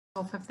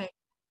off if they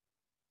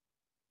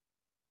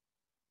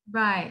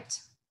right.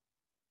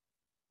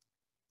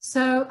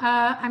 So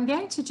I'm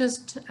going to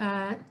just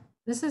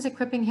this is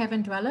Equipping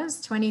Heaven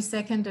Dwellers,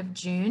 22nd of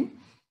June.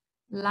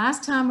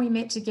 Last time we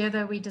met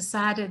together, we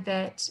decided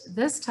that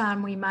this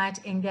time we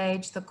might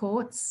engage the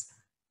courts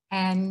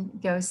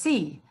and go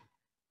see.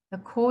 The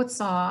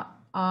courts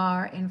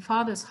are in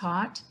Father's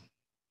heart,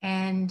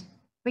 and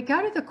we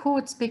go to the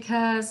courts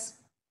because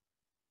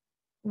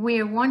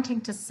we're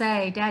wanting to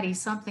say, Daddy,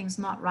 something's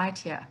not right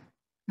here.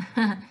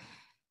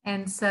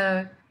 And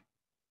so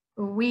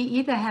we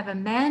either have a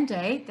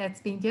mandate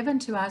that's been given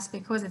to us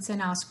because it's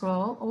in our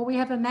scroll, or we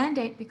have a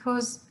mandate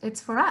because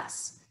it's for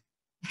us.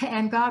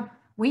 And God,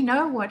 we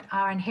know what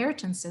our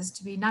inheritance is,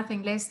 to be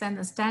nothing less than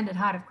the standard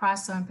heart of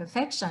Christ's own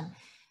perfection.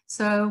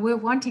 So we're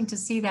wanting to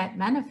see that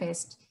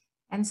manifest.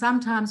 And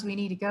sometimes we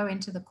need to go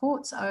into the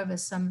courts over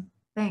some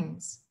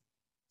things.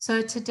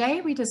 So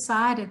today we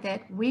decided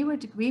that we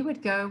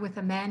would go with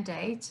a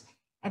mandate,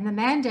 and the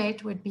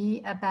mandate would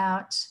be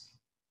about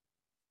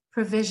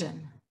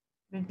provision.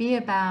 It would be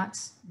about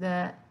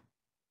the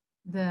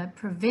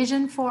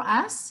provision for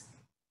us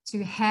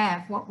to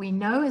have what we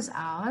know is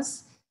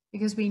ours,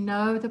 because we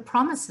know the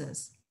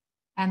promises,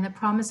 and the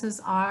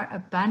promises are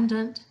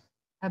abundance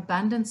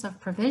of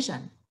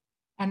provision,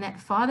 and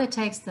that Father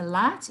takes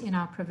delight in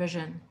our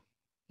provision.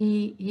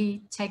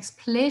 He takes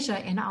pleasure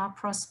in our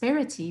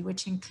prosperity,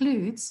 which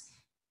includes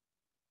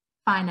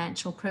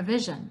financial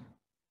provision.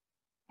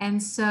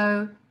 And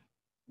so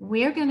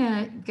we're going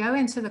to go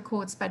into the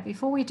courts, but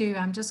before we do,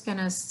 I'm just going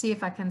to see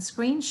if I can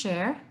screen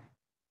share.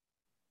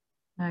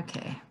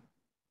 Okay.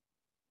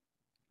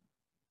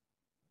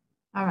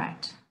 All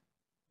right.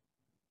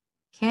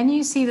 Can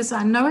you see this?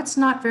 I know it's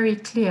not very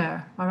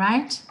clear, all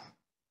right?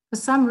 For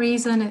some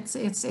reason,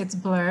 it's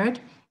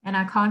blurred, and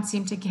I can't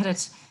seem to get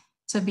it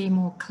to be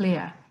more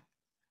clear.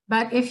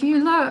 But if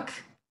you look,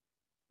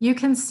 you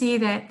can see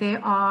that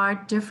there are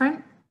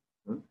different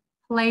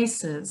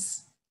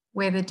places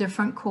where the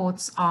different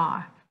courts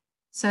are.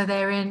 So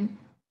they're in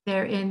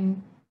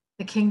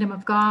the kingdom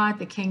of God,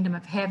 the kingdom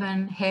of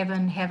heaven,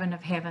 heaven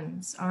of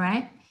heavens, all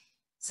right?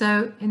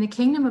 So in the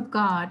kingdom of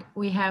God,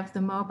 we have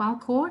the mobile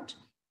court,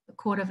 the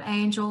court of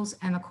angels,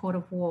 and the court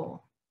of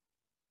war.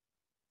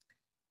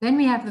 Then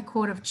we have the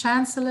court of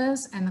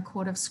chancellors and the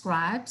court of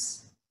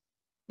scribes.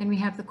 Then we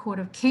have the court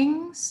of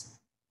kings,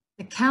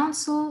 the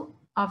council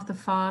of the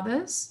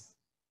fathers,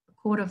 the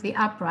court of the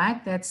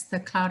upright, that's the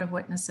cloud of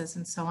witnesses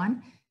and so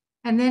on.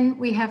 And then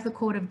we have the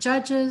court of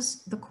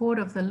judges, the court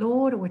of the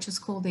Lord, which is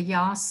called the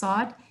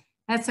Yah-Sod.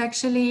 That's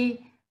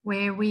actually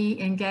where we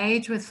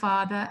engage with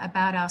Father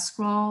about our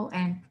scroll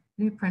and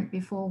blueprint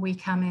before we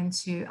come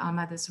into our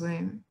mother's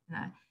womb.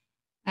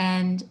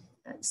 And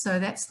so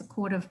that's the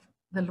court of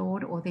the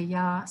Lord, or the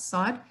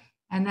Yah-Sod.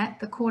 And that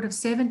the court of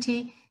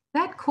 70,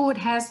 that court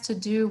has to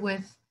do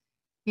with,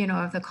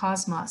 the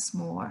cosmos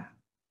more.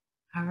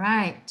 All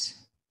right.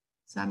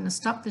 So I'm going to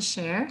stop the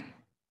share.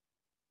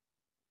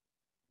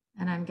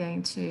 And I'm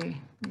going to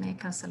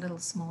make us a little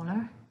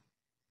smaller.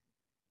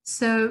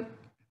 So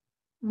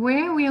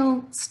where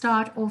we'll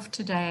start off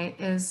today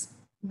is,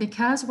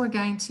 because we're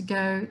going to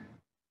go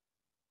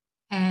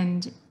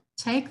and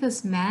take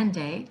this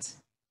mandate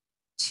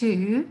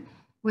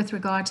with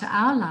regard to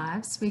our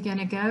lives, we're going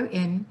to go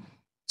in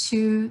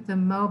to the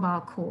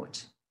mobile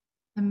court.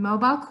 The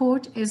mobile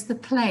court is the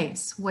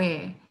place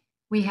where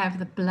we have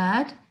the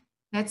blood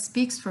that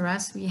speaks for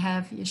us. We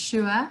have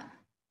Yeshua,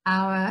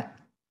 our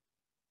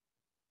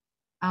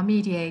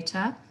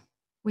mediator.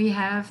 We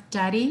have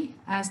Daddy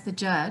as the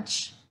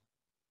judge.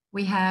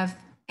 We have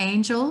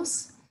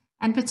angels,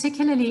 and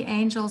particularly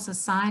angels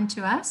assigned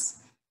to us,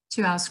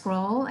 to our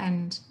scroll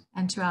and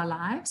to our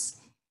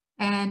lives.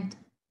 And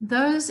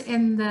those those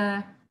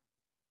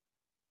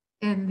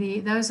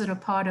that are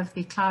part of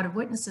the cloud of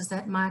witnesses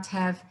that might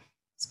have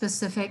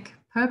specific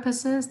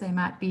purposes. They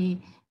might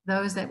be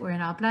those that were in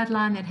our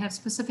bloodline that have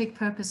specific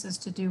purposes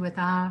to do with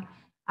our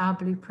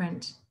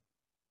blueprint.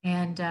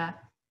 And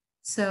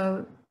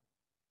so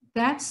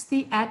that's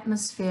the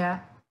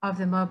atmosphere of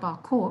the mobile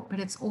court, but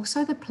it's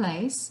also the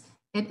place,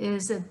 it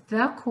is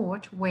the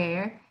court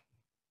where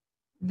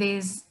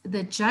there's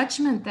the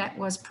judgment that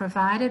was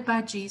provided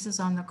by Jesus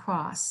on the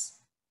cross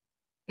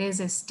is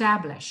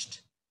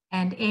established,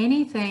 and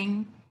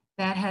anything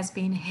that has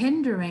been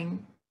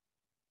hindering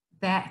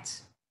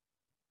that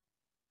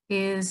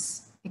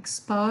is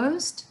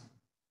exposed,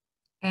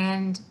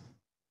 and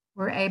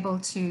we're able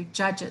to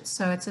judge it.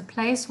 So it's a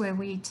place where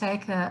we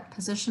take a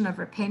position of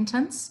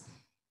repentance,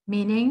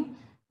 meaning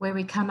where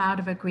we come out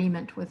of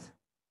agreement with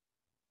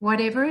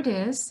whatever it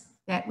is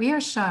that we are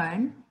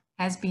shown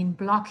has been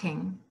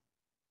blocking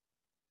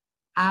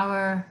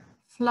our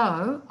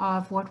flow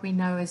of what we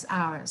know is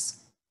ours.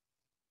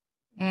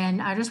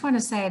 And I just want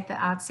to say at the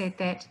outset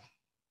that,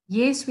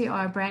 yes, we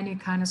are a brand new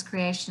kindness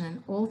creation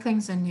and all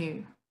things are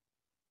new.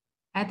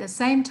 At the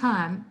same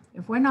time,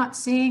 if we're not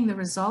seeing the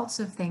results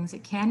of things,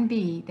 it can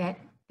be that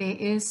there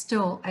is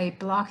still a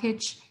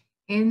blockage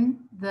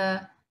in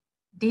the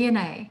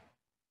DNA.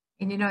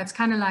 And it's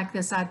kind of like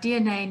this, our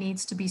DNA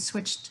needs to be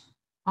switched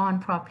on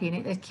properly,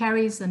 and it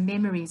carries the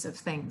memories of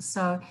things.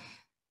 So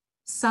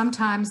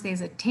sometimes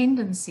there's a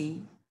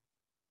tendency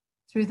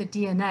through the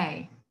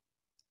DNA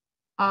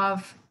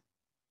of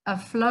a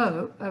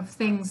flow of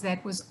things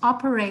that was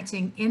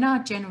operating in our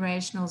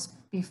generationals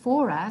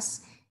before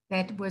us,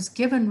 that was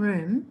given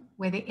room,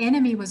 where the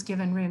enemy was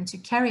given room to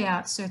carry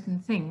out certain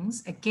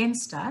things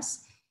against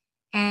us,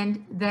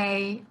 and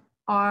they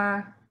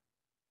are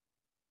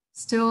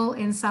still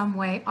in some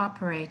way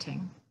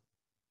operating.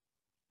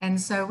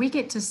 And so we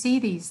get to see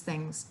these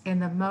things in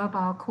the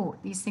mobile court.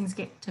 These things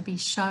get to be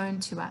shown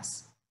to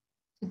us.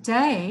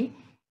 Today,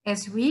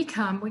 as we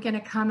come, we're going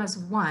to come as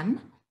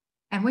one,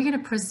 and we're going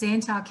to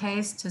present our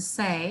case to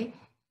say,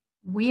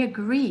 we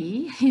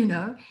agree,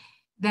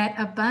 that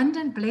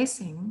abundant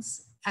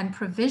blessings and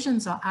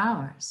provisions are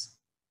ours,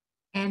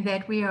 and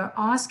that we are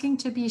asking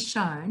to be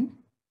shown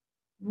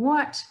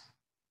what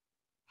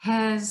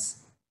has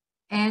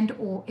and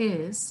or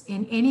is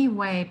in any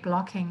way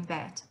blocking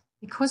that.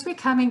 Because we're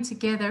coming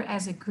together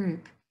as a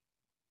group,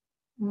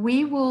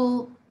 we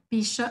will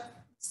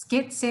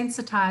get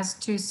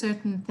sensitized to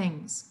certain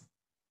things.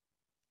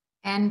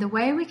 And the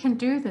way we can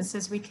do this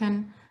is we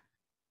can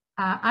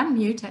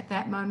unmute at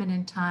that moment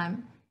in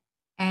time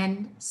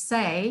and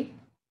say,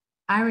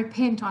 I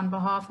repent on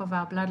behalf of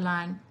our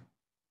bloodline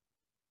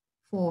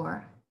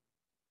for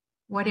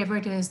whatever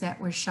it is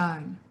that we're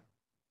shown.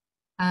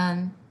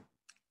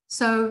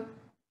 So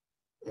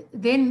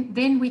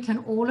then we can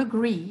all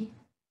agree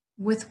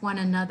with one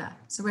another.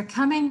 So we're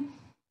coming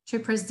to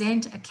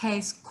present a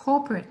case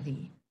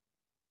corporately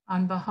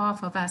on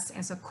behalf of us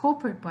as a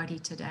corporate body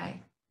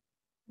today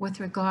with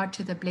regard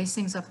to the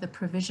blessings of the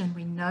provision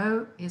we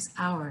know is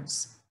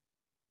ours.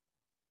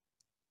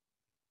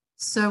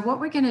 So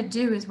what we're going to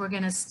do is we're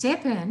going to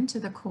step into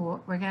the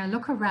court, we're going to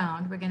look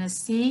around, we're going to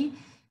see,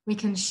 we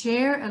can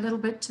share a little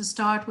bit to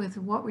start with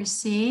what we're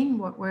seeing,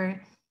 what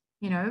we're,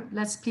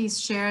 let's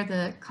please share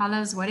the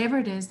colors, whatever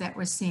it is that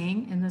we're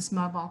seeing in this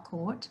mobile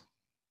court.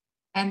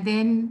 And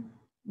then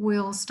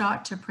we'll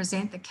start to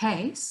present the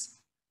case.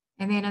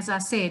 And then, as I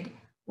said,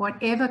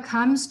 whatever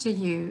comes to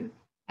you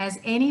as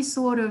any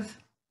sort of,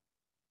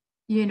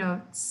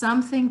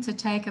 something to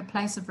take a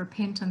place of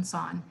repentance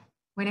on,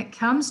 when it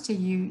comes to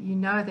you, you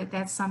know that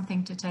that's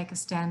something to take a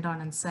stand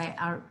on and say,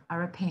 I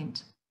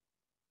repent.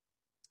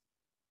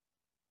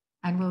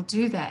 And we'll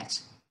do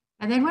that.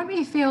 And then when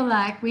we feel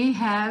like we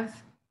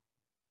have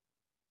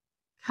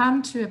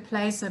come to a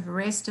place of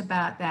rest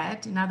about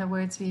that, in other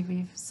words,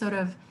 we've sort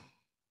of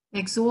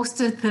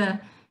exhausted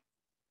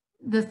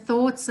the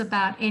thoughts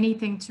about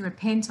anything to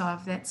repent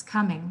of that's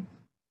coming,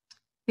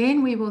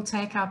 then we will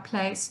take our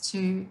place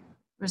to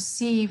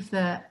receive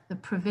the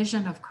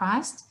provision of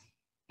Christ,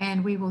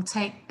 and we will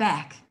take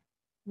back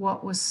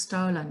what was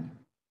stolen,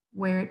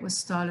 where it was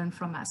stolen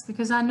from us.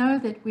 Because I know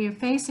that we are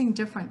facing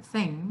different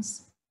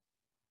things,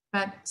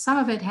 but some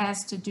of it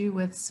has to do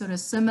with sort of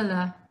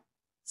similar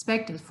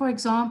perspectives. For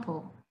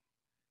example,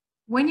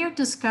 when you're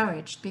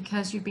discouraged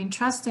because you've been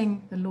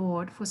trusting the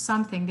Lord for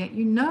something that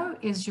you know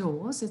is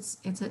yours,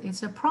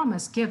 it's a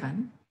promise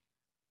given,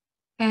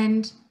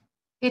 and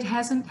it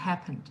hasn't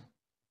happened.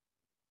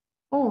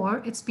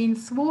 Or it's been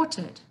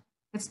thwarted.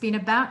 It's been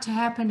about to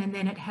happen and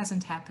then it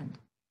hasn't happened.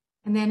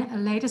 And then at a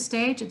later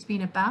stage, it's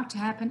been about to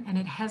happen and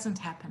it hasn't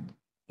happened.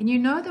 And you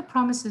know the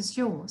promise is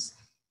yours.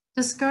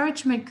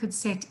 Discouragement could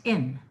set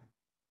in.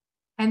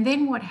 And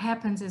then what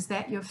happens is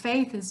that your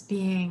faith is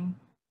being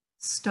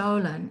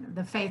stolen.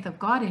 The faith of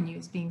God in you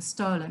is being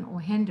stolen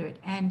or hindered.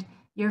 And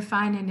you're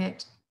finding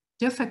it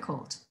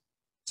difficult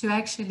to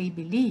actually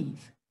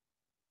believe.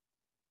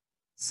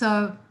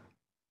 So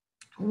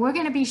we're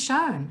going to be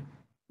shown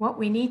what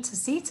we need to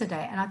see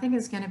today. And I think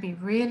it's going to be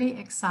really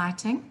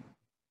exciting.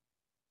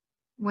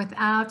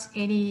 Without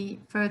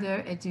any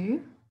further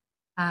ado,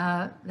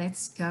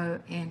 let's go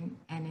in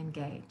and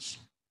engage.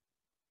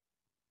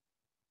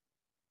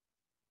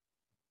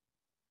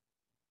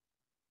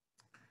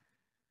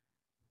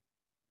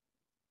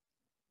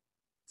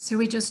 So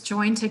we just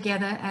join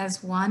together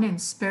as one in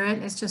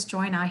spirit. Let's just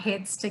join our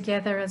heads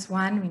together as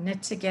one. We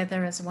knit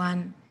together as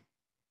one.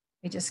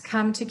 We just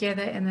come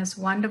together in this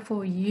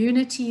wonderful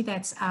unity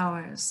that's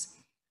ours.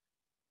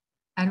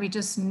 And we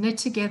just knit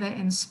together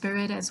in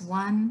spirit as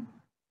one.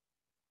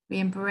 We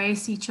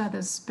embrace each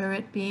other's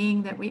spirit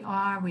being that we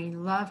are. We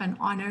love and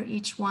honor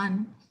each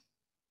one.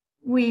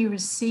 We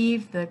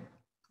receive the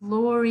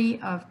glory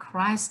of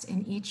Christ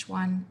in each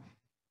one.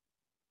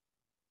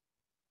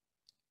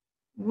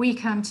 We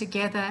come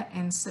together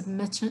in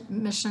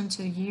submission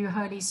to you,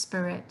 Holy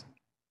Spirit,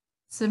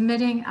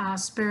 submitting our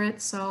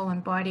spirit, soul,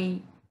 and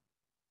body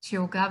to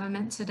your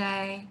government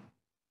today.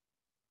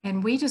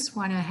 And we just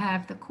want to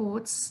have the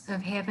courts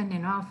of heaven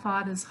in our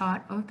Father's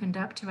heart opened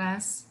up to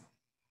us.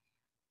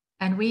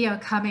 And we are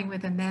coming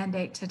with a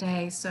mandate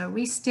today. So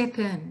we step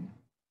in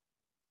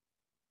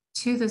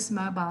to this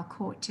mobile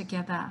court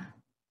together.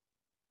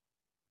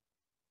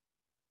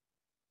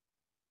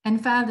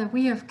 And Father,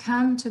 we have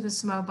come to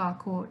this mobile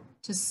court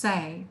to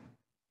say,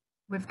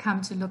 we've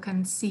come to look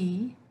and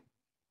see.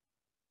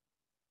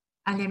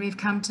 And then we've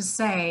come to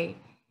say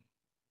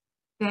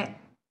that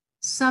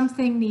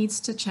something needs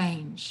to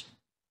change.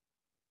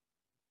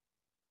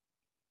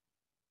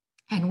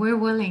 And we're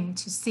willing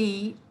to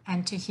see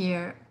and to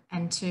hear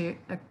and to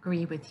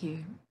agree with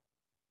you.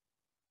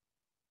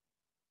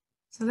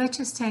 So let's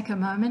just take a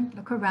moment,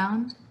 look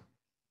around,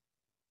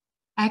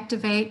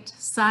 activate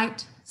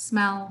sight,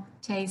 smell,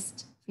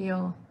 taste,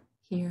 feel,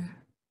 hear,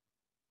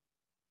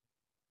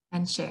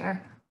 and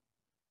share.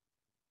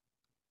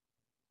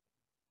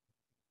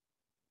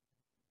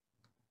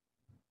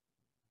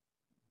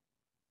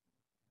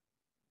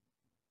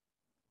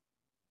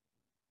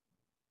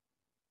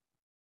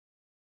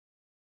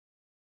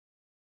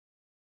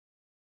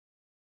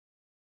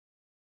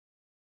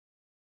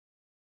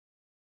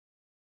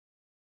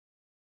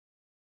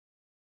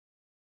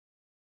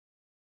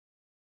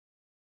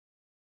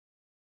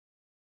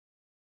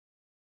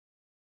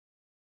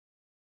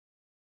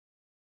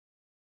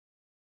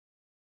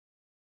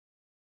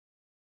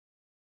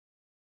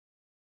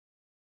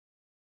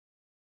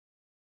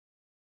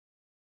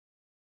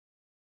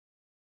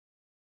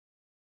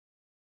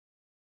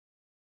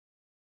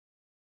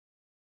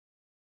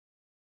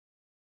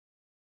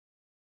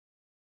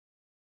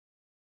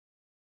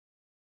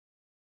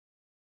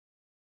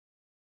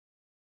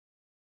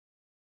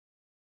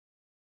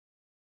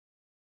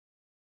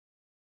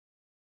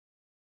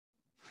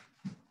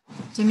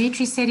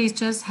 Dimitri said he's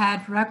just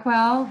had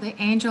Raquel, the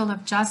angel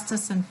of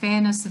justice and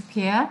fairness,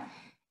 appear,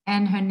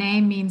 and her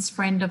name means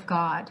friend of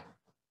God.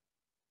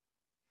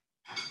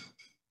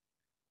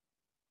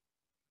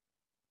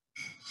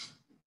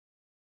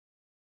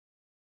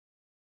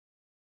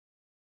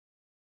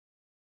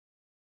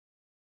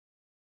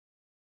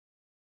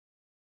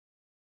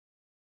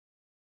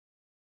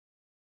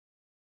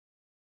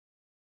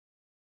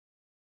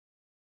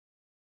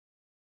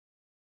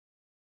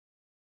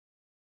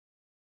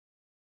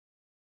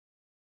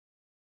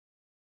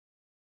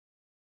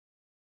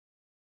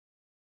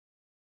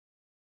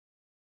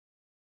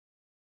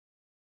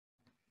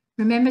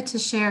 Remember to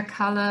share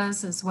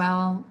colors as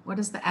well. What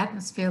does the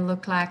atmosphere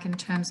look like in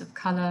terms of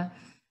color?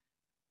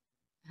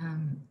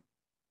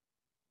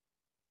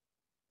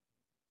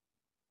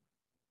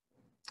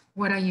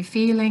 What are you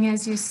feeling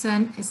as you're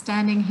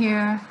standing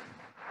here?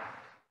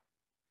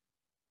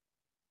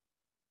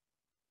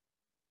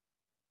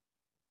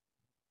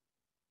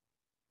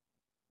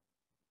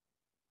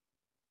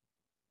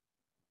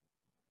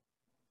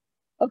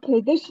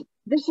 Okay, this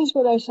is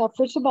what I saw.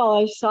 First of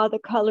all, I saw the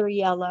color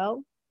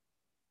yellow.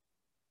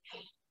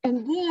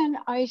 And then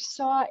I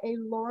saw a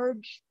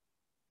large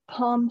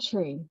palm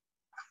tree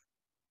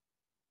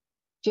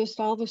just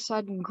all of a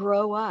sudden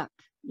grow up.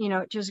 You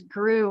know, it just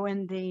grew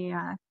in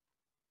the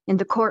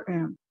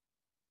courtroom.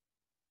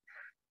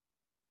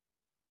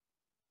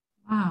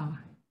 Wow.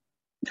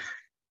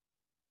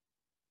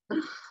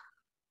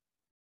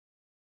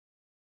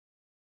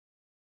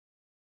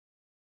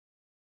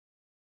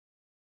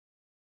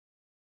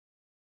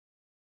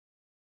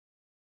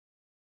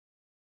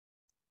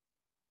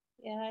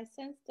 Yeah, I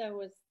sensed I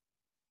was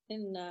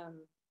in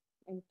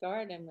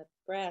garden with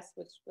grass,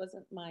 which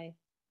wasn't my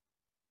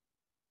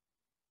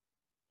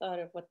thought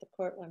of what the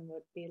court one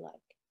would be like.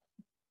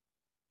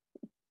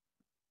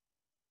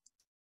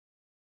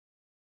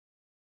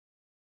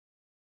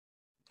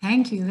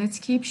 Thank you. Let's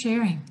keep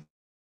sharing.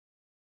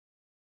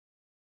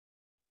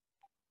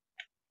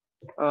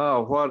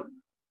 What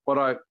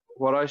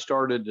I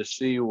started to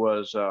see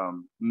was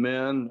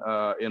men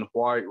in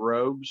white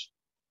robes,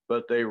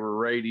 but they were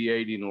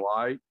radiating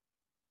light.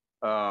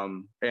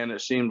 And it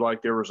seemed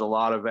like there was a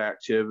lot of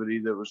activity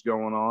that was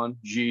going on.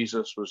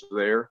 Jesus was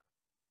there.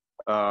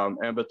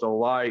 But the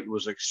light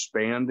was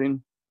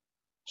expanding.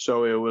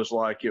 So it was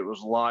like it was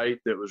light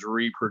that was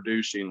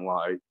reproducing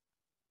light.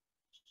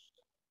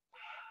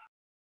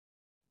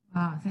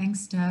 Wow,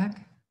 thanks, Doug.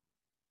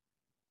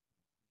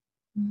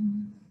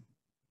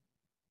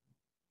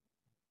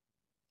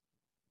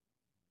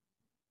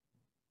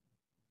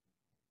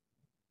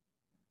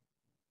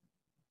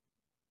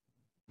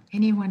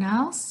 Anyone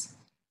else?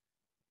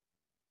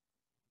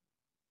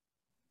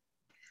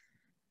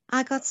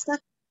 I got stuck.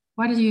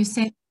 What did you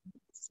say?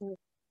 Go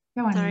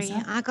on, Sorry,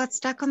 Lisa. I got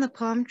stuck on the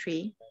palm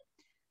tree.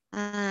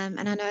 And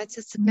I know it's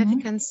a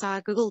significance, so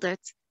I Googled it.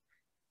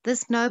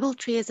 This noble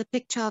tree is a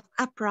picture of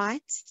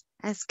upright,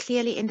 as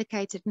clearly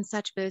indicated in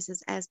such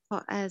verses as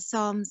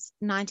Psalms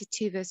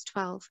 92, verse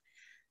 12.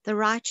 The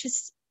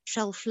righteous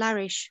shall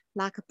flourish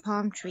like a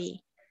palm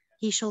tree.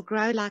 He shall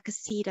grow like a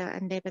cedar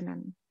in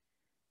Lebanon.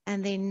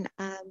 And then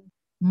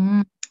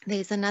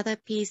there's another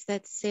piece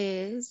that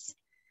says,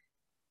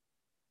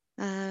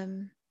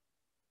 okay,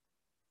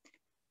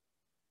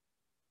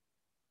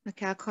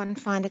 I can't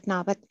find it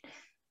now, but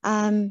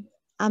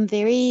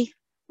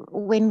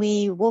when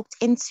we walked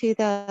into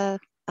the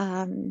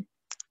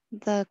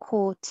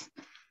court,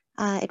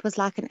 it was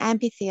like an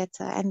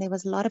amphitheater, and there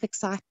was a lot of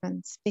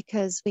excitement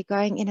because we're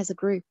going in as a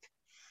group.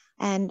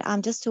 And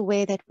I'm just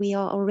aware that we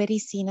are already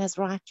seen as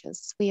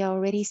righteous. We are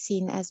already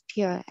seen as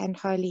pure and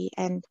holy,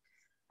 and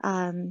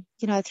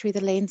through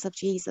the lens of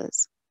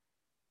Jesus.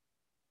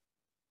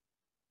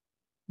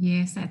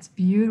 Yes, that's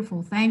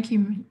beautiful. Thank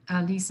you,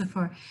 Lisa,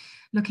 for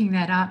looking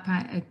that up.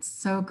 It's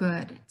so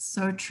good. It's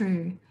so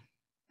true.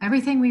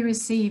 Everything we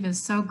receive is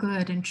so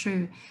good and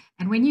true.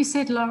 And when you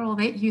said, Laurel,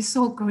 that you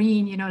saw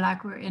green, you know,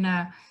 like we're in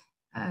a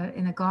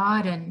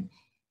garden,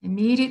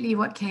 immediately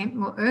what came,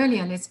 well,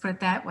 earlier, let's put it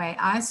that way,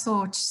 I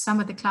saw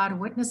some of the cloud of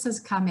witnesses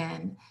come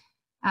in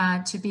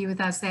to be with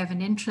us. They have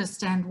an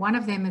interest, and one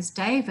of them is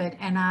David.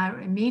 And I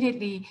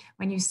immediately,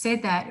 when you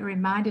said that, it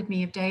reminded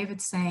me of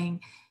David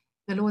saying,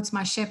 "The Lord's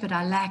my shepherd,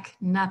 I lack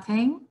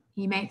nothing.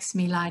 He makes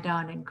me lie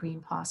down in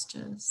green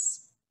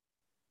pastures."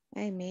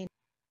 Amen.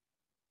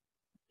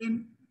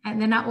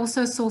 And then I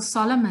also saw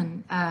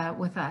Solomon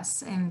with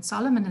us, and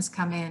Solomon has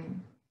come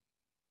in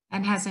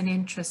and has an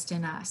interest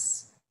in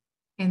us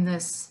in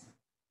this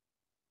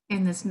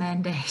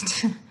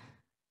mandate.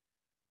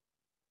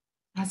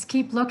 Let's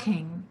keep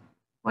looking.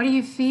 What are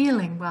you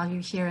feeling while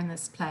you're here in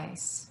this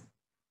place?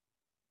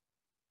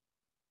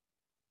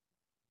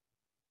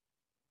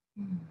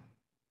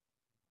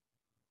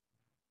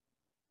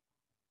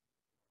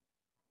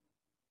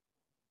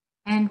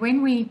 And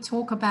when we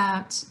talk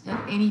about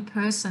any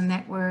person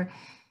that we're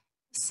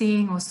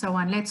seeing or so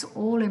on, let's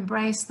all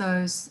embrace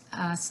those.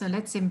 So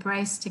let's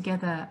embrace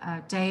together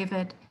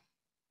David.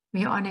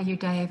 We honor you,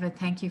 David.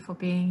 Thank you for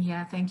being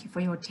here. Thank you for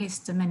your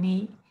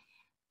testimony.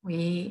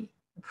 We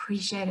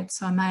appreciate it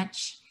so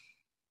much.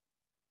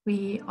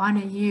 We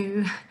honor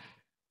you,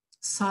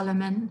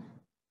 Solomon.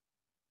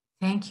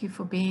 Thank you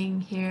for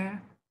being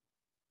here.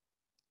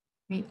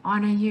 We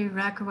honor you,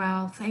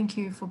 Raguel. Thank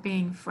you for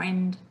being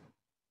friend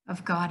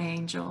of God,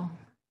 Angel.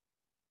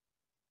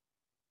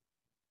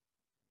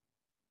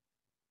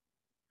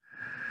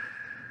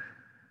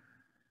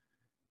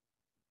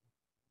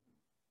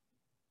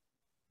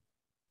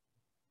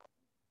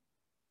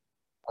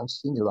 I've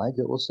seen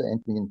Elijah also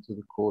entering into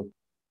the court.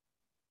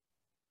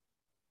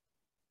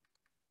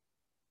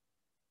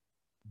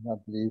 And I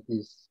believe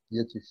he's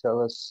here to show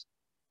us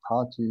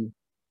how to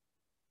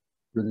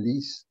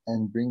release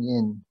and bring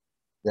in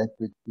that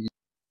which we.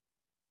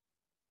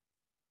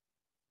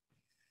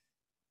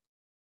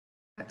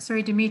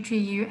 Sorry, Dimitri,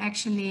 you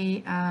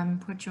actually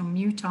put your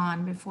mute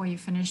on before you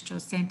finished your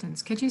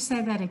sentence. Could you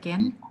say that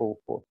again? Call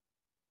for.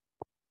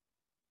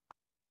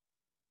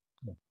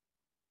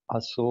 I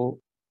saw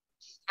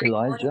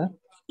Elijah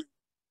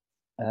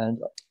and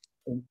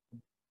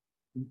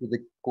into the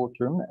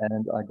courtroom,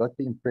 and I got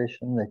the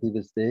impression that he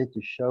was there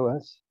to show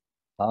us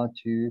how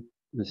to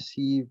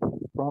receive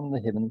from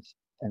the heavens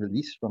and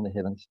release from the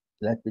heavens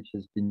that which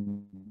has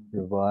been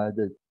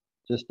provided,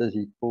 just as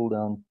he pulled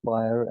down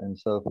fire and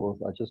so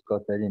forth. I just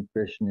got that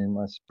impression in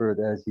my spirit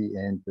as he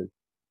entered.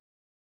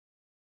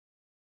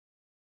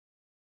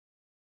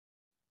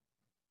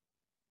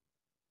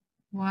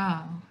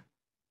 Wow.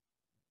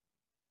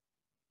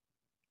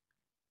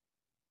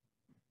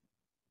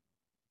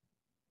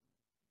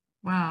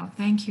 Wow.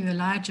 Thank you,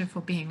 Elijah,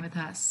 for being with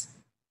us.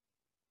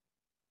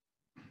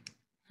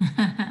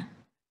 I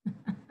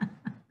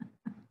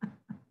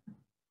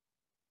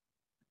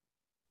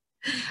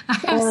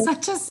have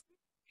such a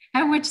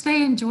at which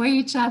they enjoy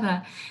each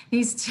other.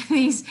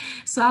 These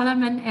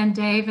Solomon and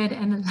David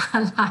and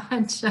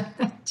Elijah,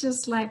 they're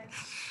just like,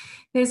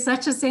 there's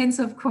such a sense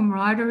of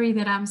camaraderie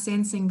that I'm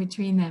sensing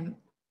between them,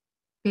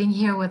 being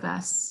here with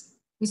us.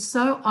 We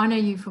so honor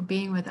you for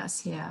being with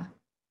us here.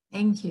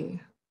 Thank you.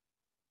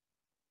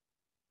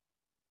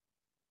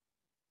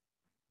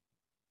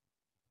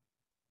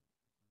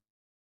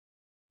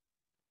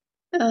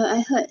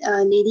 I heard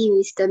Lady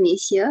Wisdom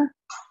is here,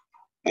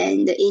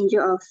 and the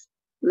Angel of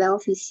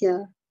Wealth is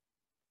here.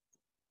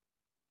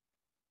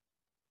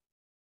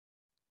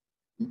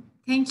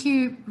 Thank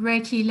you,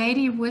 Reiki.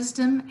 Lady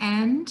Wisdom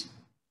and?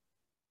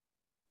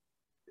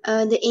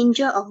 The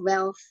Angel of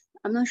Wealth.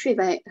 I'm not sure if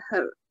I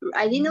heard.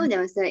 I didn't know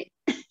there was like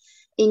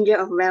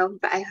Angel of Wealth,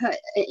 but I heard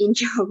an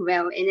Angel of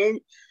Wealth, and then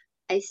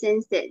I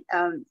sensed that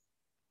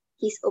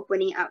he's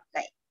opening up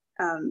like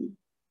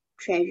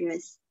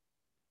treasures.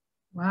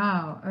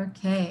 Wow.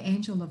 Okay.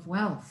 Angel of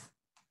Wealth.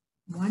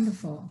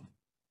 Wonderful.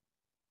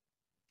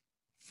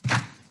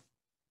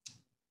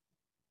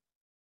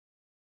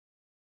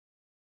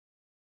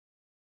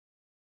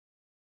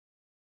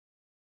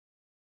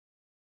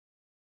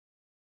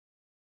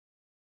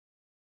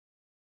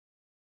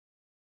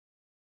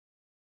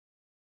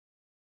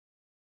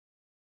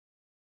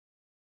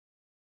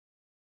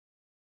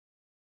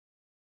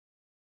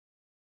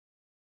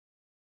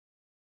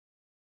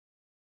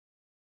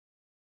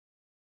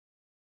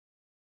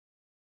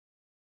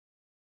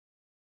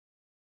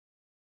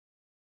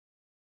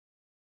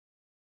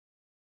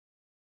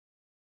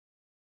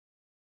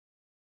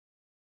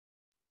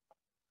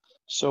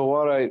 So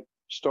what I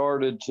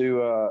started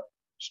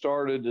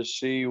to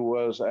see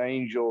was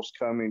angels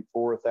coming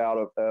forth out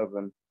of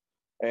heaven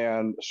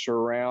and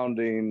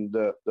surrounding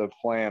the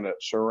planet,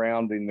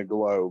 surrounding the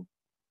globe.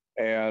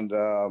 And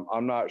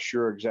I'm not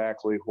sure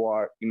exactly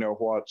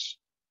what's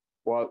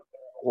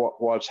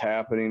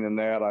happening in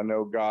that. I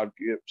know God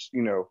gives,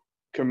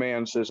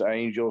 commands his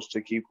angels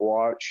to keep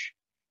watch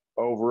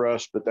over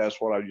us, but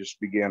that's what I just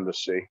began to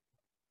see.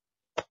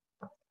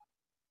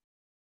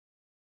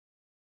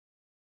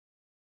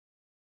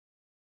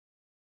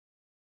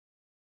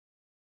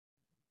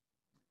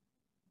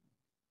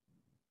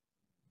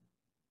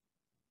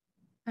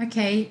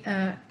 Okay,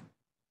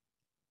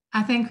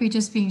 I think we're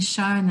just being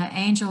shown the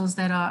angels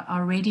that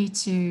are ready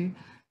to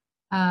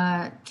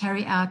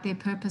carry out their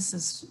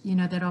purposes, you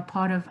know, that are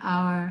part of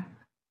our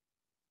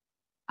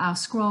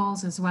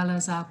scrolls, as well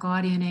as our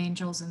guardian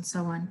angels and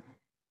so on.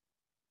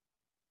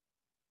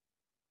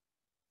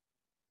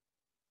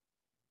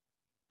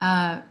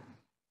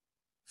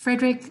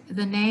 Frederick,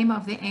 the name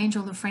of the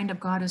angel, the friend of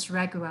God, is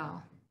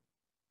Raguel.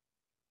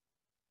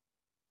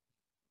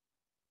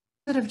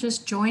 That have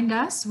just joined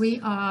us, we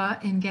are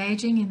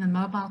engaging in the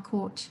mobile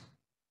court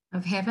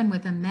of heaven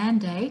with a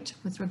mandate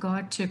with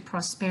regard to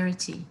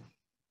prosperity.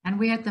 And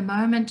we're at the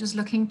moment just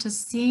looking to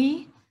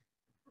see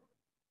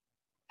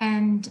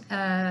and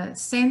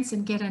sense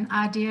and get an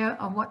idea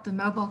of what the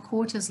mobile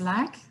court is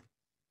like.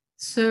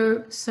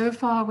 So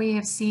far we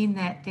have seen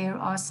that there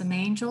are some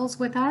angels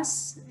with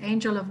us,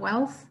 Angel of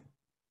Wealth,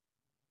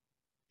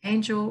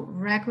 Angel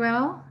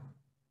Raguel,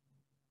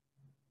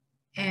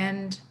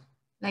 and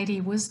Lady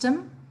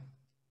Wisdom.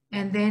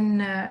 And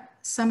then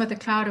some of the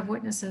cloud of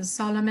witnesses,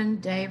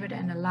 Solomon, David,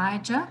 and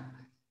Elijah,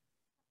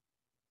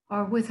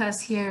 are with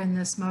us here in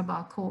this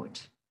mobile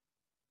court.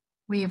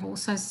 We have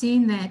also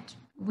seen that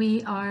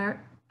we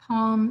are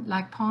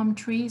like palm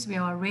trees. We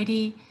are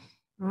already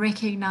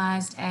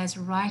recognized as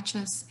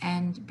righteous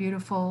and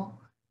beautiful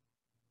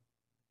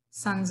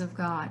sons of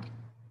God.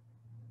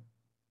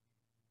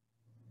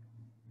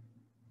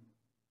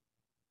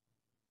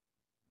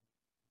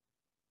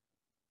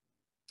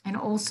 And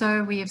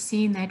also we have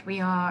seen that we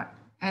are,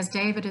 as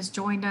David has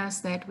joined us,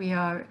 that we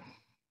are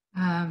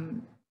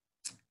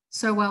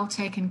so well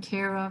taken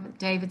care of.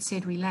 David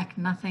said we lack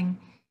nothing,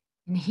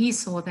 and he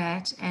saw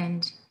that,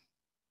 and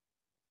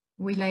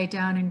we lay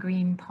down in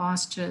green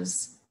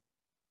pastures,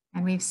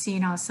 and we've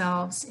seen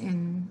ourselves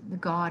in the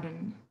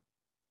garden.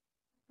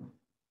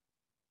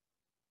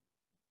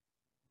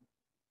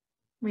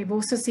 We've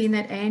also seen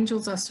that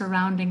angels are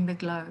surrounding the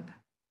globe.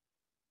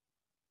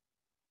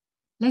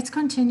 Let's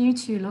continue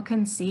to look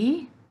and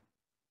see,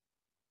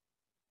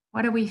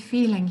 what are we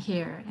feeling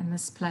here in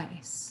this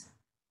place?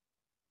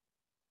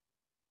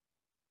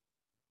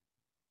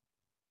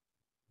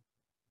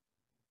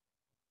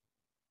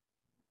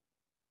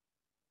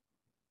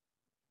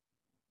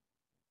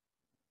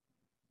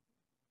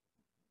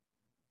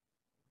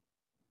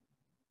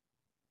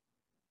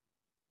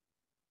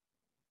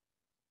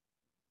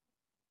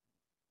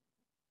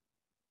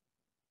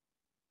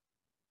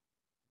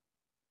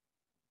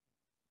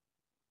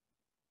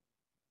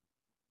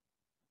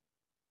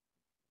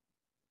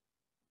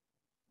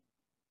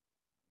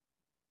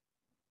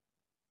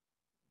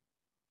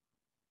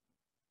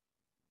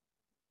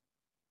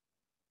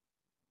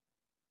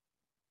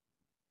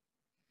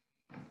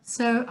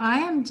 So I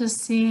am just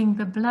seeing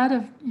the blood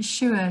of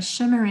Yeshua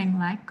shimmering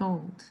like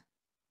gold.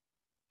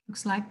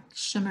 Looks like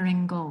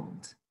shimmering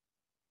gold.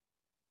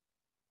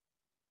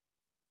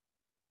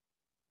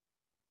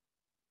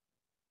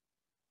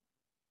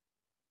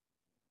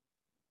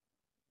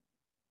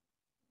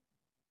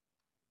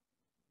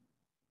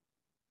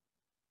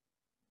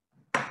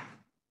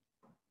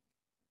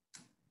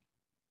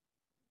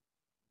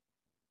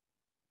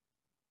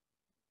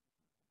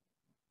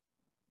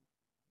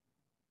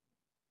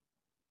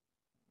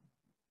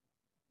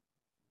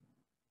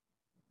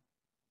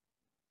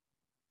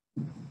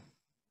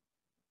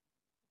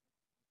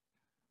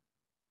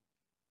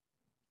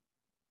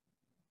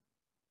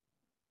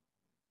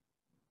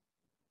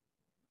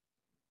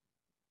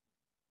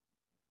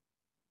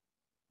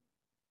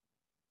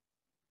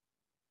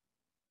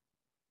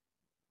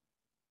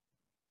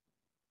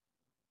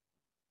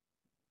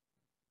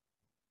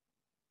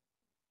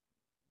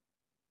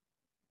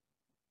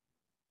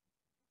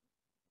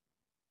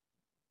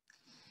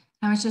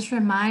 I was just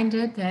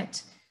reminded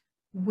that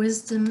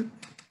wisdom,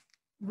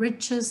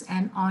 riches,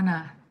 and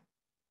honor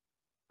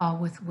are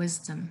with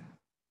wisdom.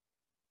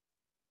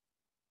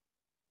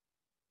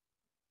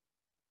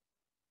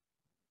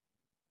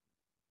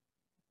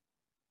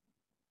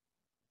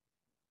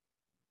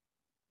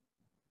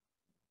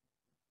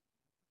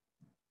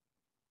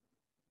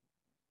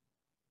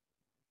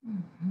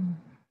 Mm-hmm.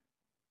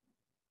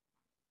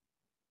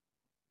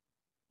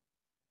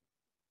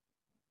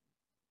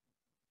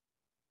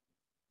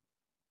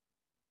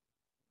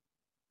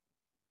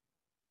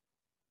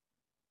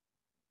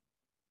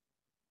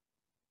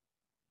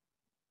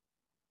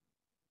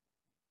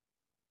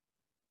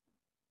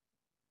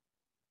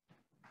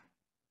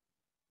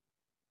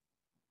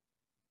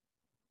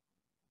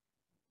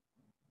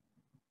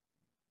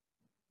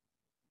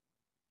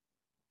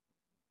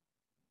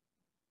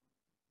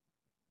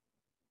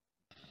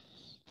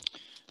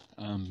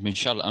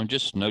 Michelle, I'm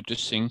just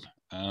noticing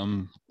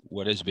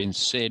what has been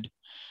said.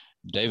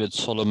 David,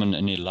 Solomon,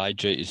 and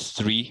Elijah is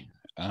 3.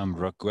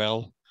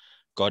 Raguel,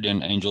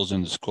 guardian angels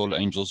and the scroll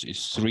angels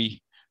is 3.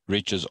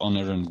 Riches,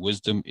 honor, and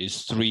wisdom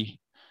is 3.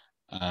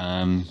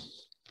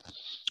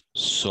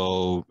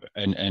 So,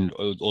 and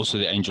also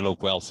the angel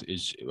of wealth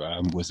is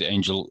with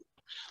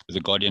the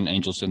guardian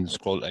angels and the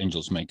scroll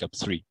angels make up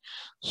 3.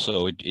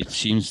 So it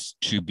seems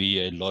to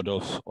be a lot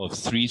of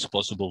 3s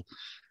possible.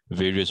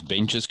 various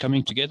benches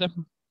coming together?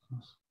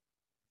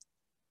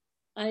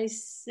 I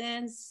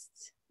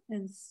sensed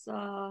and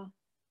saw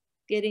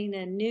getting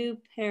a new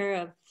pair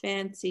of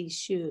fancy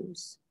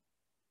shoes.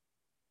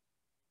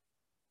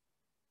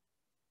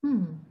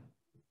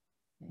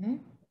 Okay.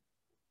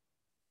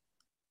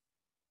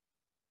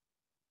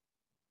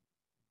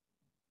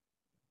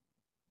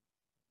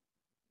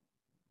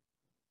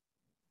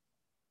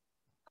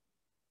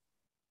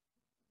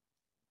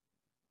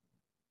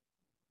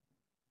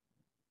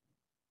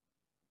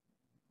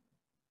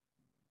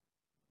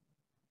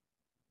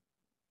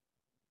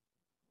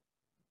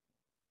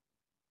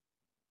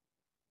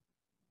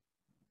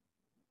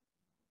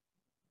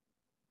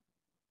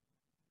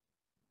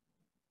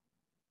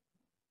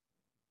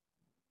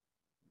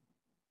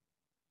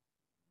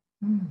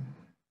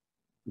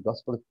 The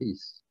gospel of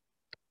peace.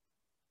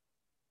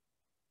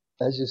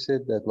 As you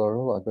said that,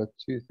 Laurel, I got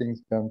two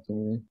things come to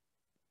me.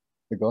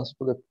 The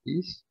gospel of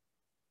peace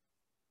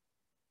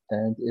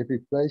and every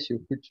place your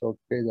foot shall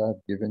tread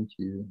I've given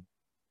to you.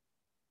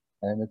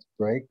 And it's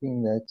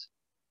breaking that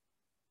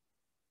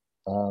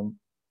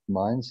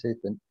mindset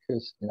and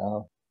curse in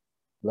our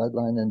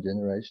bloodline and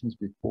generations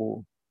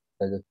before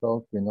that have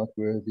felt we're not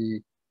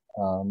worthy,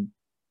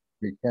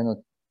 we cannot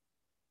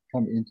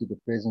come into the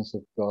presence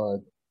of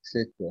God,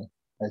 etc.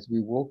 As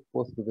we walk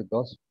forth with the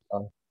gospel,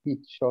 our feet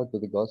shod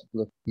with the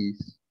gospel of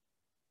peace,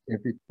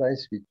 every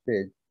place we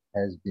tread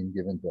has been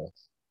given to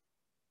us.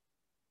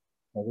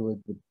 In other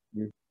words,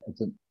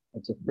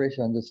 it's a fresh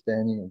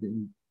understanding of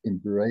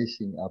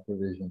embracing our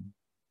provision.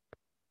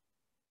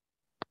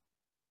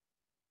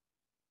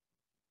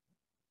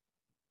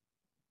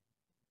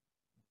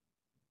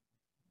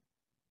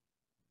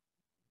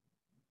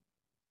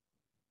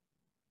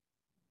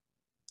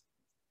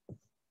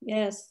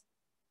 Yes,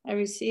 I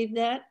received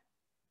that,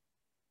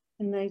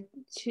 and I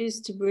choose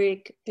to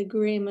break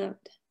agreement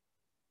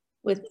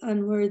with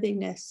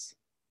unworthiness.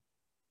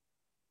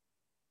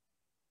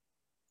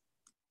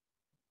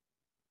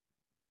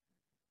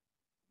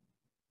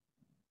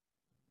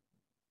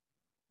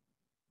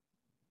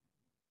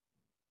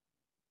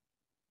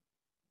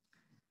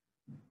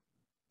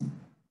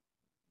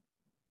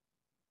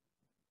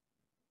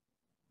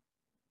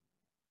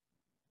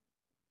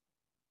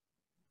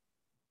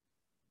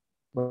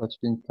 What's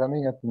been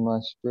coming up in my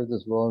spirit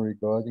as well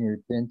regarding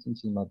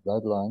repentance in my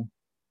bloodline,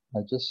 I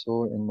just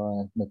saw in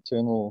my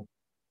maternal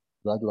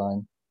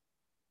bloodline,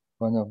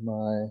 one of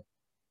my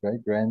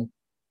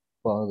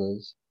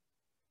great-grandfathers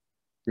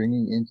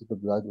bringing into the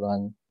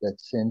bloodline that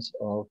sense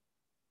of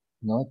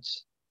not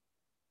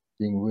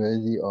being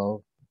worthy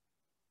of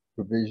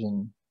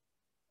provision.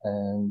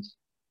 And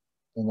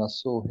I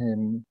saw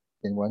him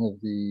in one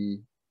of the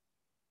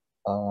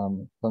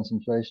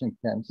concentration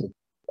camps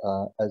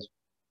as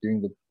during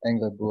the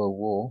Anglo-Boer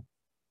War,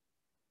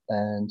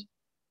 and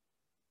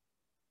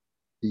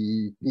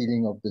the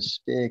feeling of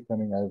despair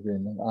coming over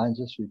him. And I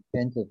just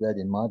repent of that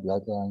in my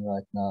bloodline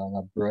right now, and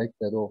I break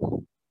that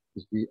off,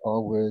 because we are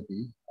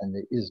worthy and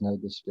there is no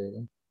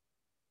despair.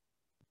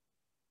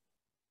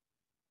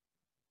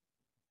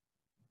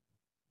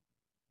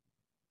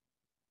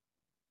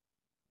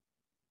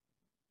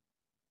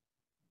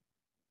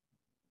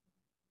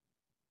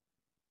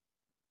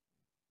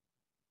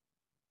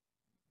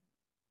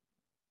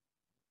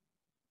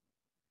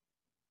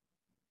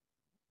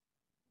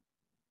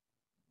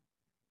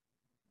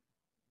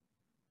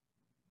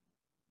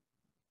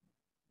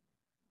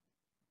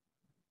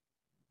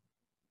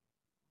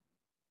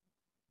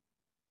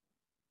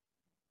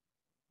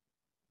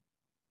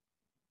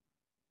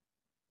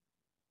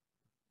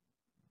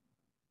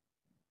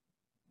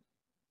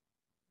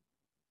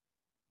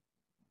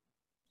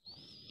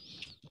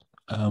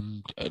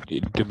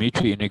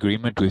 Dimitri, in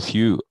agreement with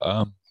you,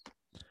 I'm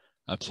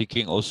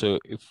thinking also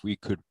if we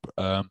could,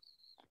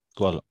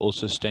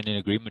 also stand in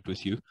agreement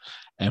with you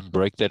and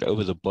break that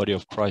over the body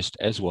of Christ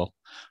as well.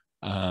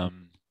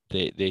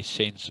 The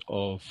sense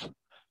of,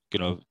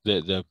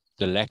 the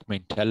lack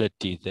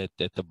mentality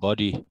that the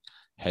body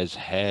has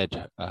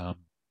had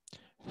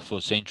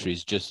for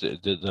centuries, just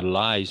the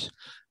lies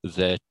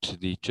that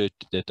the church,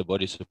 that the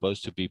body is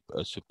supposed to be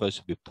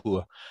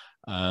poor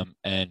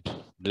and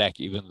lack.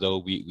 Even though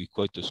we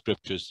quote the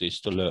scriptures, there's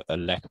still a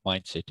lack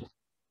mindset.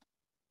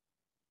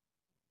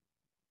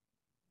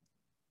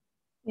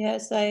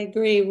 Yes, I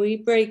agree. We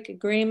break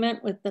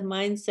agreement with the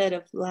mindset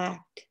of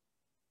lack.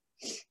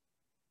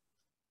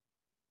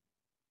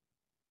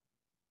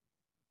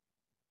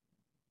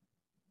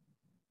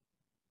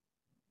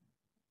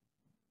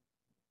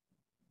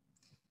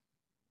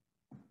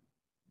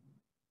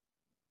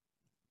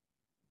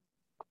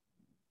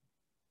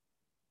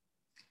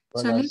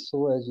 Well, So I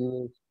saw as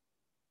you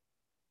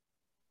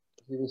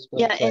were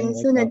Yeah, and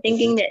so the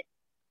thinking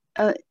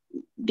that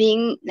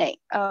being like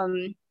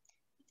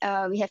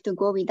we have to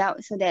go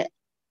without so that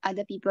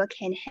other people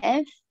can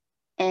have,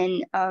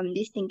 and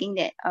this thinking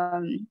that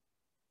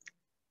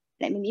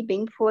like maybe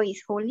being poor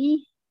is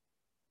holy.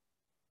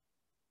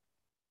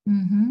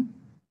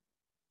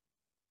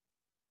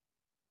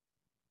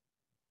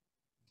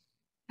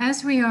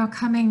 as we are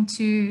coming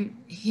to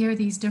hear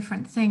these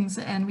different things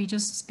and we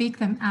just speak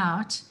them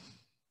out,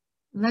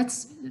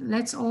 let's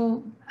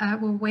all,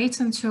 we'll wait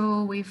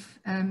until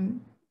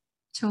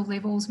till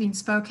they've all been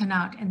spoken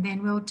out, and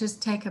then we'll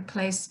just take a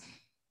place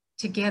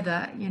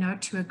together, you know,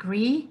 to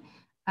agree,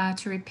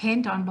 to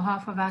repent on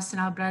behalf of us and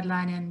our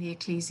bloodline and the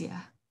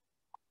ecclesia.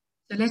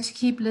 So let's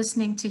keep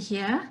listening to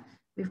hear.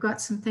 We've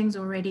got some things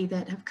already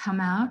that have come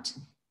out.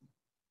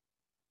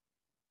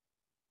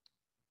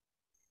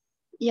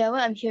 Yeah,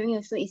 what I'm hearing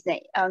also is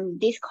that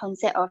this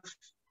concept of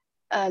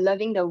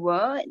loving the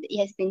world, it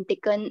has been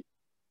taken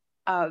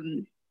out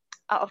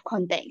of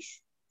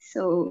context.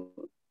 So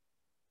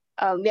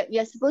we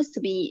are supposed to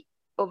be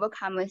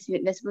overcomers.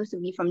 We're supposed to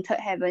be from third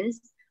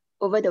heavens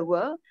over the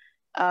world,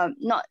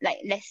 not like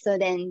lesser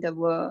than the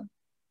world.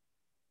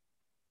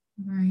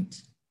 Right.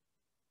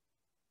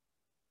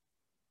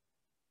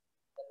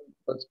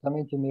 What's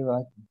coming to me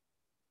right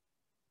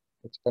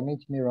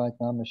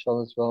now,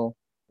 Michelle, as well,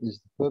 is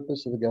the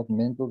purpose of the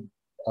governmental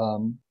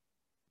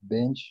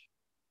bench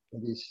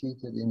that is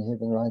seated in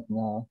heaven right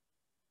now,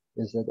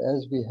 is that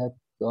as we have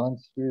gone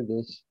through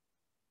this,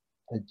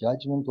 a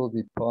judgment will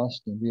be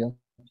passed and we have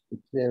to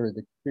declare a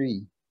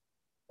decree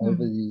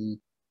over the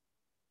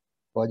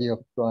body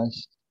of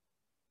Christ.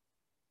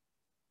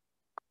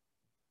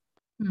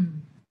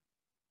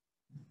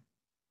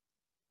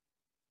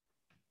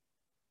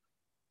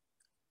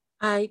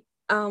 I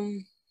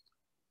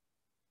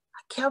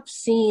kept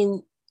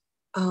seeing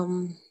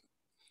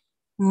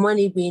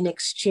money being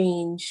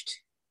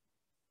exchanged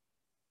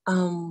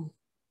from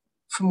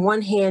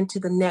one hand to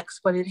the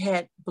next, but it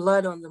had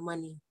blood on the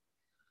money.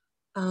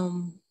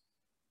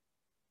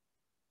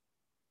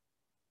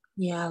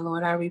 Yeah,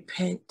 Lord, I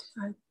repent.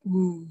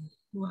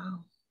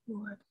 Wow,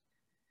 Lord.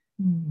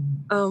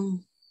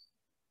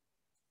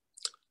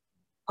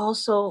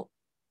 Also,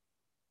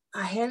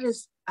 I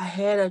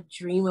had a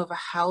dream of a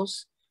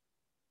house,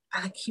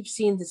 and I keep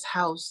seeing this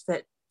house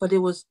but it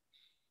was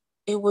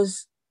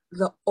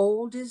the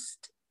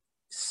oldest,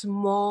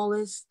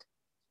 smallest,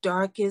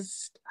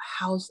 darkest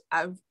house.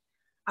 I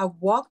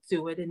walked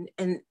through it,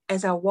 and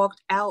as I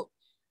walked out,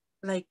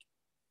 like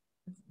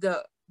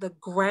the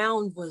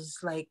ground was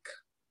like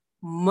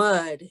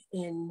mud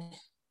and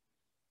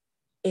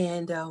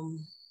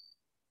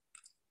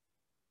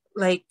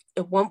like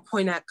at one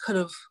point I could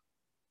have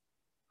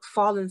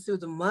fallen through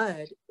the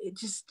mud. It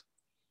just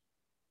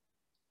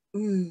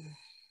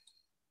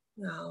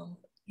no,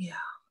 yeah.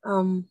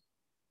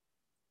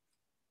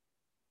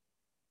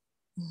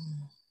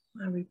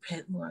 I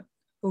repent, Lord.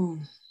 Wow.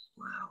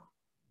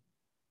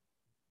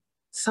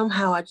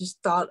 Somehow I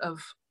just thought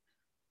of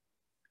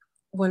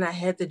when I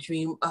had the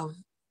dream of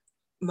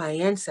my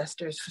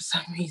ancestors for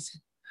some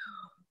reason.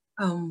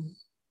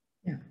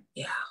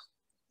 Yeah.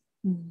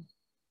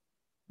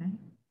 Okay.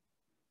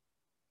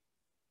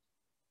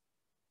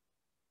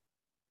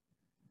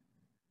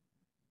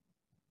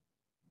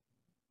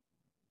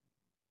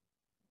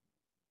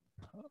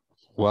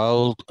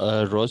 While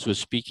Roz was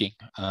speaking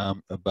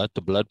about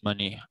the blood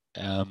money,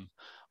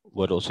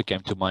 what also came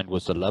to mind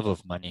was the love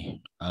of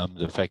money.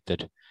 The fact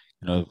that,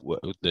 you know,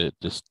 the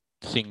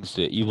things,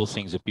 the evil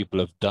things that people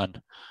have done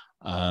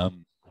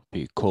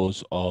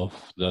because of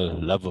the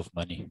love of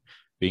money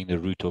being the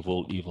root of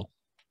all evil.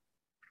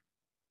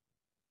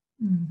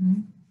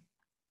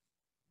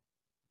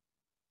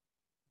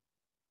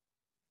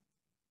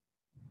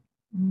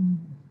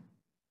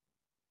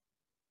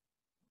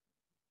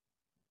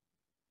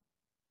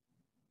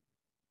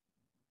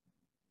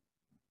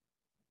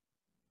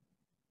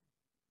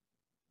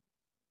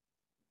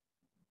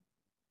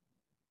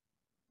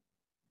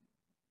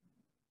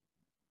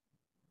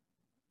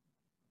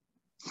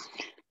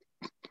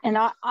 And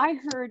I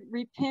heard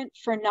repent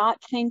for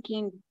not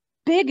thinking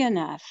big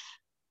enough.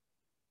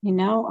 You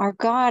know, our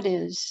God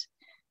is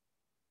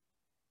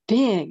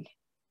big.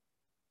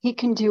 He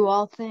can do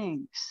all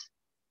things.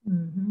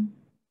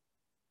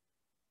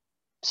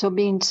 So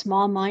being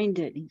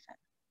small-minded even.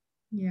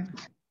 Yeah.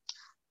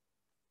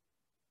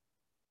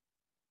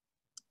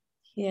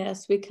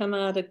 Yes, we come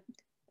out of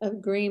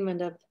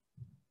agreement of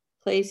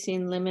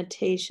placing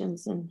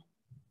limitations and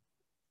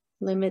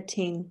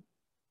limiting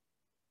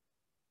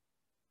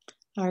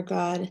our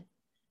God.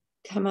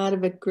 Come out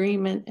of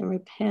agreement and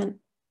repent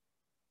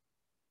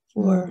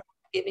for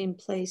giving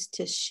place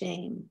to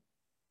shame.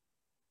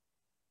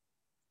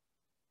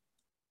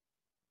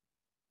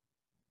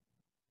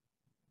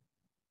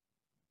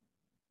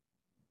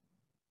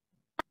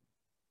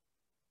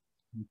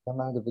 You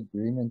come out of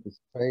agreement with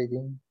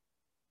trading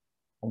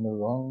on the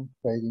wrong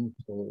trading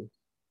floors.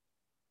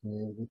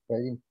 The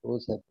trading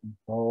floors have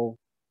involved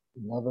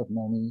love of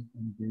money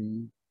and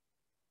greed,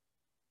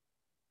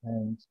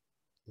 and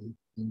there's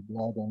been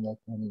blood on that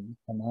money. We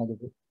come out of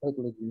a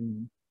total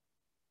agreement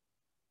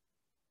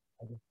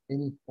of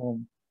any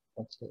form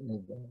whatsoever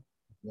of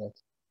that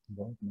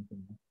involvement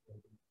in that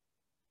trading.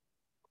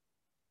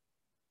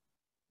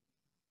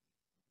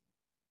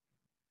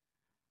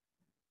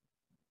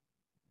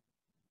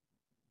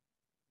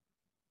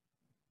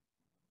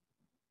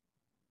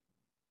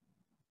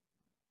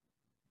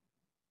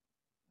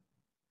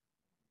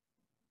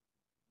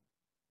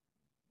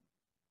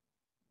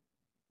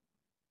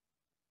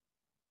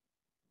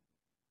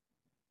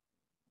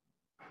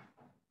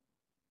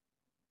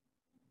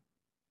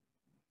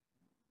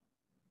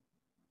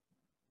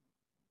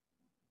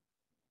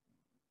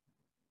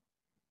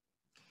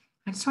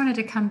 I just wanted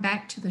to come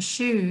back to the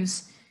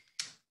shoes.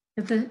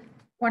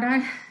 What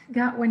I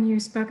got when you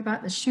spoke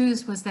about the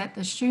shoes was that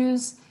the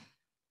shoes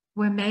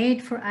were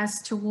made for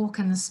us to walk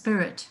in the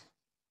Spirit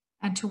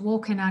and to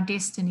walk in our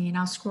destiny, in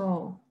our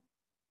scroll.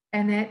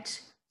 And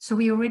that, so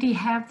we already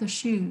have the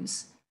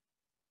shoes.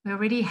 We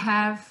already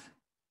have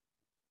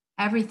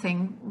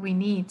everything we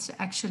need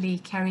to actually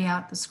carry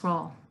out the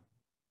scroll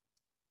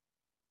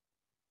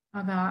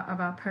of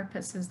our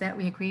purposes that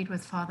we agreed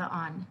with Father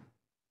on.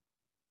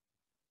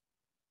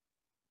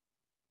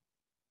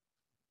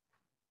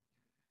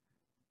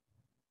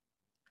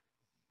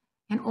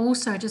 And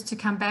also, just to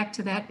come back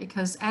to that,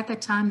 because at the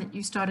time that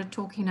you started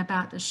talking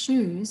about the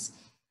shoes,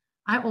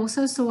 I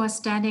also saw us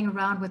standing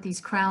around with these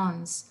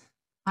crowns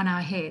on our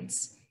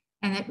heads,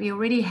 and that we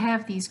already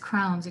have these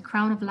crowns, the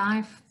crown of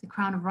life, the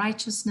crown of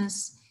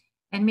righteousness,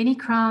 and many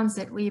crowns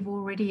that we've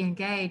already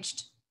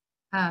engaged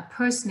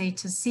personally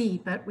to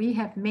see, but we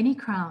have many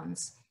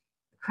crowns,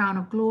 the crown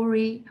of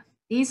glory.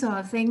 These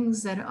are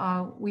things that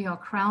we are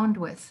crowned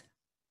with.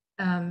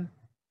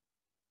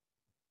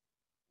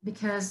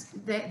 Because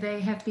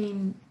they have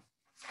been,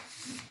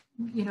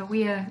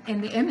 we are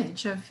in the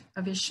image of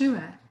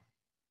Yeshua.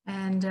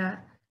 And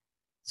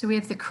so we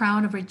have the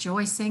crown of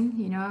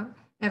rejoicing,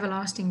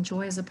 everlasting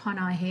joy is upon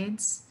our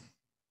heads.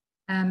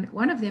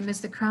 One of them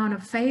is the crown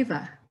of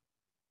favor.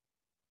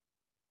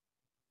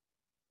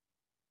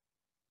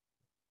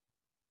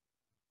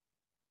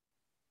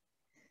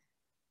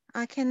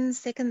 I can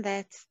second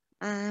that.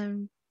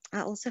 I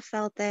also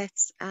felt that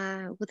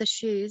with the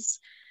shoes,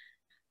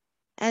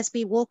 as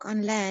we walk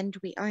on land,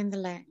 we own the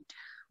land.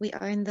 We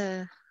own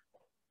the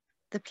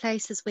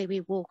places where we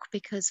walk,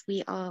 because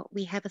we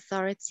have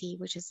authority,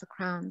 which is the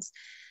crowns.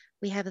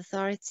 We have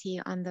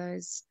authority on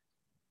those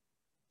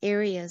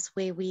areas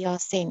where we are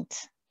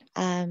sent,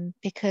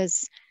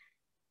 because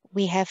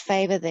we have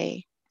favor there.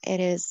 It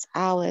is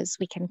ours.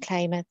 We can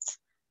claim it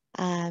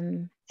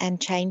and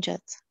change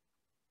it.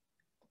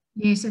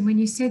 Yes, and when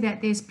you say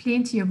that, there's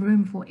plenty of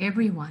room for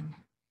everyone,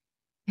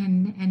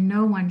 and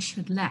no one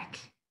should lack.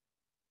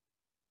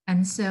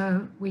 And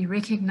so we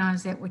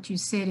recognize that what you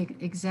said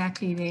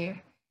exactly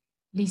there,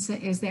 Lisa,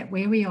 is that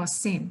where we are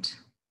sent,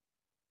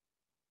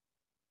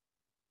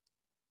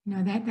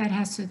 that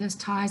has to, this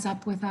ties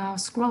up with our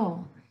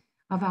scroll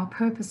of our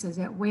purposes,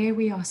 that where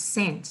we are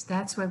sent,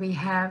 that's where we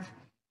have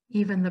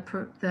even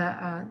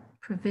the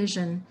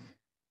provision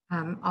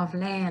of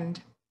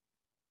land.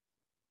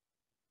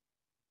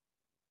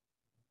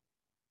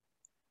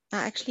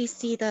 I actually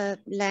see the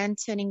land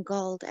turning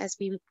gold as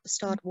we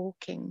start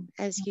walking.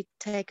 As you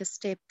take a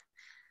step,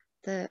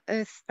 the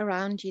earth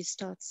around you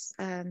starts,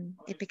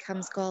 it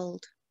becomes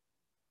gold.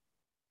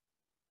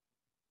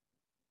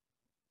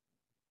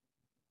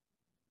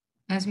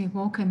 As we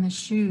walk in the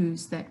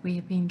shoes that we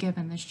have been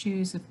given, the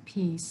shoes of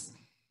peace,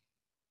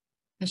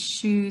 the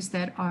shoes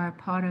that are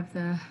part of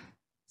the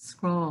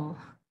scroll,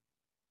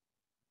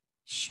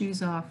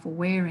 shoes are for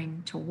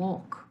wearing to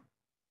walk.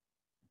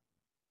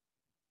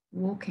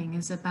 Walking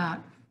is about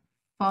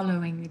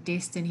following the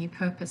destiny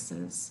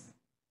purposes.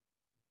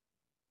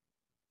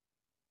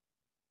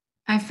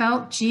 I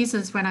felt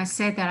Jesus, when I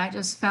said that, I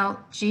just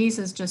felt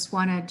Jesus just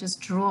want to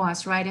just draw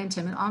us right into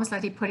him. Almost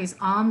like he put his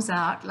arms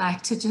out,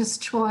 like to just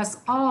draw us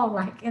all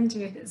like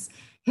into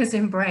his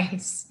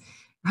embrace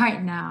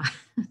right now.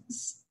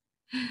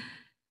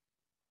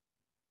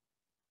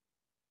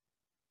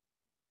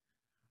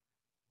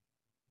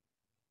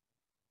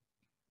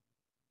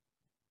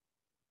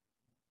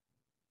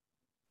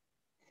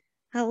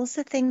 I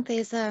also think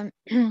there's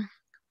when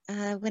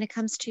it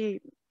comes to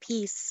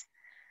peace,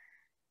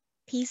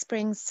 peace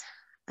brings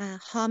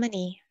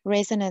harmony,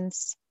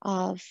 resonance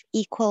of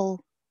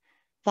equal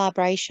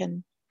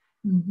vibration.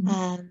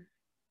 Mm-hmm.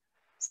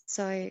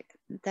 So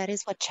that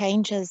is what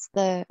changes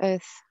the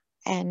earth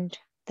and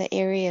the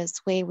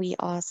areas where we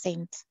are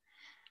sent.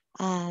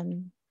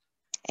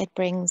 It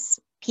brings,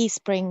 peace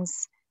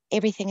brings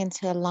everything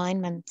into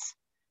alignment.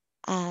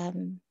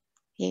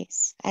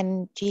 Yes,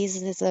 and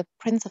Jesus is a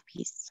Prince of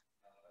Peace.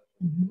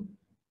 Mm-hmm.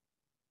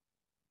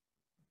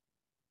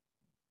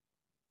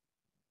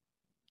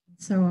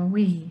 So are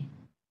we.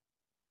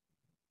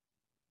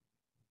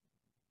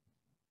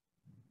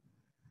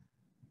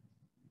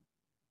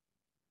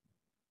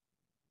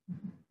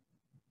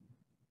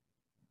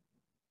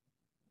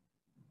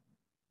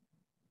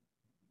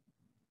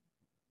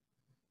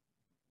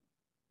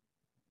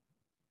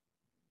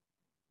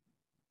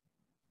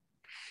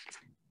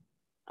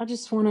 I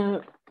just want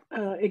to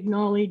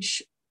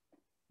acknowledge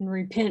and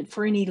repent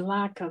for any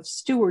lack of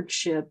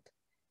stewardship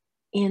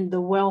in the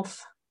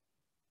wealth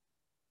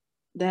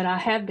that I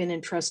have been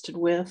entrusted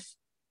with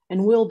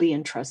and will be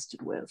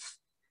entrusted with.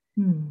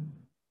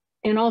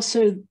 And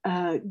also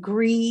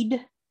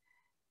greed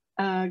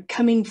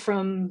coming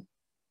from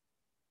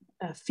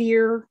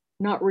fear,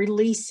 not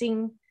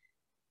releasing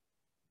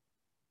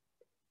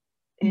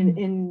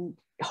and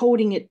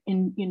holding it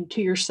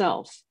into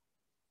yourself.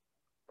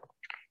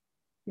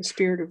 The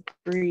spirit of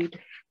greed.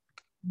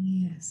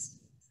 Yes.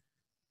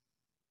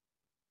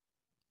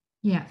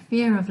 Yeah,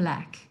 fear of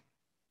lack.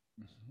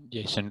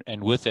 Yes,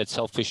 and with that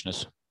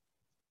selfishness.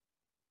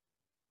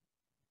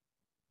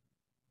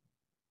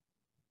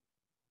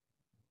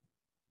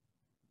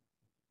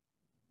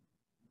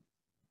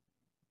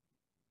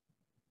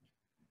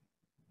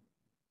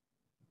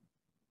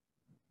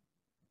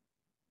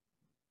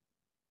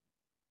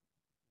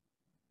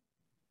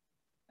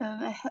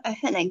 I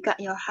heard like guard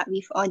your heart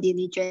with all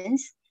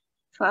diligence,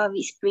 for out of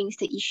it springs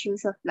the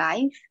issues of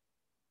life.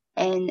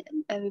 And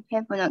I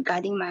repent for not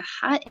guarding my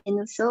heart, and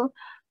also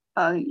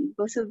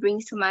also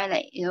brings to mind,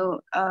 like, you know,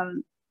 how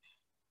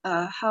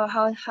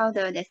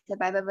there's the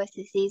Bible verse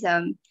that says,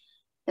 you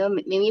know,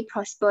 may we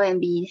prosper and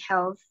be in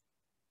health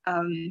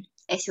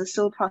as your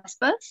soul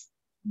prospers.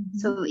 Mm-hmm.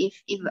 So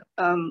if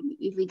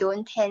we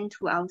don't tend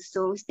to our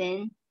souls,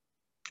 then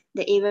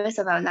the areas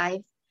of our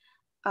life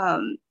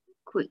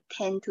could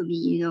tend to be,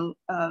 you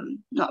know,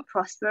 not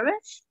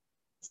prosperous.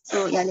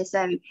 So yeah, that's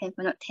why I repent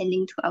for not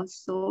tending to our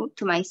soul,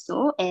 to my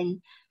soul, and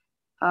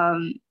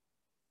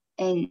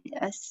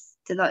ask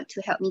the Lord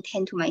to help me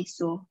tend to my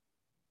soul.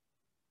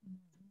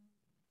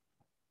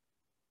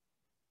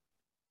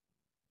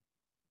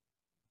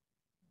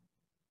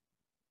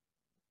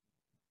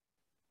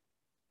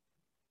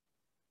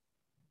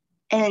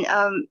 And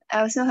I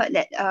also heard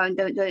that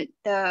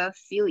the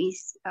feel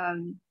is like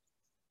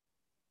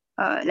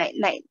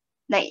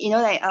you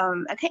know, like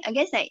I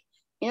guess, like,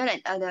 you know,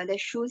 like the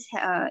shoes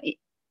are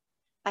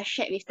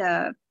shared with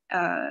the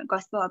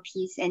gospel of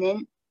peace, and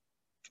then,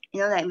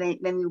 you know, like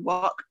when we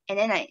walk, and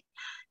then like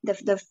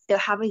the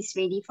harvest is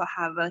ready for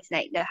harvest,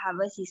 like the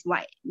harvest is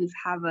white with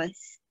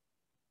harvest.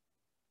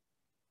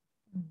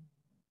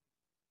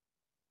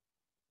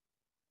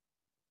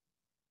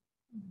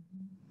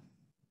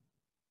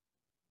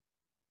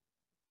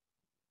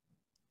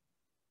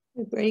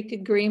 We break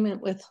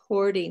agreement with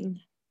hoarding.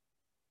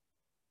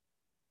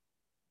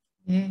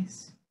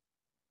 Yes.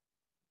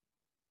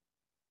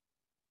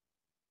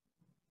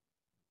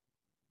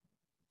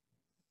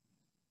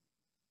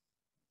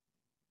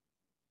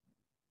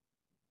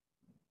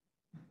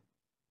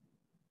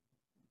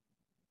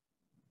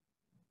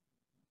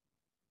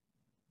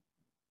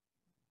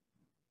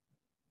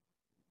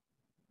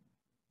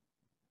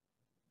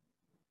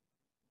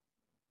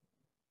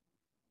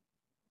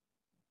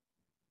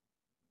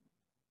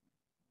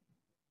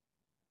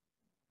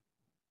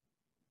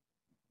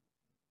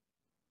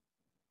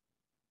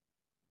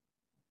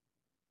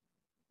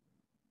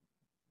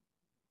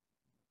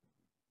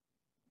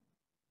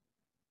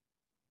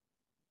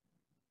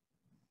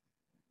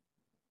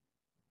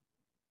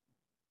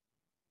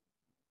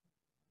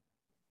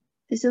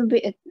 Also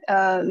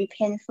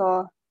repent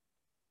for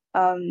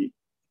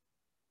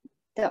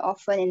the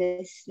orphan and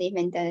the slave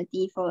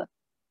mentality, for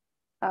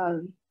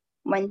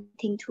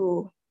wanting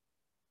to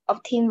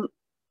obtain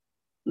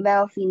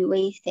wealth in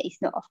ways that is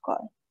not of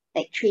God,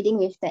 like trading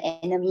with the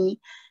enemy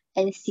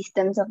and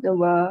systems of the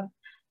world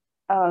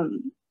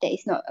that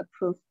is not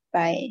approved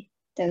by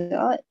the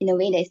Lord, in a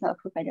way that is not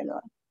approved by the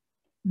Lord.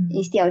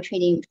 Instead of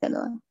trading with the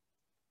Lord.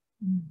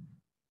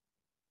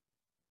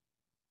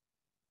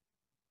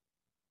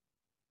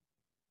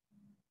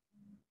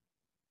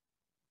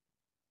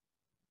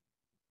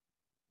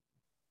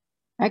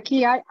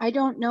 Aki, I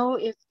don't know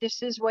if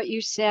this is what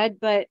you said,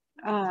 but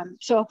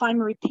so if I'm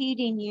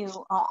repeating you,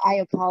 I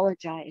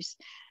apologize.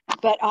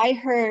 But I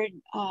heard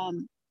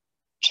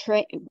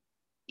trading,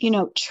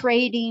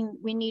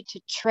 we need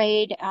to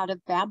trade out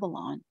of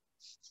Babylon,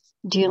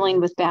 dealing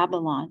with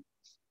Babylon,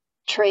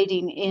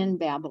 trading in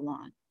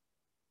Babylon.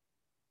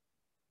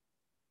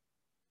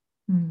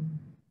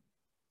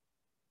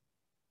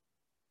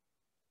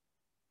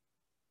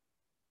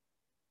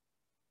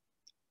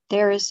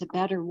 There is a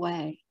better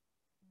way.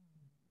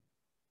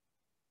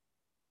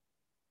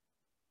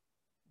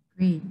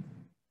 Agreed.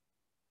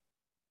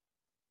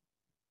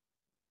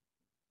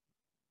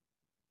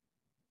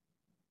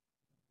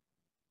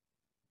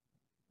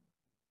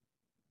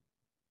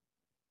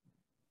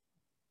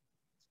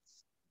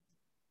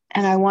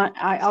 And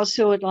I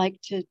also would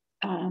like to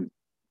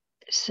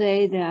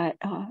say that,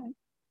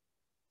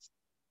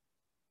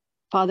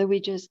 Father,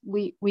 we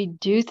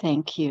do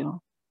thank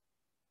you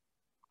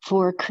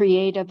for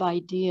creative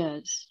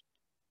ideas,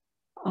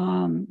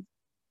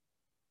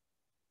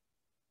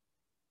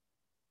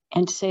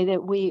 and say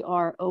that we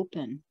are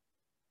open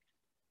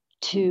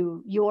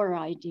to your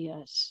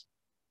ideas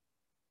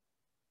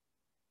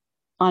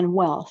on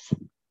wealth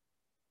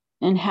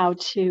and how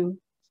to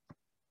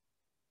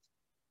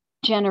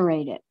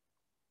generate it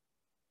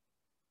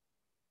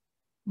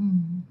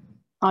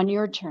on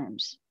your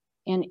terms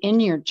and in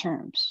your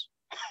terms.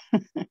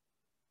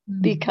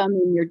 Become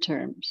in your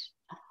terms.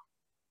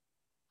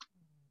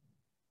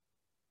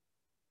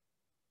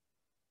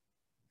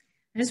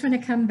 I just want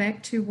to come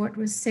back to what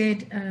was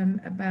said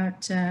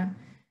about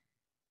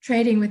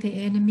trading with the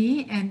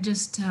enemy, and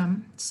just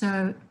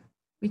so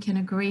we can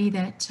agree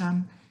that,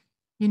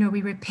 you know,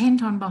 we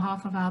repent on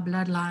behalf of our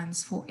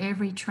bloodlines for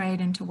every trade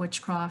into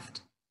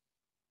witchcraft,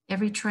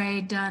 every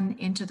trade done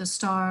into the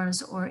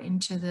stars or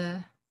into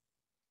the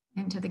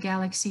into the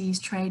galaxies,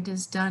 trade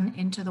is done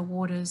into the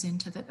waters,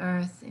 into the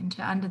earth,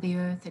 into under the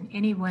earth in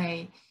any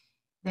way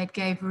that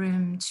gave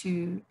room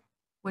to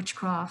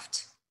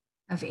witchcraft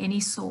of any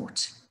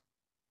sort,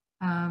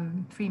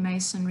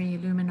 Freemasonry,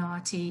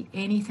 Illuminati,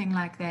 anything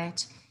like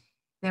that,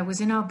 that was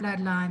in our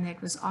bloodline,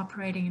 that was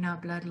operating in our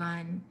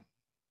bloodline.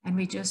 And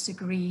we just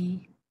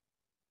agree,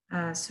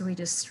 so we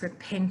just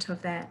repent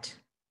of that.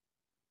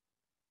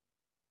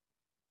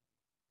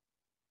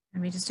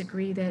 And we just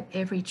agree that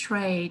every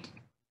trade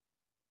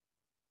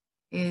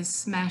is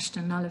smashed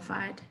and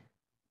nullified.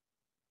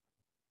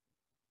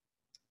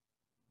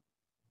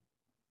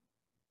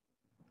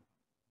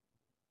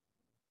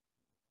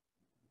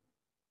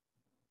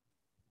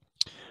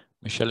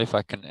 Michelle, if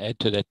I can add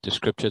to that, the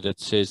scripture that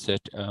says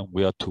that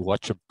we are to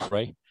watch and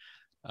pray.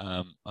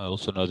 I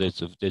also know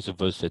there's a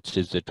verse that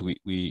says that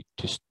we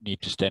just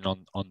need to stand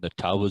on the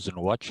towers and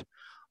watch.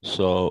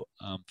 So,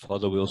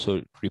 Father, we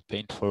also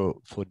repent for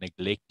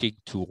neglecting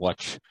to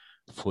watch,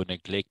 for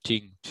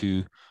neglecting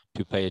to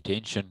pay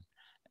attention,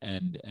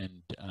 and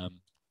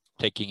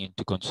taking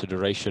into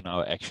consideration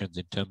our actions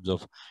in terms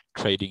of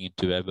trading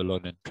into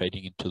Babylon and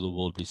trading into the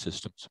worldly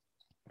systems.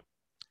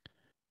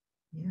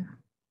 Yeah.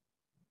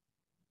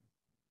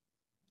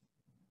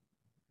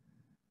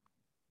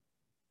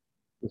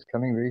 What's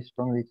coming very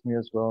strongly to me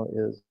as well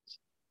is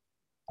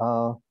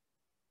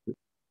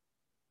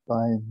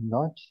by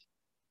not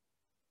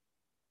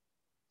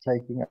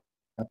taking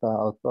up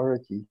our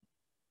authority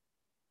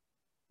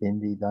in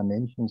the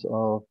dimensions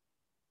of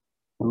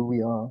who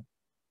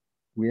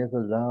we have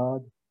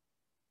allowed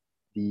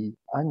the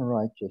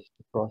unrighteous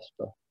to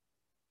prosper,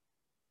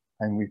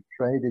 and we've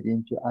traded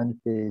into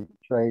unfair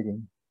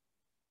trading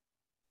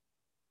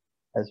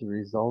as a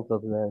result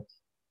of that.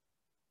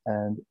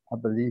 And I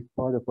believe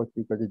part of what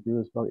we've got to do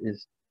as well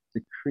is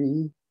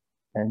decree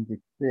and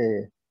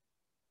declare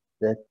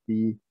that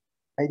the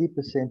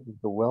 80% of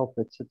the wealth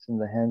that sits in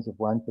the hands of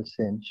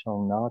 1%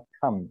 shall now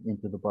come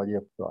into the body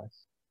of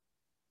Christ.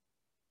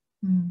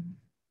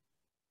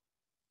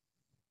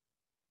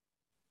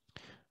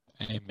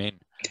 Amen.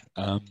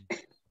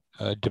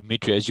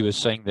 Dimitri, as you were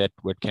saying that,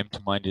 what came to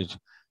mind is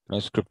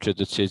scripture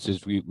that says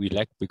is we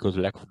lack because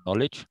of lack of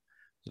knowledge.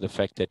 The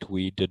fact that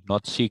we did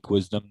not seek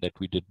wisdom, that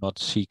we did not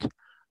seek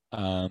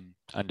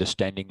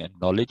understanding and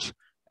knowledge,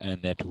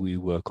 and that we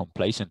were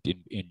complacent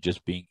in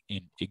just being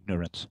in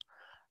ignorance.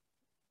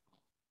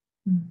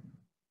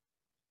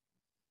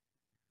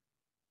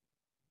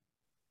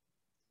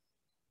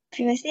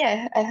 Previously,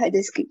 I heard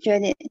the scripture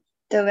that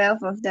the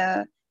wealth of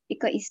the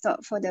wicked is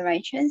stored for the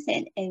righteous,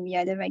 and we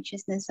are the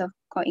righteousness of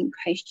God in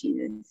Christ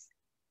Jesus.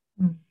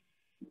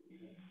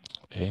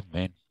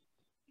 Amen.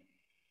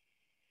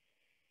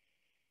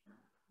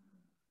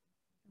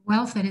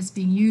 Wealth that is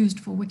being used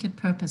for wicked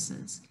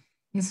purposes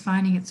is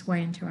finding its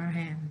way into our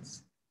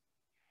hands,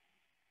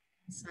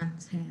 the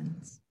Son's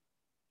hands.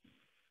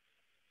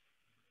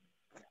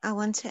 I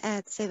want to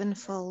add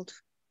sevenfold.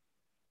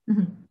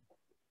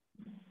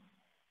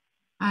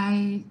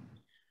 I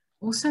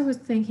also was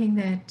thinking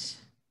that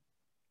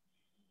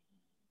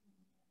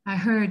I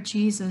heard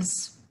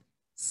Jesus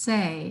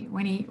say,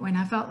 when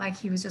I felt like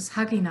he was just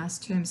hugging us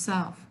to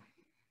himself,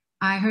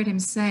 I heard him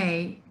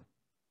say,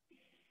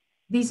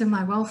 "These are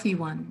my wealthy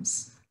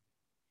ones."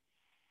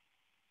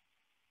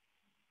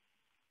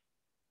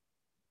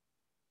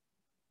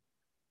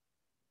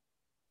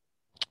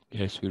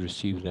 Yes, we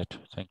receive that.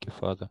 Thank you,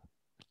 Father.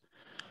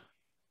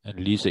 And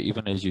Lisa,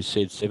 even as you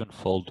said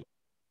sevenfold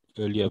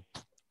earlier,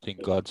 I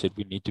think God said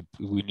we need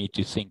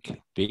to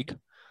think big.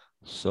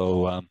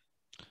 So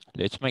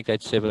let's make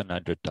that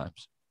 700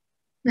 times.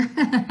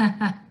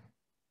 I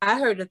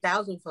heard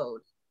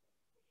 1,000-fold.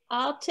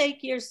 I'll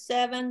take your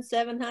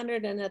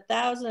 700, and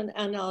 1,000,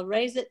 and I'll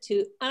raise it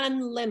to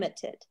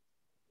unlimited.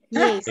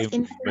 Yes,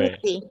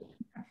 infinity.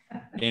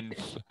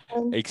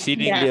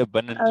 Exceedingly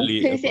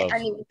abundantly above.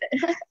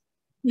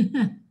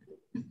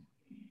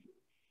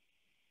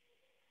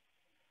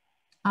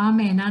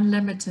 Amen.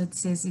 Unlimited,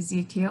 says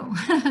Ezekiel.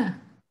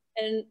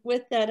 And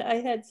with that,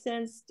 I had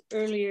sensed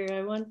earlier,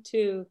 I want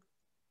to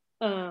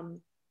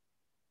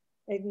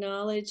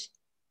acknowledge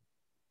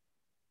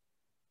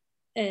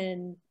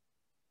and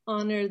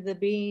honor the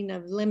being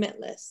of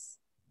limitless.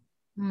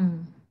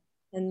 And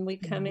we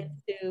come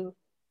into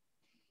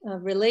a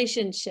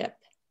relationship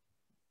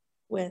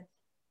with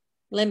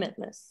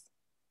limitless.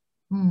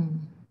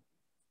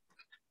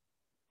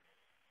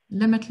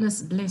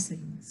 Limitless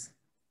blessings,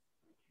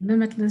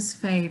 limitless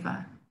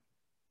favor,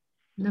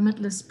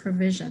 limitless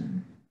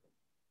provision.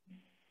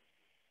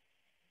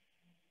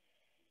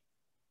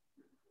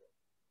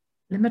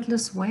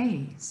 Limitless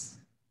ways.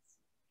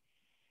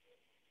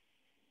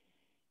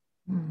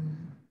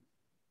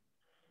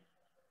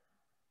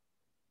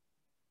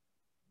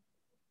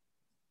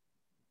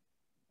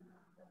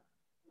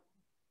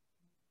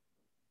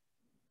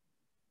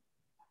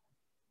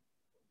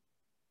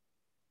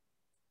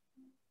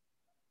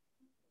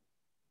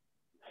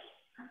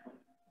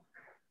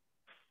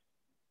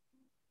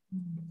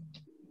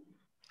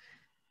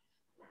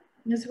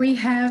 As we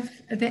have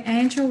the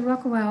angel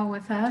Rockwell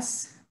with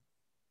us,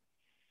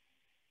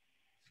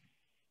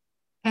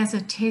 as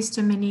a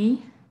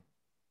testimony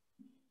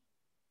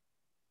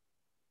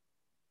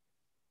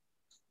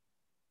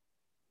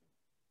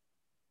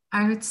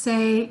I would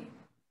say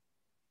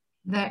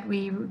that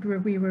we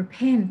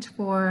repent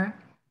for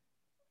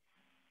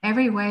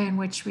every way in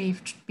which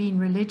we've been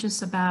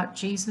religious about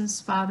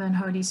Jesus, Father, and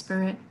Holy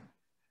Spirit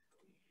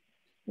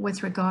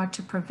with regard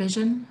to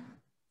provision,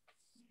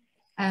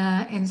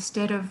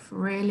 instead of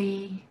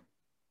really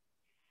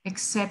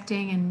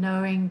accepting and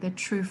knowing the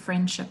true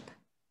friendship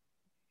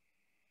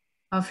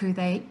of who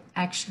they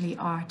actually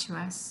are to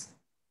us.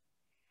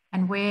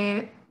 And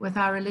where with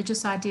our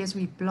religious ideas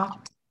we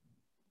blocked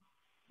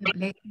the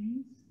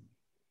blessings,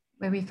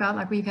 where we felt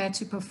like we've had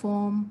to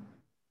perform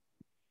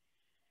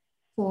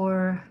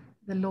for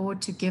the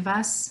Lord to give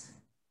us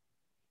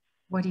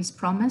what he's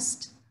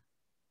promised.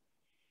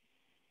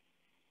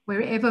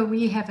 Wherever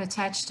we have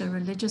attached a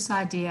religious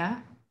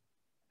idea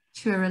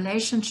to a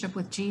relationship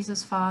with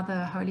Jesus,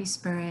 Father, Holy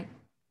Spirit,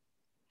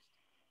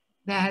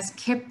 that has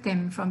kept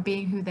them from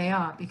being who they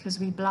are because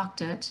we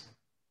blocked it,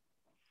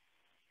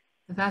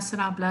 with us in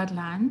our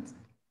bloodline,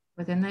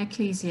 within the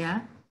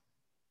ecclesia.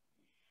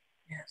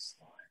 Yes,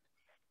 Lord.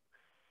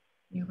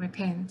 You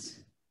repent.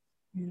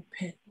 You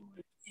repent,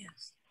 Lord.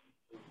 Yes.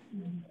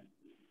 You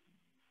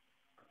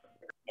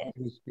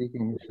were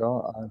speaking,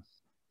 Michelle, I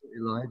saw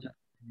Elijah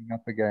coming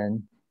up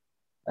again,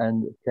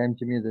 and it came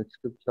to me that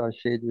scripture I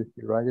shared with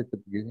you right at the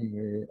beginning,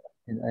 where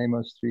in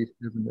Amos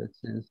 3:7 it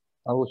says,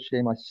 I will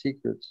share my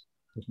secrets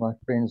with my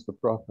friends, the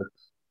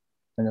prophets.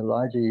 And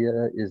Elijah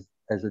here is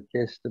as a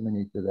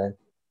testimony to that.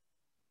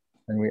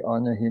 And we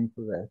honor him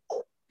for that.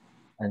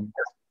 And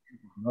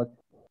not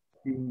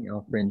seeing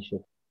our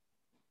friendship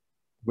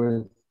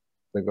with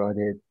the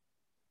Godhead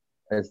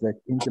as that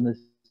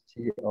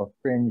intimacy of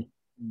friends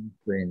and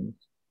friends.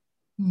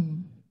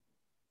 Mm.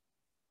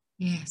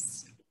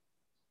 Yes.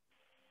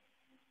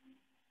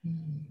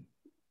 Mm.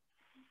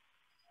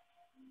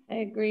 I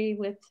agree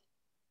with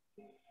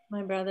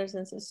my brothers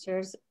and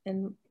sisters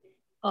and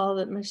all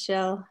that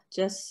Michelle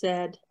just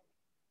said.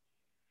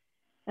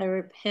 I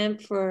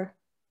repent for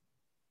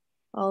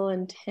all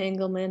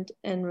entanglement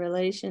and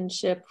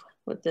relationship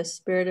with the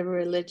spirit of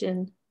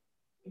religion.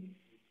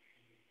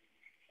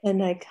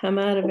 And I come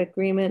out of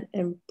agreement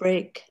and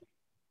break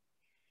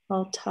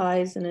all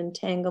ties and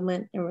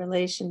entanglement and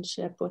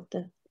relationship with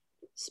the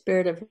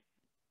spirit of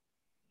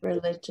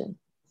religion.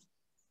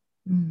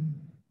 Mm.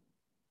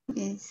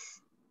 Yes.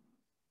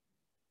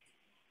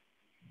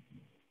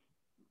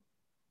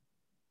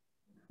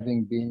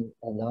 Having been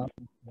allowed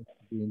to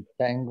be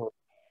entangled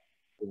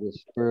with the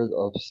spirit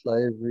of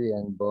slavery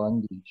and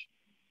bondage,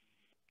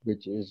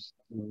 which is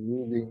the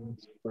ruling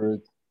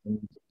spirit and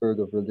the spirit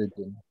of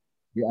religion.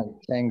 We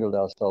untangled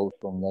ourselves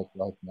from that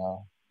right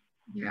now.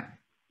 Yeah.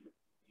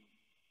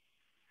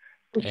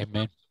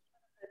 Amen.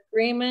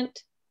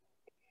 Agreement.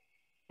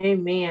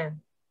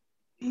 Amen.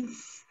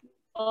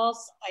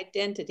 False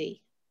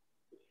identity.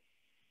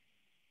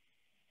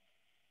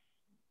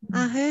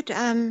 I heard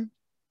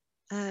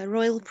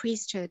royal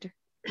priesthood.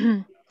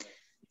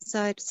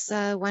 So it's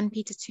 1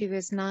 Peter 2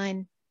 verse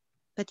 9.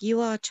 But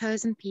you are a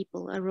chosen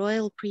people, a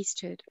royal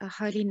priesthood, a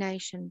holy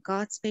nation,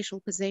 God's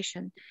special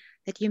possession,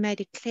 that you may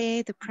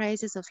declare the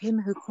praises of him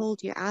who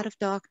called you out of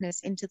darkness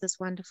into this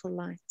wonderful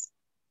light.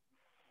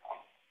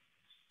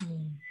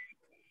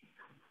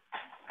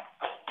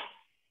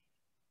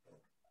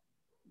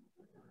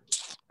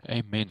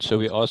 Amen. So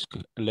we ask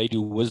Lady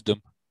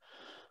Wisdom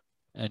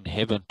and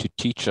Heaven to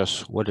teach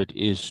us what it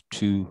is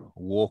to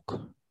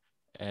walk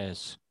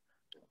as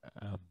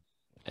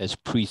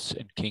priests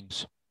and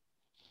kings,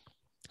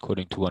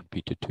 according to 1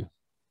 Peter 2.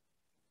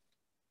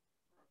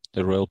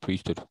 The royal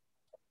priesthood.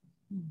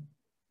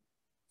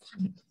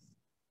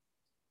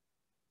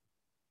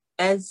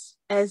 As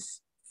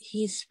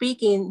he's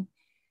speaking,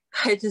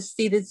 I just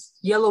see this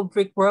yellow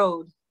brick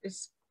road.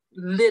 It's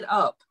lit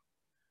up.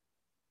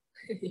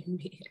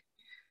 Amen.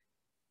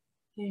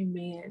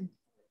 Amen.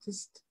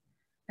 Just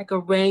like a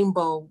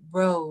rainbow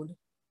road.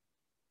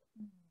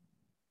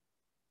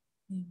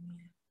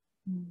 Amen.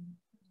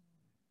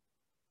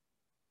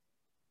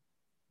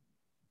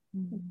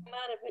 Come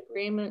out of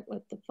agreement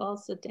with the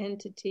false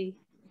identity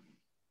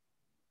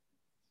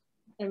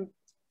and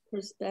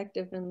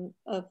perspective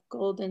of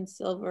gold and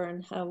silver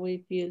and how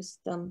we've used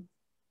them.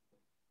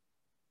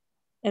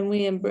 And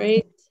we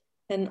embrace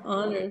and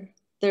honor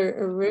their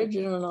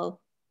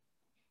original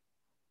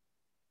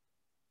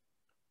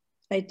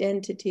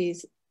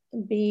identities,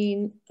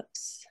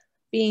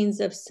 beings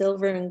of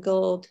silver and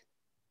gold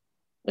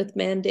with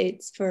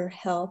mandates for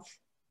health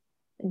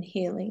and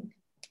healing.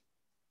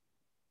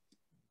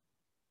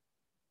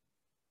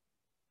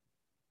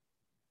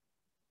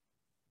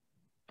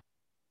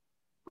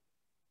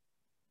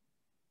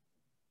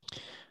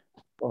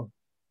 Oh,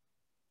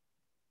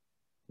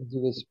 as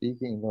you were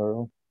speaking,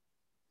 Laurel,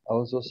 I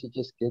was also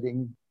just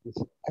getting this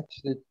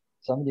absolute,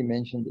 somebody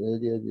mentioned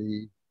earlier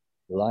the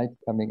light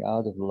coming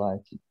out of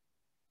light.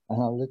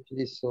 And I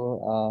literally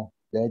saw our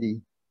daddy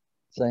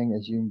saying,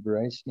 as you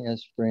embrace me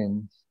as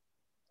friends,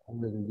 I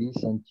will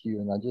release unto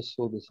you. And I just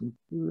saw this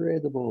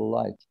incredible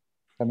light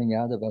coming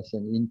out of us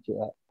and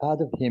out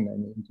of him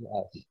and into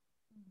us.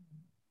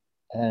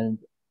 And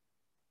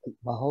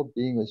my whole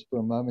being was for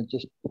a moment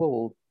just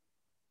filled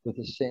with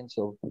a sense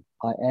of,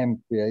 I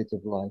am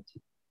creative light.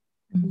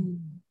 Mm-hmm.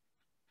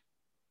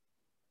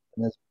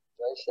 And as we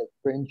embrace that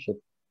friendship,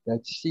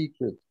 that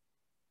secret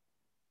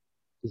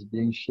is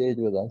being shared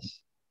with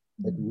us,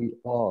 that we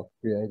are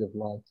creative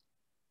light.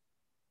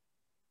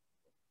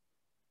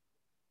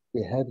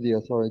 We have the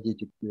authority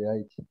to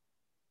create.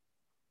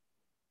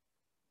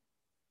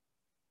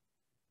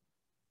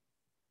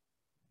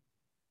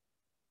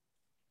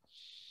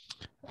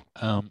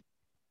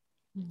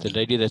 The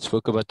lady that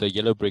spoke about the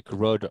yellow brick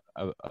road,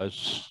 I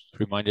was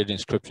reminded in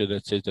scripture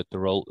that says that the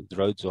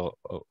roads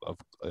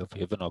of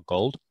heaven are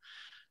gold.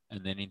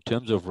 And then in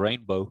terms of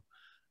rainbow,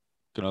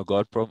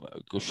 God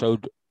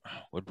showed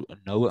what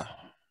Noah,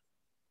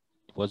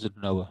 was it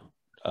Noah?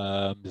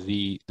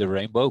 The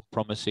rainbow,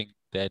 promising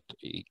that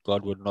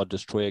God would not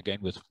destroy again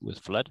with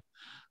flood.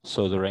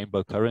 So the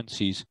rainbow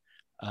currencies,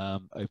 a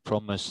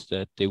promise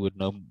that there would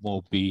no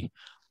more be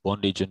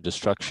bondage and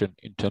destruction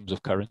in terms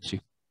of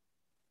currency.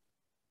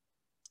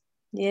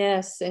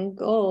 Yes, and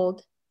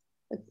gold,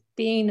 the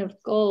being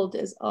of gold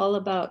is all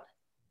about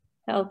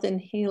health and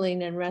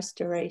healing and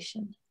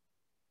restoration.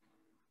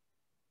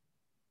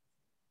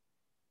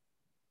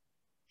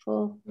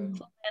 Full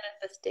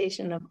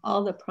manifestation of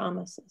all the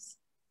promises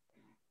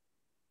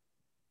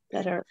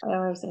that are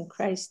ours in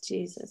Christ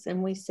Jesus.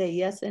 And we say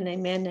yes and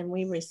amen, and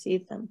we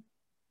receive them.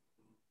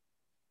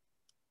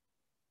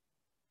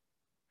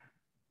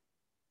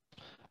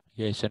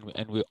 Yes,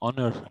 and we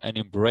honor and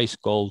embrace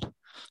gold,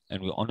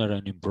 and we honor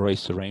and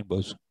embrace the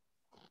rainbows.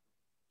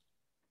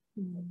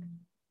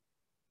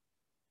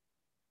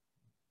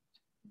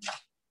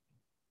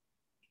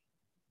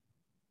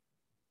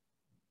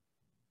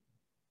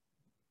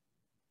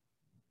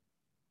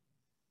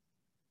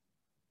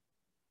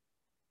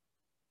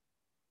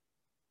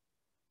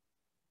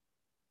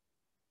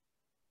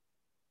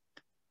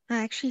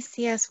 I actually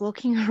see us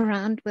walking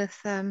around with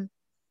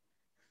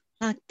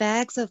like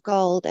bags of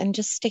gold and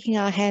just sticking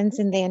our hands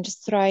in there and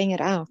just throwing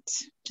it out.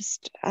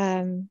 Just,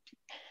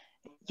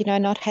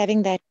 not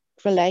having that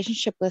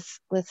relationship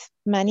with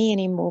money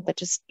anymore, but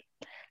just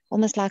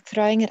almost like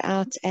throwing it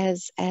out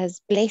as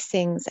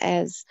blessings,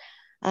 as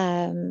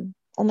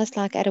almost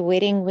like at a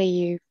wedding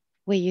where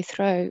you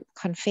throw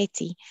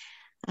confetti.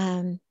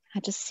 I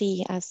just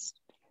see us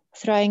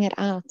throwing it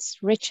out.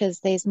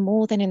 Riches, there's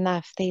more than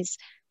enough. There's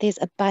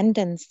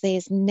abundance.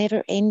 There's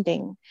never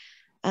ending.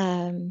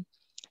 And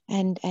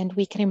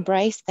we can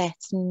embrace that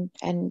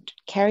and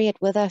carry it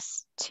with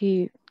us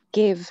to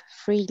give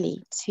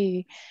freely,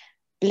 to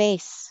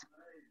bless.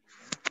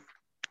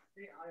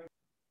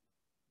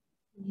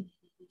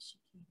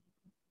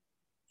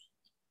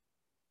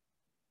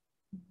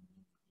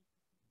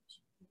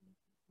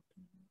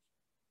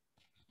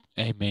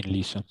 Amen,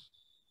 Lisa.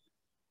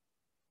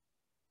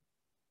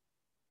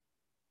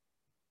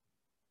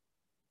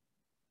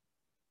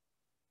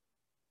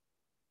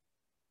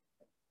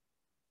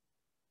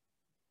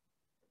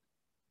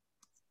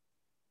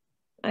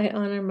 I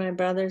honor my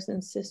brothers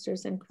and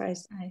sisters in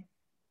Christ. I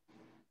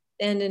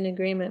stand in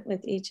agreement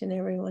with each and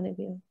every one of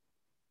you.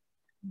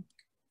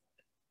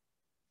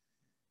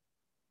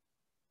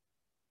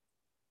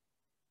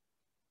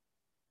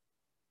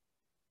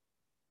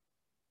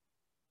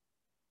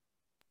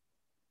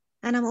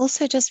 And I'm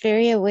also just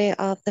very aware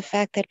of the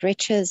fact that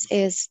riches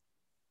is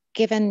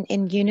given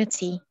in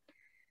unity.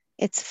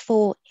 It's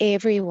for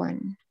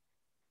everyone.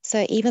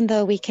 So even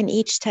though we can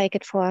each take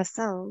it for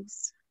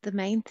ourselves, the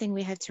main thing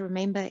we have to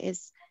remember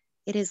is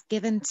it is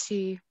given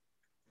to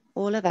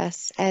all of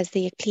us as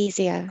the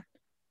ecclesia.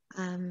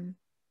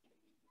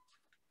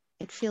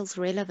 It feels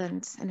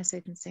relevant in a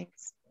certain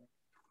sense.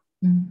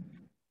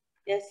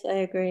 Yes, I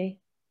agree.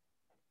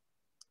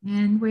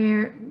 And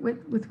where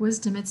with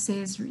wisdom, it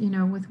says,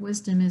 with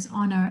wisdom is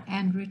honor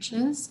and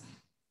riches.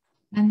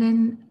 And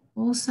then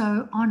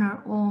also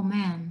honor all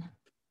men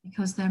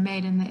because they're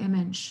made in the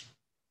image.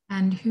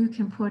 And who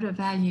can put a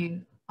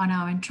value on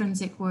our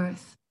intrinsic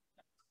worth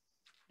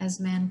as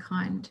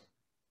mankind?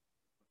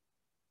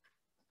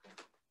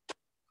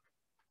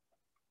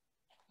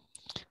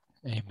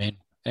 Amen.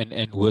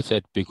 And with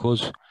that,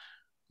 because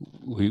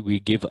we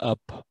give up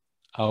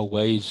our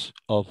ways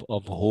of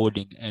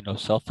hoarding and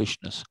of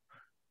selfishness,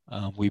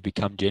 we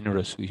become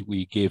generous.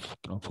 We give,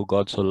 for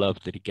God so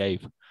loved that he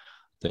gave,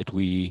 that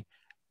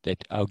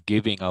our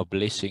giving, our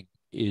blessing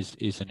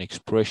is an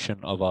expression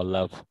of our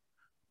love,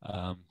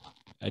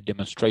 a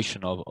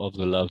demonstration of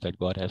the love that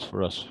God has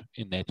for us,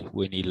 in that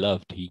when he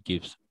loved, he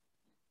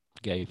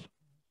gave.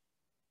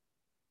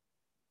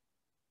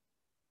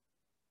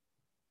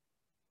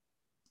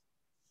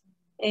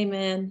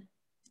 Amen.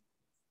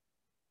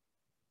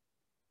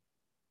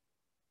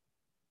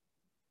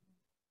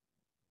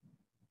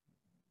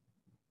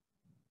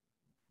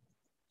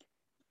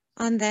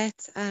 On that,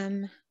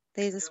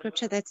 there's a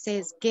scripture that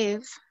says,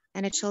 give,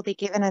 and it shall be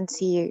given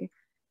unto you.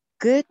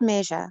 Good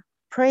measure,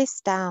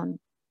 pressed down,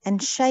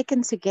 and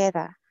shaken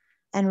together,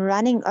 and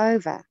running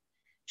over,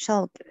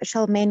 shall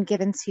men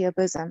give into your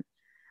bosom.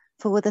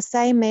 For with the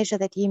same measure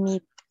that you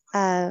meet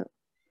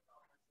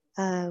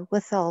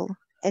withal,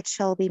 it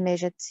shall be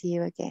measured to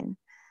you again.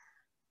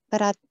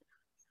 But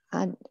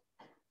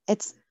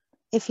it's,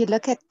 if you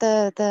look at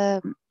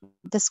the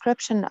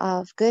description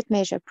of good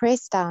measure,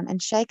 pressed down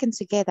and shaken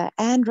together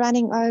and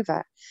running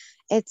over,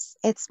 it's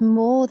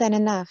more than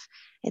enough.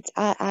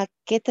 I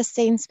get the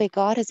sense where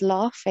God is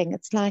laughing.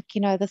 It's like, you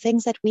know, the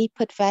things that we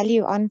put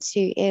value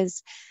onto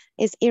is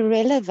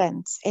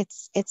irrelevant.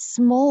 It's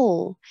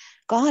small.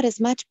 God is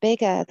much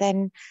bigger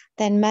than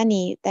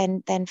money,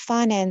 than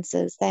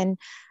finances, than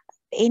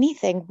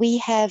anything. We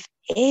have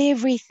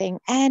everything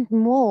and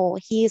more.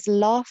 He is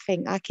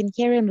laughing. I can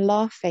hear him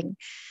laughing.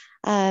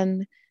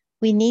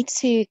 We need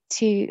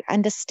to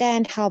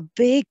understand how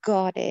big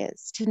God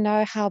is, to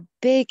know how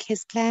big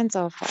his plans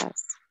are for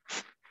us.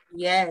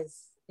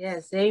 Yes,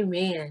 yes,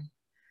 amen.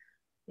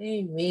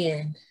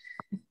 Amen.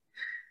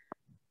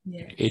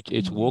 Yes.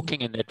 It's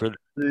walking in that,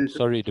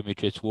 sorry,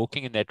 Dimitri, it's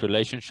walking in that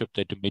relationship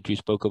that Dimitri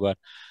spoke about.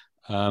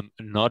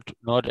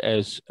 Not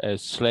as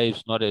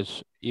slaves, not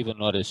as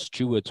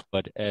stewards,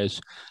 but as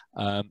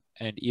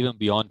and even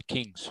beyond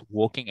kings,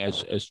 walking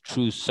as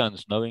true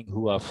sons, knowing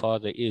who our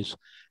Father is.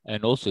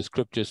 And also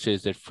Scripture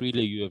says that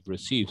freely you have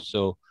received,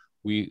 so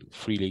we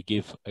freely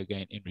give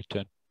again in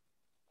return.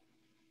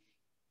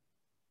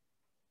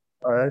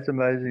 Oh, that's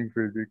amazing,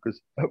 Frederick, because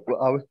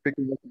I was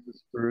picking up in the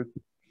spirit.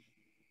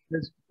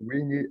 Yes,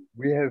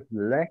 we have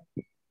lacked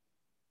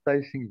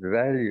placing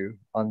value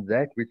on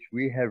that which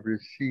we have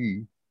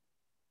received.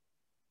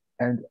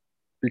 And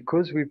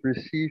because we've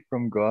received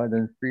from God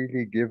and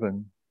freely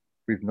given,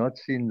 we've not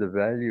seen the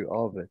value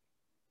of it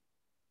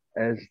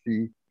as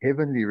the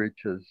heavenly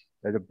riches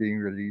that are being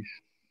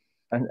released.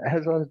 And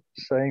as I was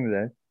saying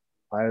that,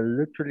 I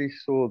literally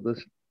saw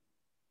this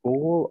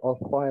ball of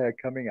fire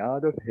coming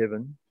out of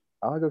heaven,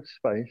 out of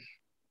space,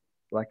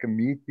 like a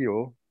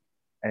meteor,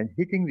 and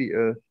hitting the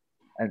earth.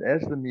 And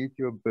as the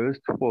meteor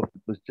burst forth,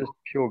 it was just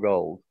pure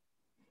gold,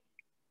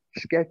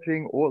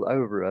 scattering all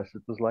over us.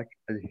 It was like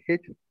it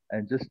hit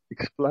and just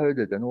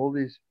exploded, and all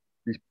these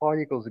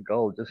particles of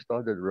gold just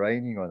started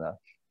raining on us.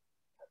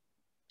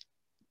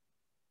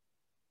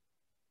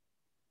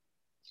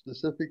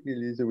 Specifically,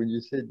 Lisa, when you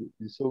said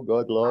you saw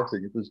God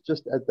laughing, it was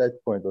just at that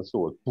point I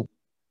saw it.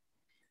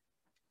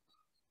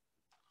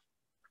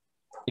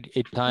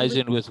 It ties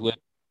in with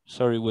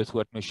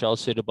what Michelle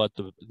said about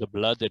the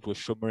blood that was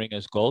shimmering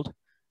as gold.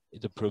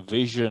 The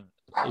provision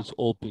is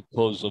all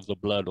because of the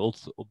blood,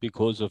 also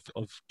because of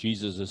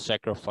Jesus'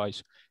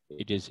 sacrifice.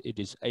 It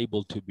is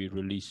able to be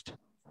released.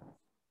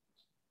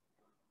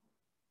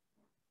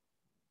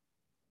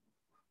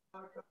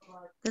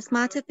 This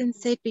might have been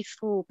said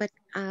before, but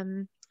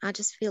I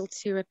just feel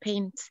to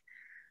repent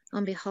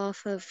on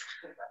behalf of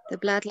the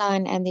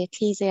bloodline and the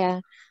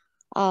ecclesia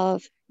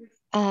of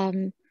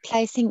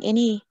placing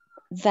any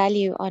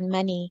value on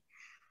money,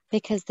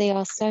 because there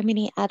are so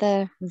many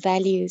other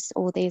values,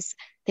 or there's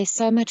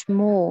so much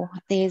more.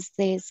 There's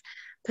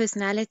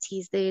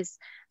personalities, there's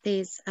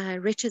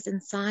riches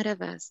inside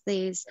of us,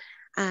 there's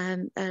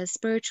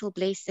spiritual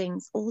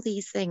blessings, all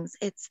these things.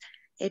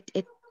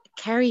 It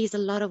carries a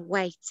lot of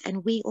weight,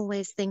 and we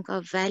always think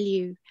of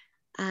value,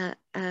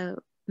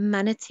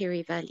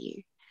 monetary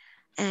value.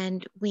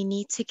 And we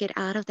need to get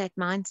out of that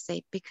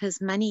mindset,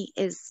 because money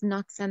is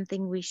not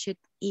something we should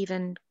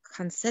even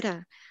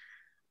consider.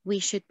 We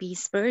should be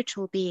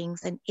spiritual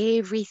beings, and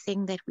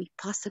everything that we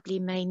possibly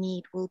may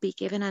need will be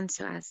given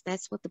unto us.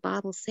 That's what the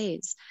Bible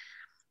says.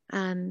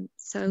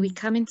 So we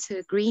come into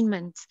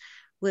agreement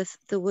with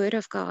the word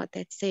of God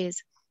that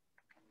says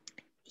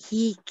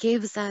he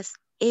gives us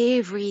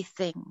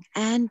everything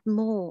and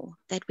more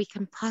that we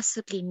can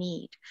possibly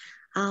need.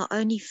 Our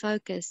only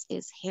focus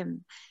is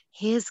him,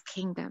 his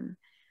kingdom.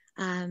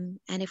 And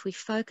if we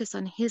focus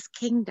on his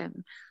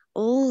kingdom,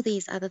 all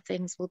these other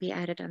things will be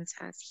added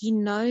unto us. He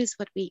knows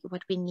what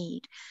we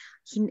need.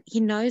 He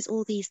knows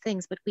all these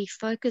things, but we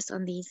focus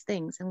on these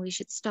things, and we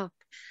should stop.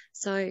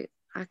 So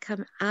I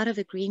come out of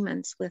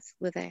agreement with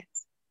that.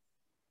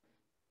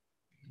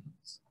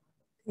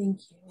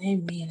 Thank you.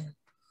 Amen.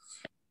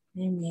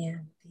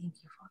 Amen. Thank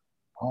you,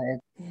 Father.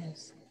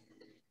 Yes.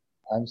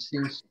 I'm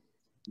seeing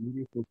a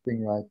beautiful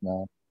thing right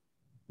now.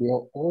 We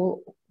are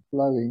all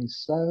flowing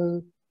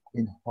so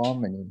in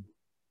harmony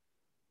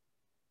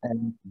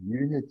and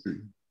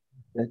unity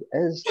that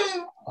as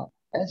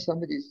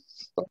somebody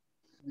stops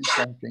doing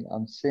something,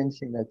 I'm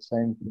sensing that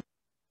same thing.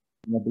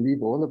 And I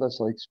believe all of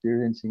us are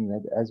experiencing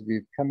that as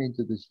we've come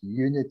into this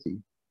unity.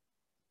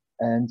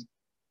 And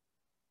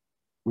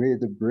where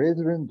the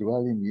brethren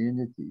dwell in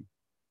unity,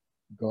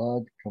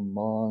 God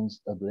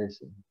commands a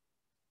blessing.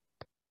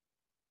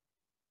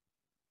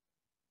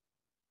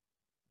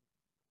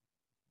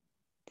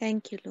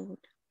 Thank you, Lord.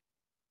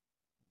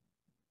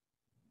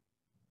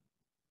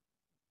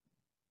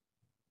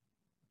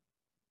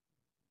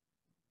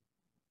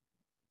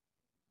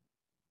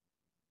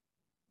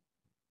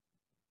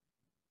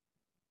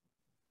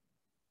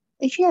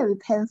 Actually, I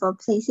repent for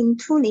placing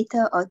too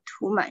little or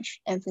too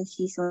much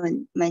emphasis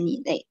on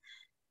money, like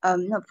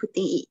not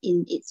putting it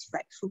in its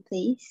rightful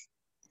place.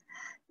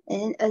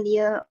 And then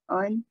earlier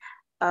on,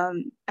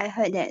 I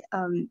heard that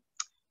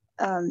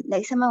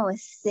like someone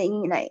was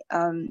saying like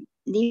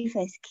live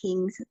as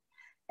kings,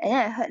 and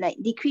then I heard like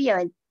decree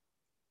a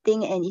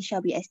thing and it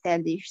shall be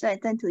established. So I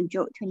turned to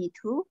Job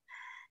 22.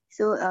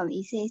 So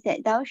it says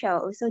that thou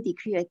shalt also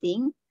decree a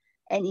thing,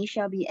 and it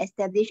shall be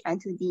established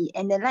unto thee,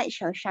 and the light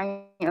shall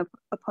shine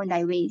upon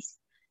thy ways.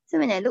 So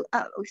when I look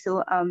up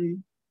also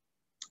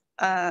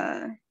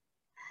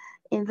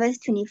in verse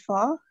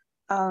 24,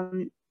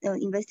 no,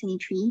 in verse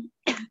 23,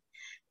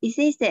 it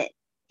says that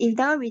if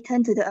thou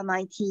return to the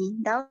Almighty,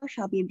 thou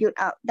shalt be built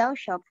up, thou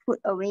shalt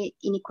put away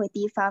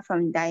iniquity far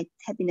from thy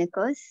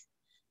tabernacles,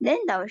 then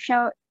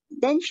shalt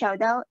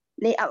thou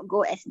lay out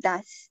gold as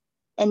dust,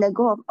 and the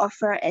gold of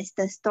Ophir as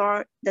the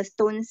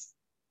stones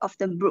of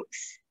the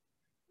brooks.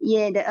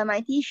 Yea, the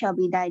Almighty shall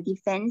be thy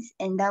defense,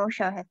 and thou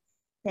shalt have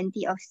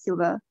plenty of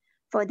silver.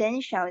 For then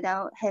shalt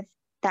thou have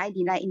thy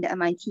delight in the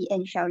Almighty,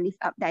 and shalt lift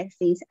up thy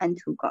face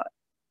unto God.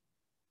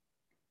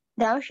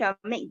 Thou shalt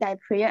make thy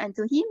prayer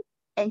unto him,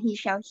 and he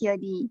shall hear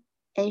thee,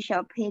 and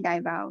shall pay thy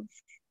vows.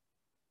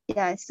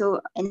 Yeah, so,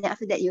 and then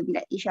after that you'll be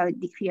like, it shall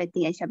decree a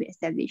thing and shall be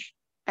established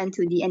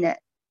unto thee, and the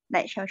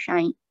light shall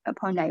shine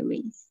upon thy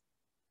ways.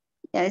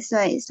 Yeah, so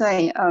I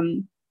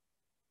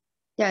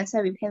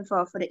repent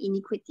for the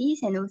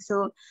iniquities, and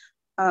also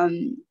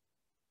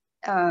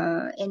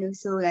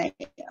like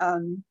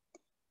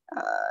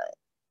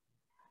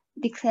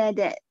declare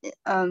that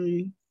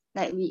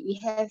like we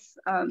have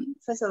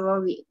first of all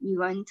we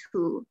want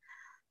to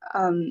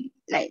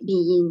like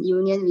be in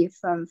union with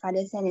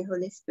Father, Son, and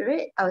Holy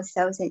Spirit,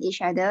 ourselves and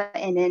each other,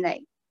 and then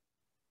like,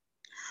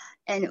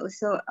 and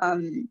also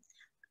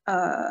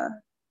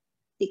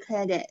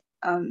declare that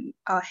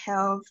our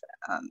health,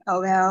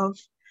 our wealth,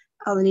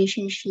 our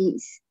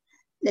relationships,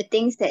 the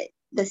things that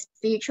the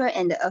spiritual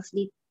and the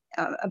earthly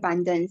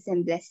abundance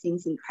and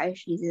blessings in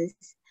Christ Jesus,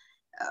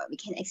 we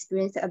can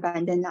experience the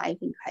abundant life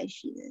in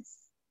Christ Jesus.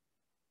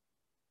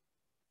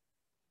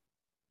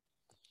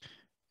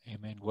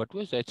 Amen. What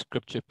was that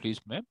scripture, please,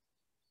 ma'am?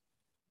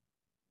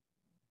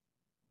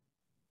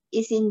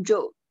 It's in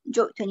Job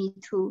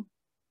 22.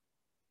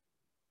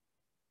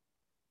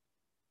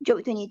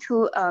 Job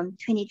 22,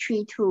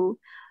 23 to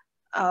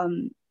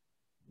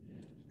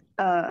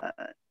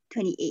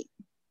 28.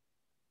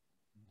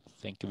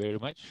 Thank you very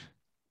much.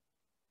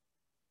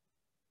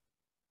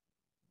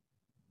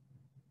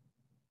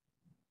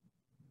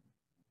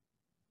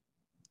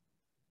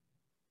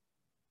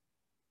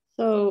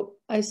 So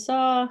I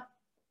saw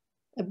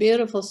a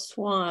beautiful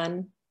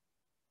swan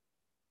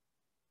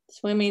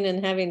swimming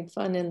and having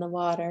fun in the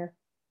water,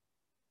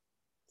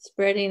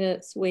 spreading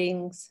its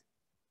wings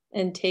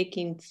and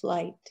taking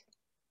flight.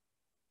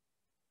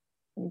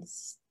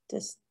 It's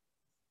just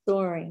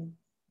soaring.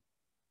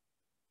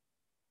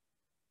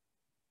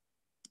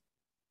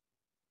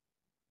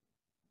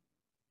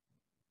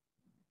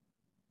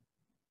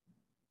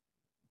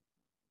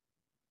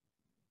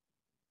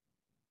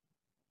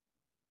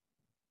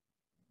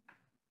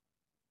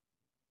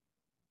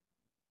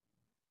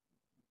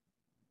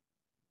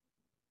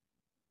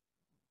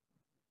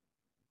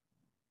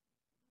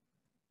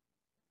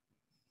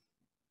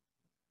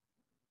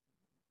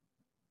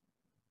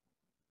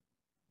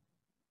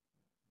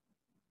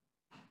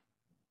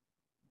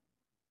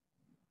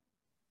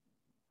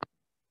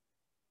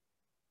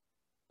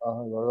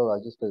 Laurel,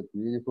 I just got a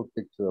beautiful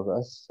picture of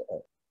us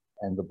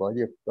and the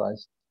body of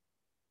Christ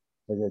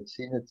that had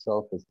seen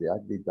itself as the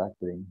ugly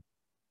duckling,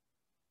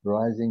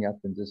 rising up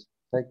and just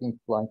taking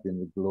flight in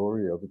the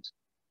glory of its,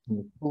 in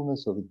the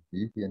fullness of its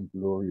beauty and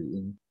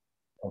glory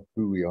of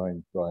who we are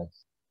in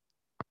Christ.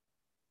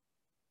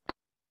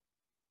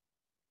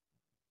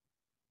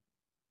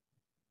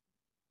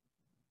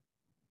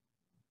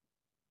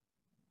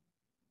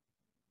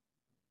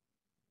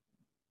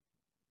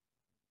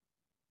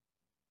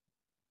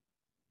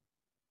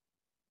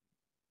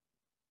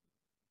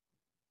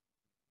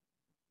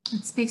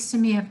 It speaks to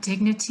me of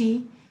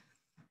dignity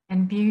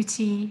and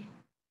beauty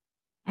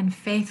and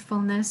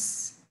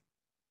faithfulness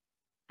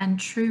and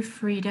true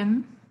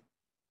freedom.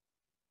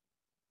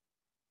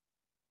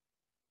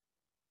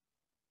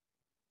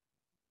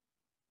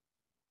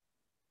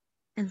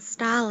 And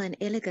style and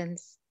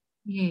elegance.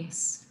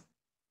 Yes.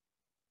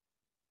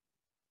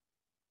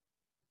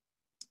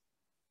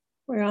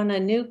 We're on a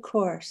new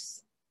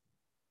course.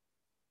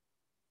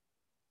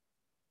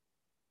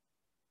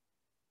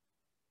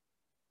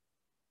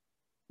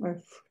 We're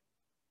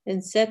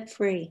been set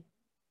free.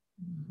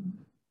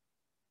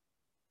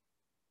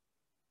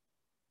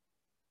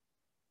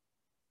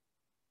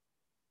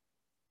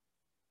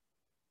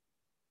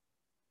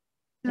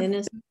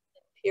 Innocent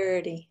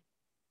purity.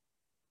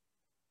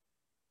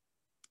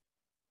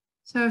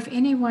 So if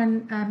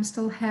anyone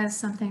still has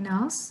something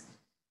else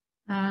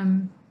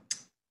to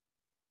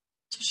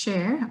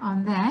share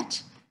on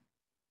that,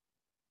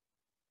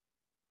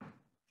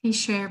 please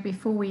share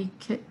before we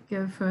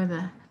go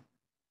further.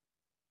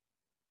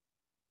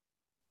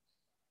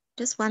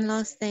 Just one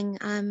last thing.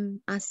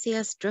 I see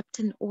us dripped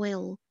in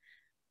oil,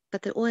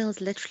 but the oil is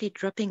literally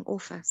dripping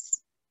off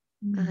us.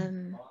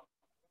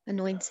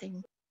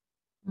 Anointing.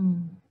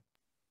 Mm.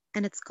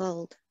 and it's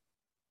gold.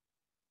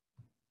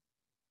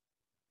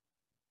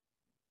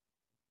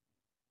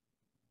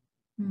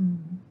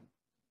 Mm.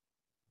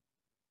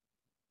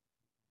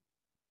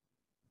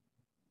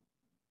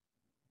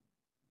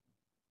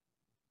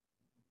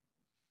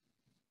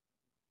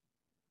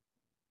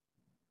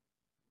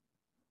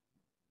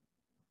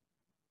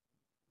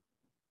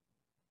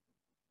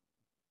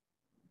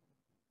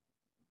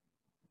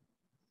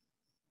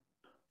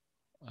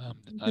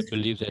 I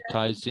believe that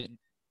ties in.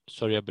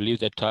 Sorry, I believe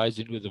that ties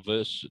in with the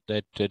verse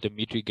that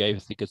Dimitri gave. I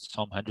think it's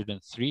Psalm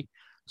 103. It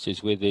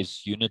says, where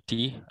there's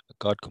unity,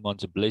 God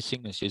commands a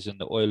blessing. It says, in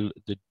the oil,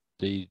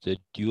 the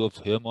dew of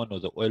Hermon,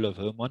 or the oil of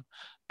Hermon,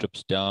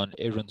 drips down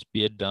Aaron's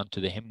beard down to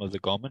the hem of the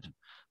garment.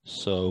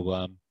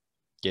 So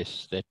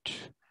yes, that I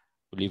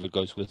believe it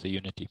goes with the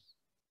unity.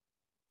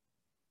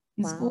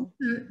 Wow.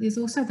 There's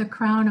also the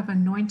crown of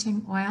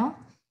anointing oil.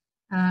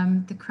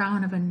 The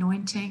crown of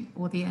anointing,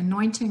 or the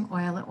anointing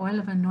oil, the oil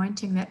of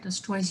anointing that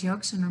destroys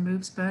yokes and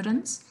removes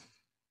burdens.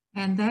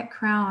 And that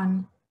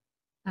crown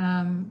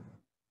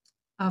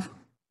of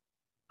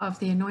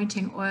the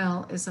anointing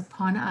oil is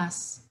upon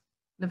us.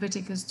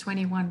 Leviticus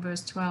 21,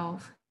 verse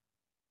 12.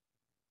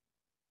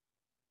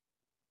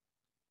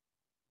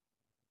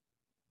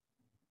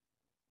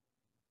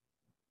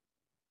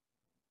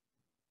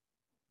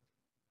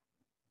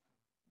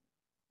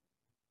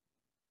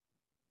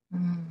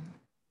 Mm.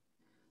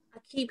 I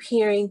keep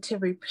hearing to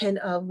repent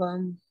of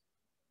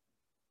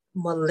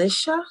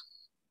militia.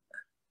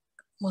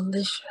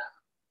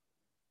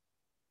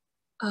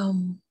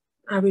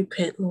 I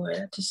repent, Lord.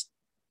 I just,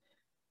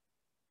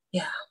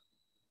 yeah.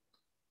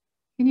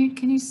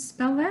 Can you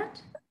spell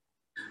that?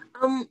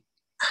 I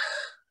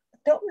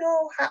don't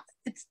know how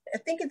it's. I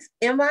think it's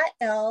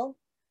MILITCHA.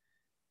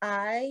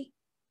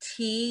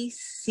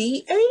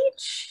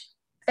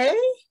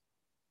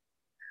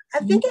 I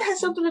think it has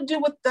something to do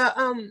with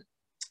the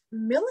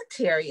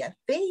military. I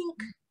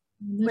think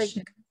Militia.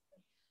 like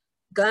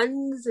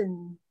guns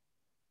and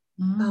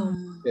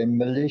Okay,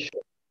 militia.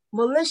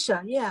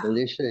 Militia, yeah.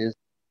 Militia is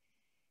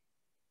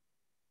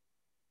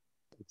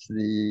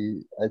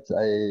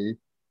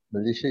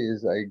militia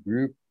is a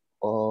group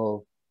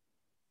of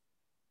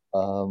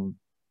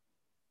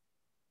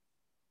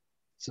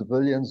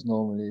civilians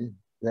normally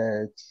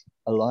that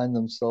align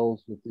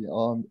themselves with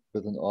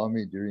an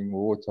army during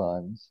war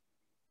times,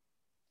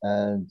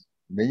 and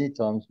many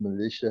times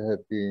militia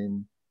have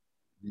been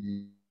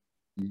the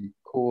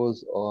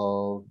cause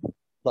of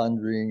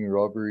plundering,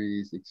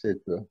 robberies,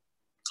 etc.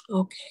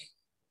 Okay.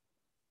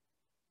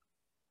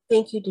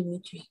 Thank you,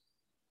 Dimitri.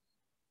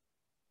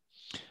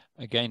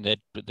 Again,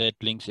 that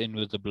links in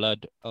with the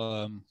blood,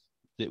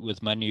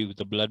 with money, with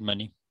the blood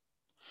money,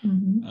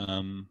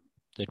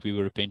 that we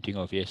were repenting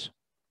of. Yes.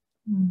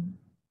 Mm.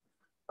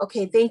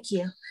 Okay, thank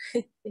you.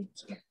 Thank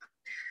you.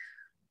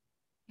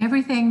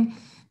 Everything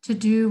to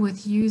do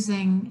with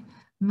using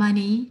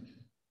money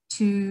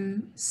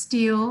to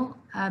steal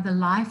the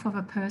life of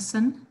a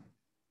person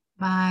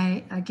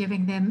by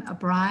giving them a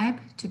bribe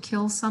to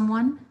kill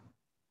someone,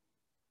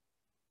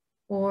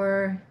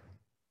 or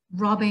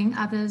robbing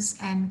others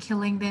and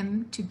killing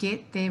them to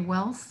get their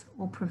wealth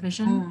or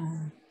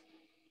provision.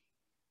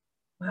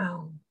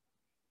 Wow.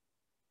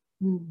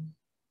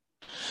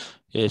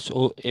 Yes,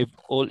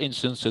 all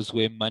instances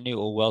where money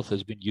or wealth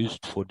has been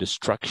used for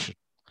destruction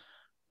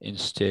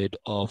instead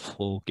of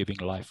for giving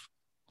life,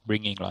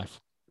 bringing life.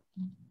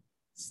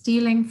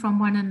 Stealing from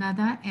one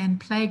another,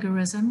 and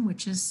plagiarism,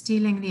 which is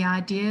stealing the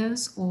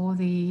ideas or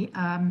the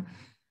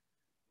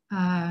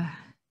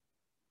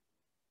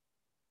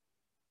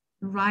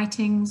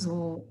writings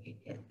or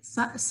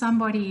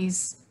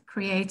somebody's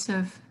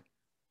creative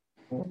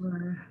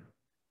or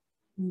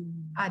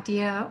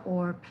idea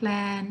or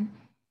plan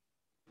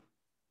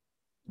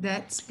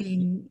that's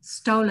been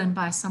stolen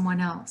by someone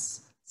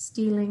else.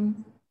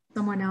 Stealing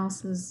someone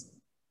else's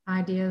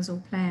ideas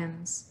or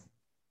plans.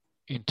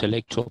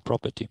 Intellectual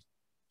property.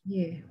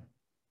 Yeah.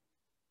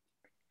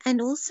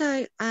 And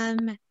also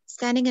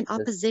standing in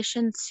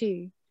opposition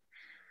to,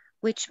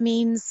 which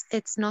means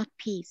it's not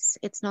peace,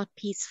 it's not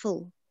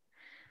peaceful.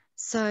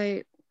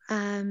 So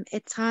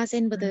it ties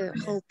in with the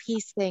whole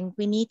peace thing.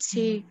 We need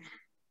to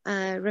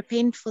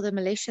repent for the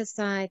militia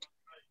side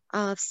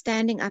of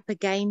standing up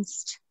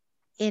against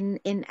in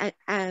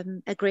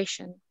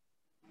aggression.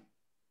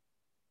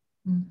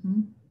 I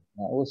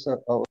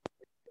also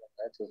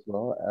that as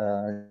well,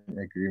 in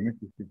agreement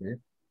with you there.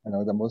 And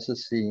what I'm also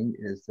seeing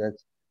is that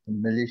the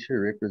militia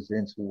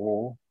represents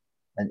war,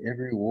 and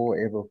every war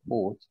ever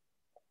fought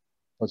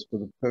was for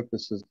the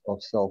purposes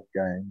of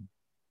self-gain.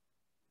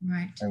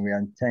 Right. And we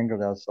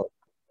untangled ourselves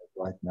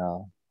right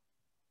now.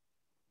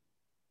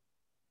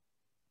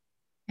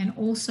 And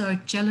also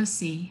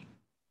jealousy.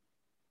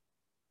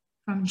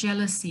 From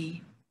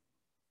jealousy.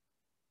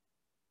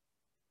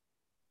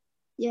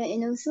 Yeah,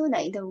 and also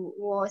like the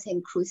wars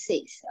and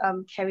crusades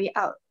carried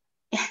out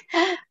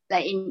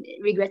like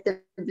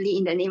regrettably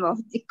in the name of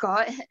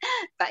God,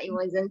 but it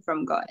wasn't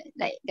from God.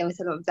 Like there was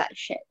a lot of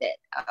bloodshed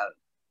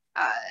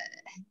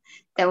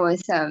that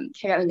was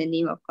carried out in the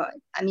name of God.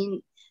 I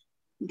mean,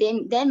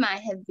 Then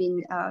might have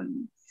been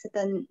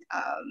certain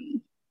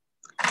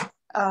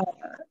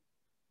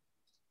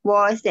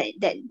wars that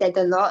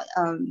the Lord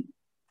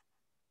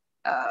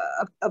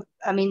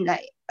I mean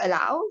like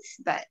allows,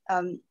 but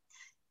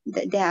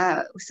there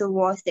are also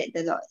wars that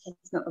the Lord has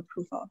not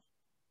approved of.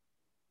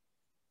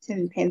 So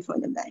repent for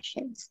the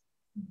bloodshed.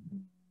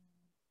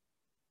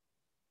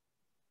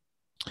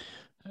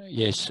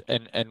 Yes,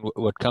 and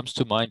what comes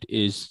to mind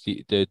is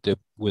the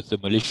with the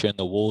militia and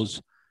the wars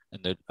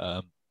and the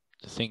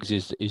things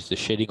is the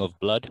shedding of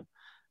blood,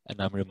 and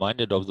I'm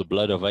reminded of the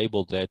blood of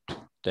Abel that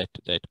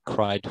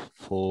cried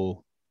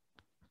for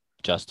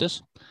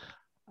justice.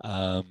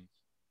 So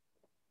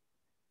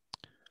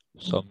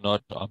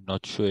I'm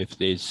not sure if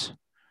that's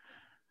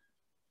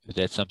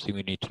something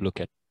we need to look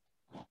at.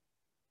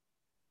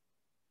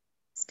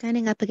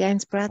 Standing up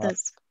against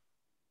brothers.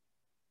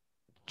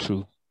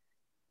 True.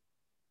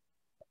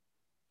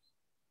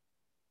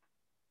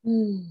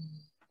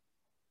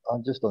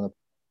 I'm just on a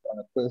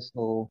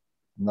personal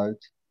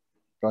note.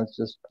 God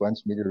just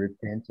wants me to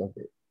repent of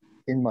it.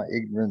 In my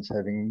ignorance,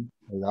 having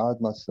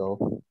allowed myself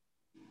to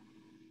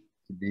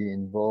be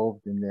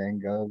involved in the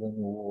Angolan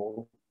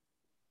War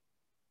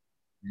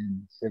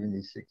in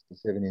 76 to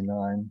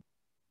 79.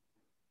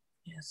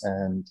 Yes.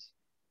 And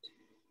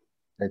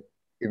that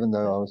even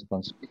though I was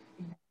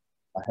conscripted,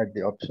 I had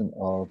the option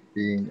of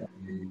being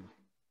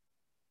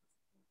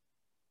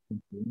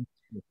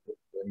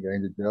and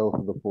going to jail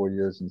for the 4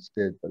 years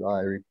instead, but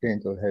I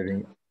repent of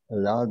having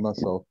allowed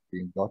myself to be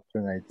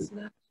indoctrinated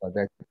by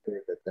that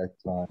spirit at that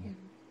time.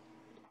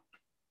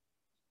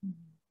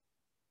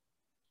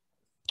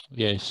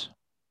 Yes.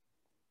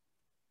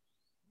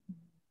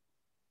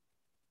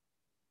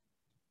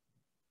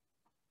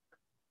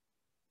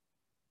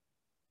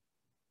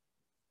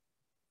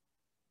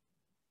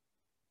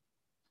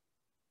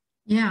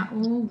 Yeah,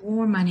 all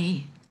war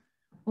money,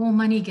 all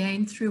money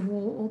gained through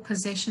war, all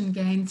possession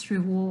gained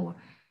through war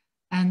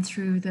and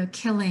through the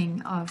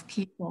killing of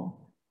people.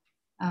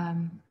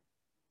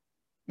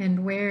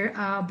 And where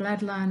our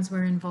bloodlines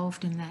were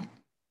involved in that.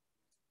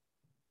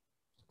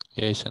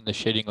 Yes, and the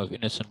shedding of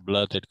innocent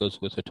blood that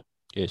goes with it.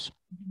 Yes.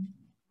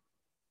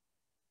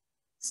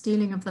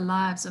 Stealing of the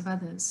lives of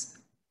others.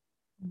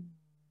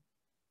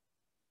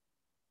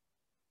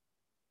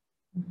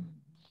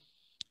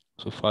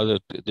 So, Father,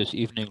 this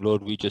evening,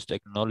 Lord, we just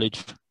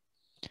acknowledge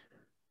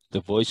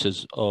the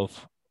voices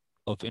of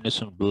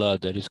innocent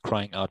blood that is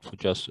crying out for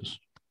justice.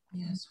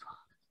 Yes, Father.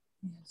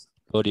 Yes.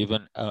 Lord,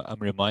 even I'm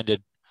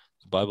reminded,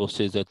 the Bible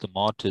says that the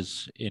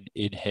martyrs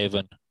in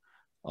heaven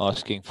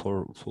asking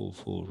for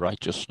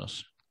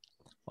righteousness,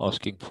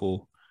 asking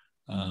for,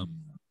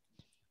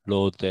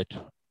 Lord, that,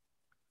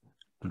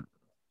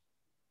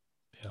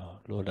 yeah,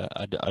 Lord,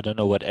 I don't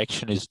know what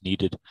action is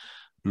needed,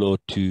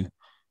 Lord, to,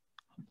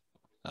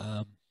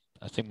 I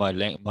think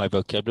my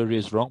vocabulary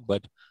is wrong,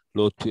 but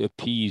Lord, to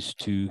appease,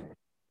 to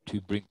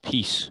bring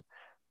peace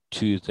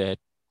to that,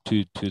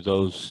 to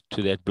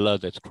that blood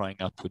that's crying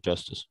out for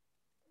justice.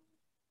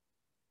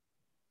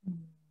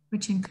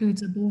 Which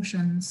includes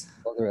abortions.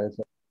 Father,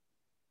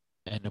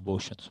 and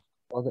abortions.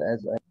 Father,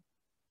 as a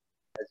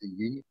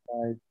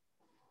unified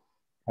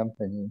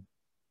company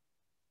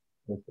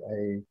with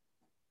a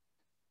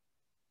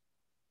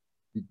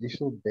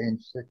judicial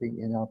bench sitting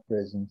in our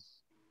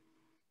presence,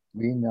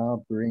 we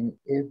now bring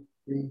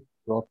every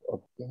drop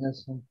of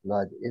innocent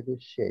blood ever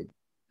shed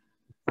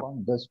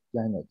upon this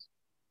planet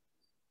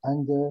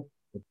under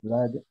the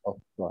blood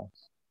of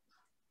Christ,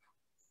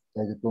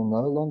 that it will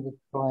no longer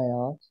cry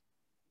out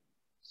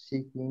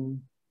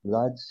seeking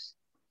bloods,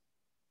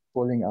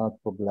 calling out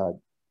for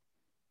blood.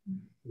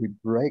 We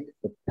break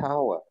the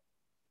power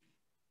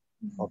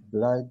of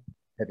blood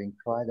having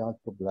cried out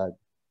for blood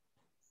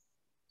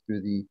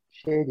through the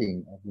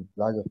shedding of the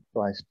blood of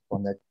Christ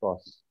on that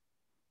cross,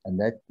 and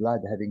that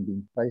blood having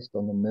been placed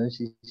on the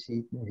mercy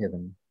seat in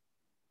heaven,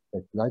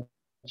 that blood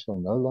shall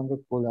no longer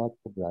call out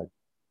for blood.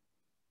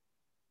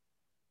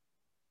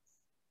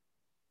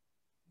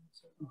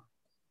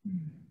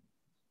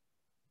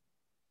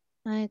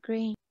 I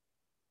agree.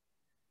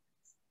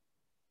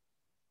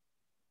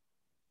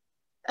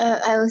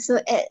 I also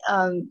add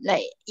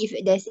like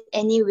if there's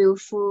any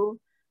willful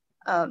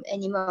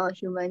animal or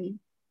human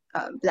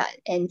blood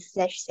and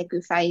flesh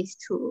sacrifice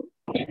to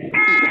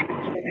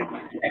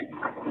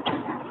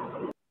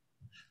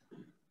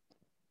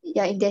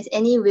if there's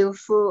any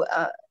willful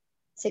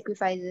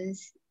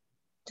sacrifices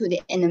to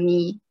the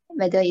enemy,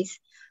 whether it's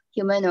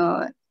human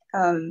or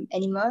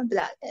animal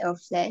blood or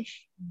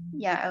flesh,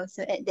 I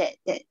also add that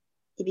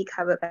to be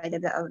covered by the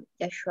blood of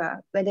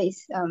Yeshua, whether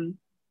it's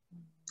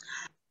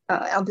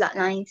our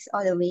bloodlines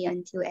all the way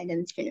until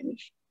Adam's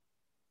generation,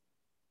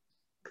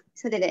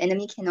 so that the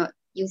enemy cannot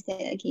use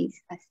that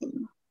against us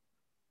anymore,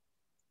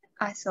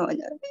 us or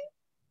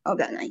our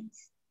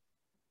bloodlines.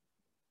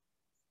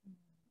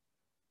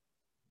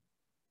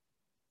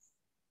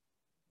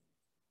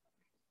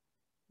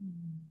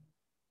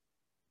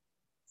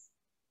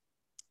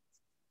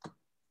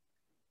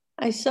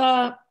 I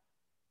saw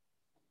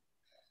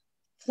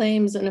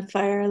flames and a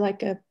fire,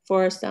 like a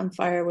forest on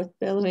fire with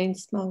billowing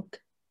smoke.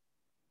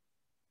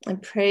 I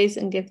praise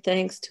and give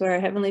thanks to our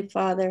Heavenly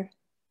Father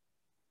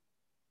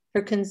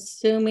for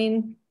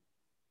consuming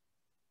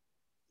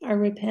our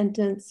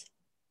repentance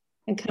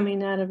and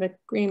coming out of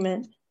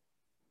agreement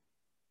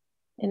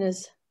in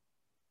His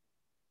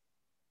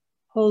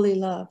holy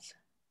love.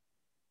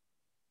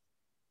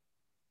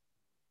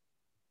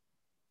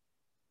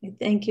 I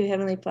thank you,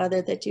 Heavenly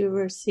Father, that you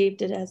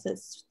received it as a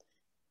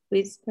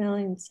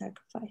sweet-smelling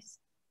sacrifice.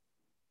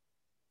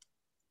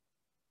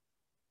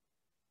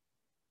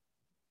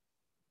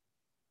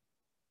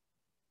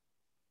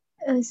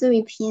 So we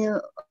appeal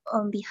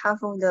on behalf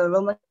of the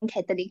Roman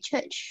Catholic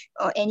Church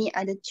or any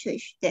other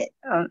church that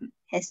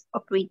has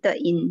operated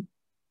in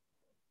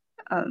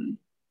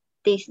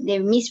they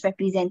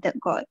misrepresented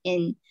God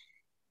and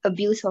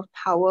abuse of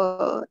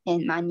power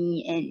and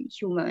money and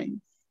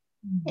humans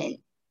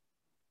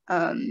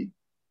and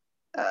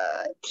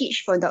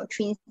teach for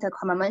doctrines the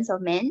commandments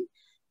of men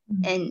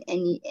and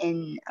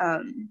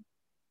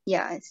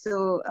yeah,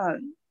 so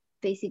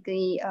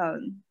basically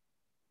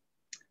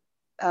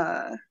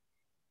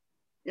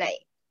like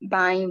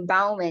bound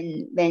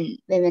when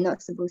we're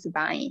not supposed to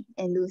buy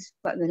and lose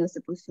what we're not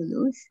supposed to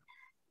lose,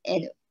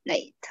 and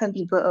like turn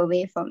people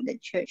away from the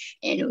church,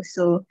 and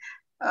also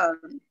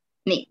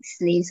make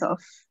slaves of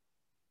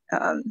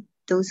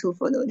those who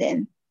follow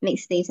them, make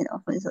slaves and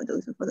orphans of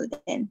those who follow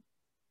them.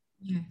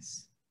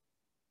 Yes.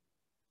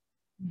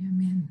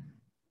 Amen.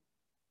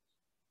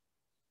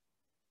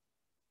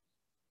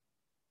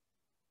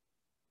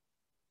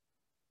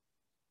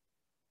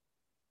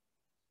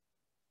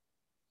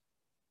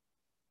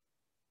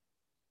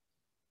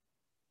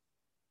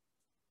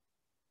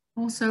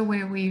 Also,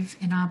 where we've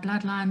in our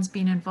bloodlines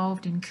been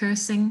involved in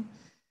cursing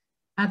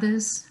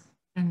others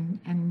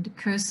and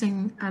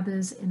cursing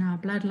others in our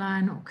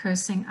bloodline or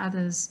cursing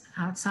others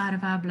outside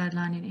of our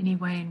bloodline in any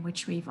way in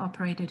which we've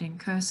operated in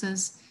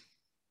curses,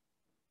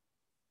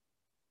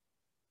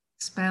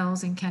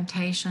 spells,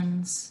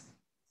 incantations,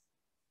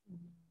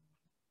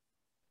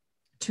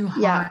 too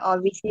hard. Yeah,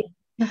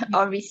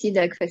 or receive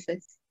the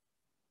curses.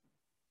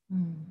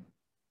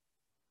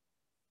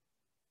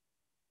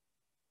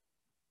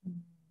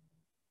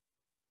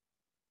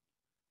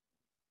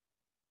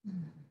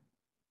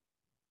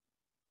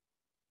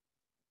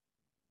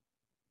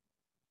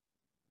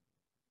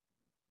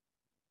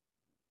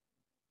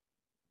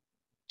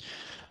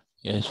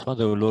 Yes,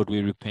 Father, oh Lord,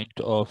 we repent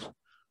of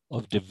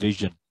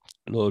division,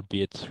 Lord,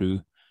 be it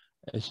through,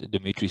 as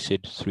Dimitri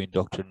said, through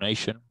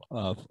indoctrination,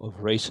 of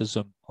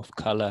racism, of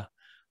color,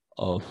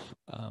 of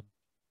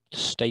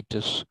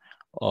status,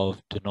 of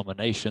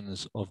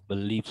denominations, of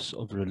beliefs,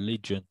 of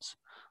religions.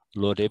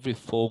 Lord, every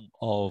form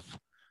of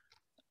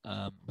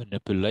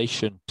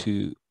manipulation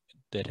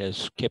that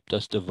has kept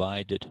us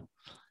divided,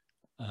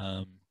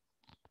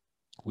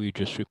 we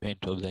just repent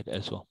of that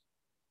as well.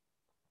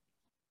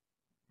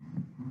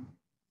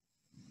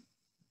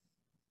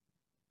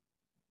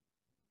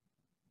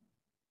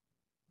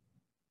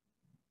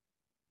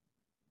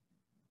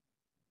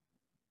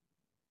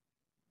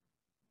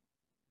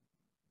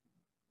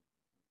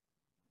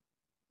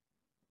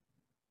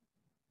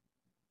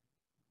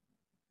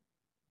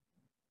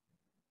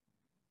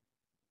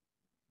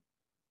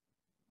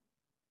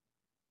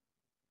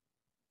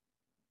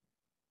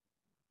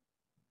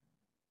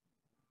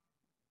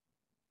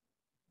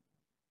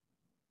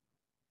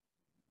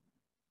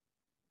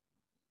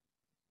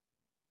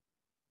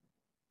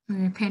 We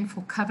repent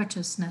for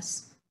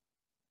covetousness,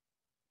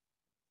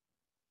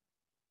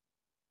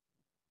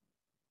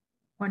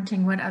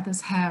 wanting what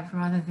others have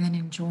rather than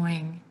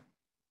enjoying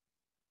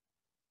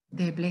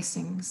their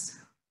blessings.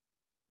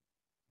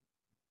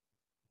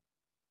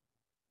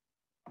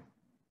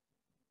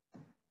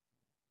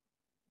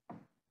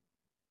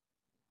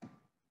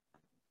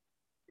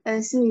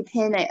 So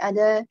repent like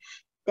other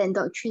than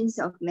doctrines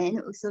of men,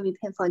 also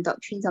repent for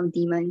doctrines of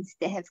demons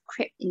that have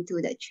crept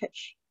into the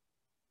church.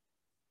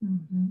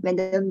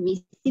 Whether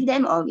we receive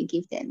them or we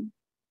give them.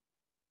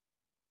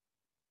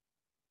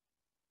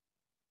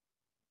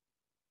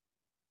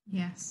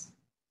 Yes.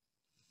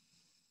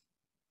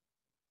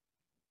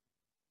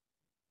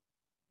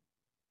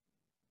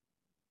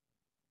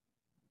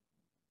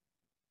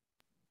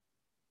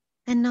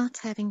 And not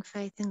having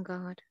faith in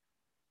God.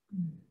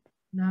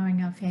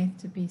 Allowing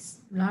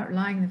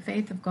the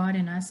faith of God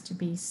in us to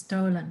be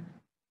stolen.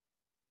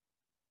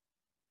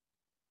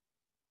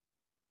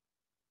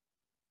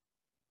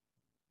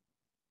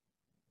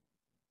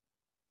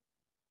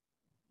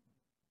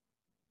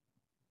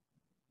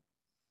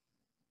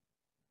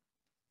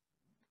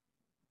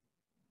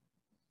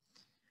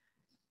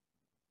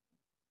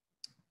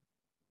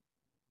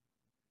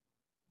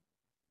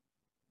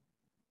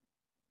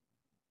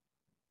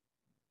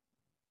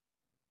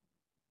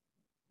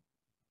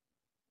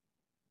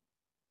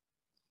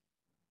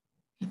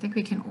 I think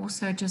we can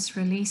also just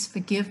release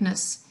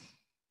forgiveness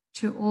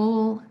to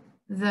all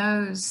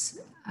those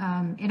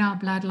in our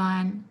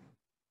bloodline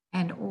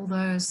and all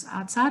those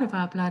outside of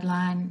our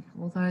bloodline,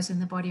 all those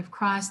in the body of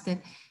Christ, that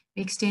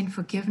we extend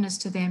forgiveness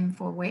to them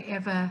for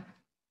wherever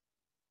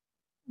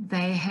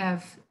they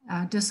have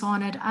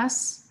dishonored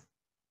us,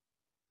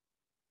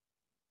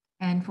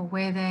 and for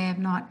where they have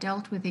not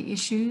dealt with the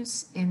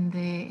issues in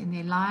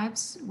their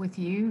lives with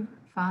you,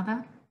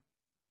 Father.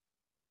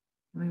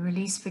 We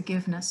release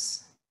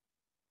forgiveness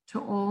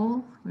to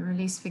all. We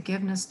release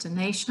forgiveness to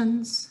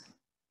nations.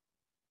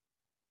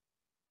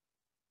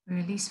 We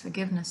release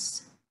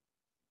forgiveness.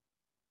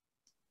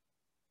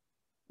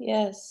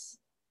 Yes,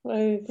 I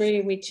agree.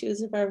 We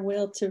choose of our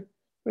will to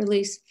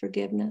release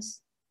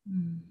forgiveness.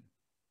 On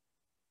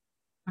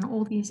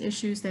all these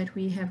issues that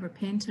we have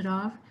repented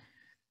of,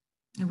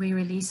 and we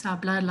release our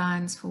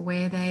bloodlines for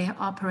where they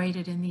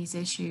operated in these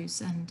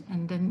issues and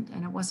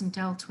it wasn't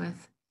dealt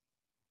with,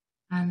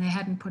 and they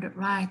hadn't put it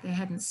right, they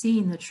hadn't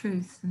seen the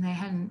truth, and they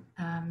hadn't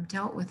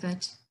dealt with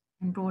it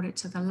and brought it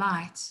to the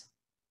light.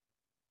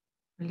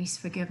 Release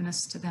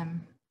forgiveness to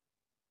them.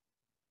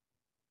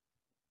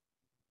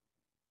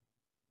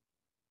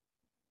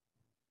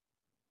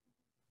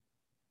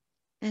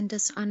 And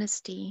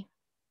dishonesty.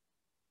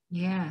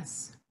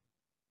 Yes.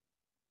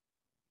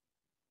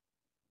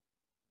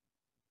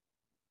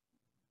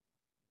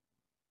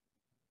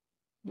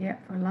 Yeah,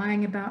 for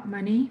lying about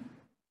money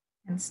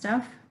and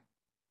stuff.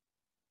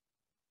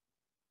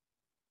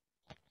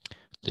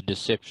 The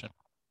deception.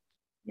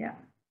 Yeah.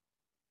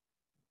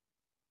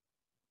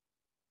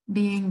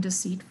 Being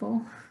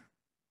deceitful.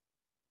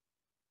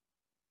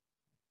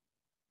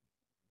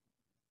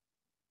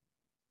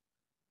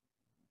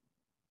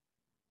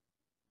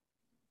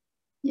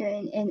 Yeah,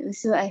 and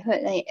also I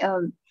heard like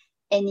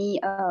any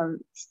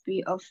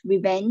spirit of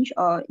revenge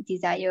or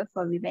desire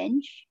for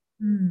revenge.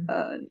 I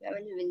want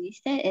to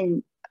release that,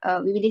 and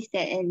we release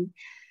that and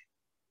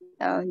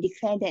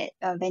declare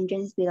that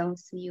vengeance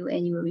belongs to you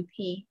and you will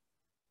repay.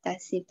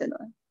 Thus saith the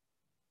Lord.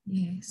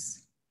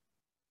 Yes.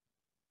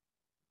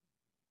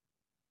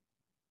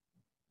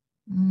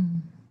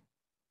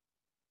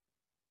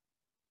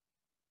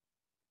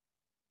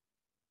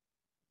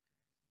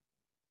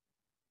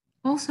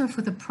 Also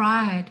for the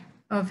pride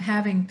of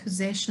having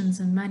possessions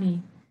and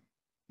money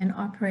and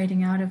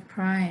operating out of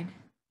pride.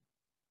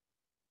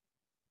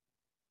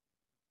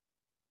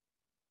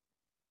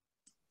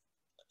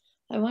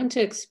 I want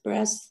to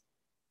express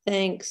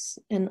thanks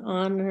and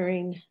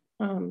honoring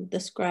the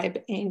scribe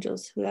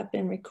angels who have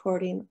been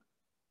recording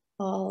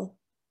all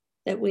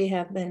that we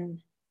have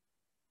been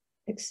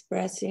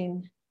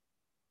expressing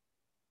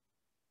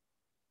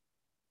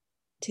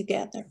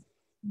together.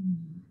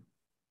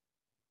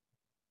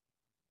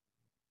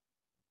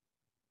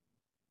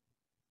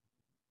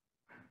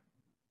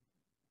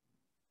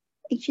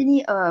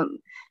 Actually,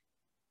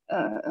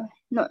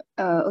 not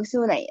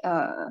also like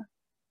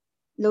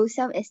low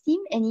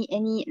self-esteem,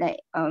 any like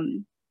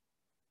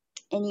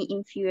any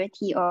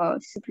inferiority or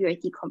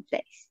superiority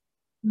complex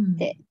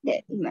that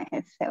we might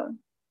have felt.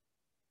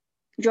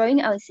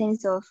 Drawing our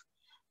sense of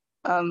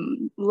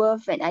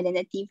worth and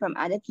identity from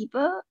other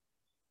people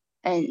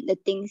and the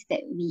things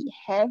that we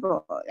have,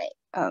 or like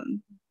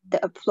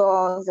the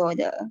applause or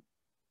the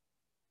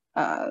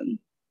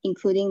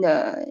including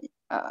the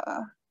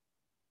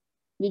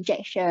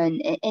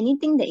rejection and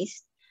anything that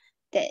is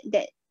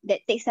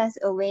that takes us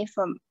away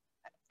from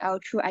our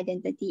true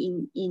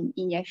identity in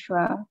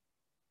Yeshua.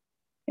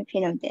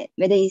 Repent of that,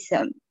 whether it's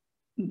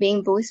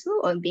being boastful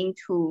or being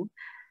too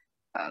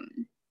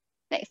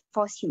like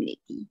false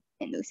humility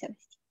and low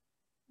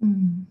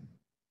self-esteem.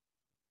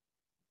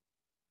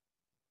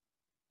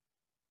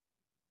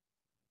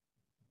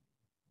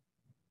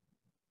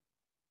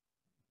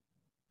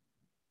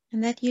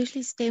 And that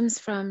usually stems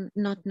from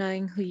not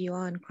knowing who you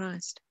are in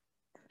Christ.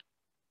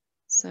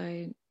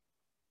 So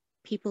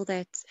people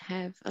that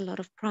have a lot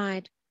of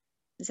pride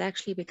is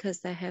actually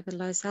because they have a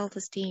low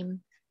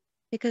self-esteem,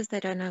 because they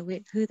don't know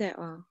who they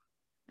are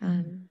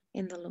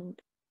in the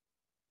Lord.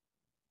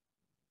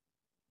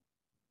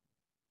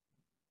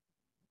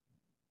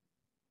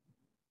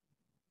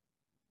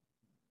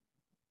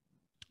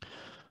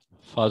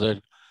 Father,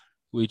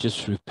 we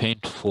just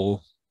repent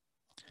for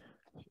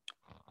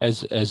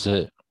as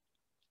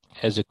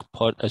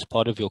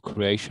part of your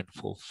creation,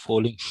 for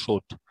falling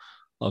short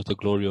of the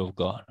glory of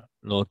God,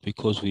 Lord,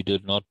 because we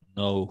did not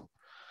know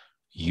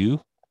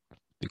you,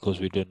 because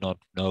we did not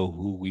know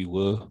who we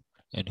were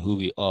and who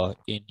we are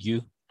in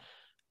you.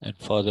 And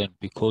Father, and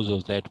because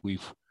of that,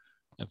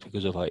 and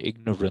because of our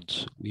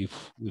ignorance,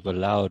 we've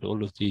allowed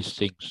all of these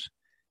things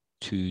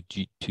to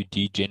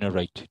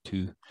degenerate,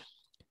 to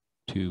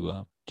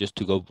go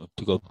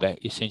back,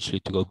 essentially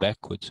to go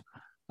backwards,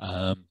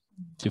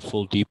 to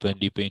fall deeper and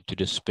deeper into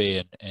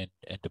despair and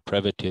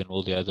depravity and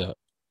all the other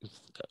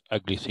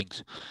ugly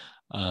things,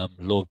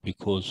 Lord,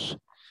 because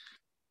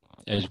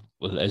as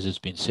it's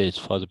been said,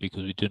 Father,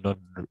 because we do not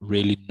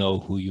really know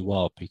who you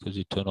are, because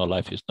eternal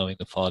life is knowing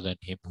the Father and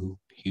him who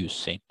you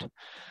sent.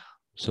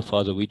 So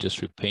Father, we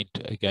just repent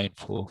again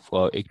for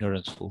our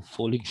ignorance, for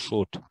falling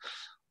short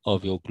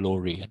of your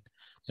glory.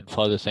 And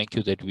Father, thank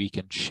you that we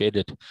can shed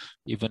it,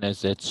 even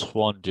as that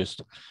swan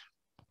just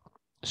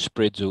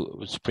spreads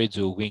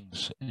her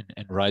wings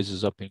and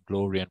rises up in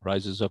glory and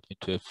rises up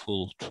into a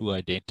full true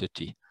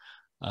identity,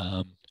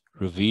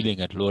 revealing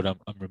it. Lord, I'm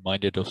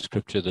reminded of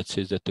scripture that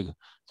says that the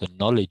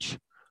knowledge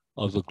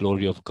of the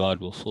glory of God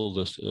will fill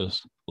this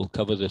earth, will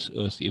cover this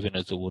earth, even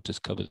as the waters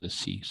cover the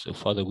sea. So,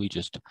 Father, we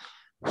just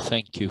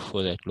thank you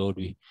for that, Lord.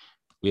 We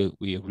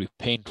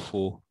repent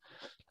for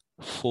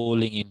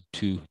falling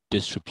into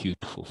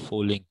disrepute, for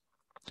falling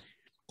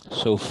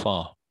so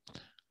far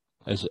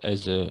as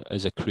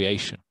a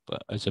creation,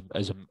 but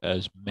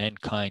as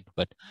mankind.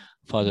 But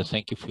Father,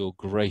 thank you for your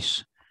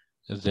grace,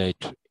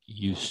 that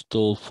you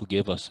still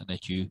forgive us, and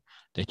that you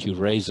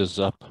raise us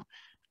up,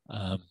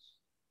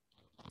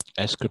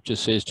 as Scripture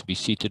says, to be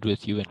seated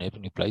with you in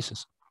heavenly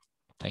places.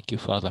 Thank you,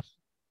 Father.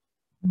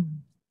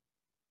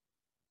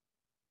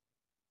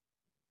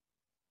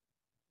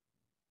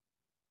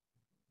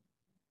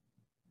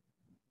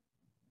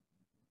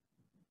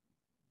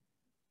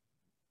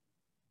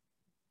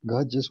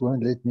 God just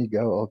won't let me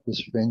go of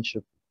this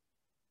friendship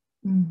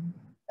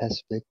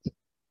aspect.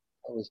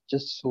 I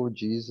just saw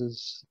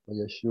Jesus, or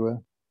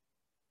Yeshua,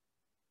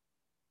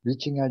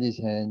 reaching out his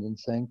hand and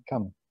saying,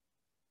 come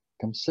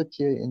sit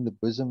here in the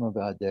bosom of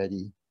our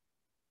daddy,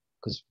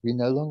 because we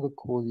no longer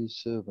call you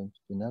servant,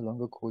 we no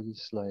longer call you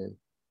slave,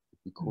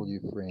 we call you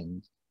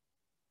friend.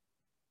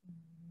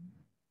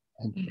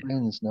 And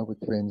friends know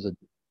what friends are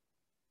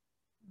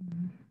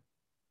doing.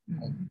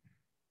 And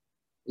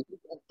we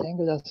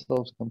entangle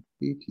ourselves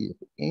completely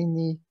with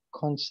any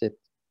concept,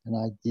 an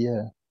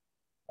idea,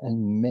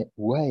 and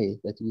way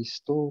that we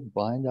still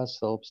bind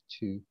ourselves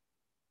to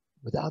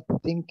without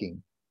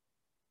thinking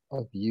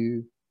of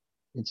you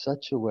in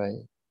such a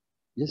way.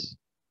 Yes,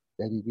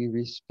 Daddy, we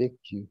respect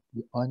you,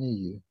 we honor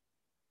you,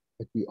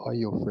 but we are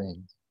your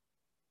friend.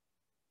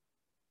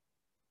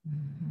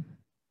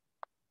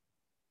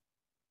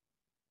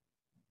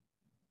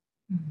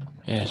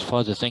 Yes,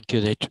 Father, thank you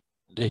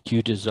that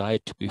you desire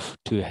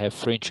to have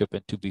friendship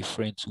and to be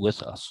friends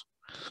with us.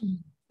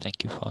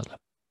 Thank you, Father.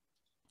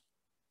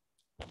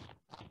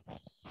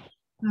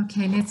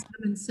 Okay, let's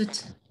come and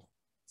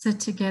sit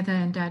together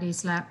in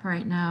Daddy's lap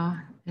right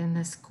now in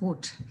this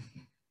court.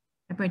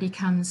 Everybody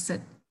come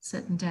sit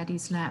in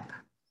Daddy's lap.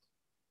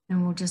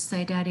 And we'll just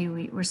say, Daddy,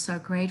 we're so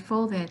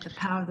grateful that the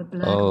power of the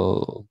blood.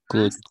 Oh,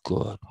 good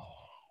God.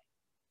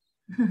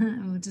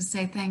 We'll just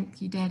say,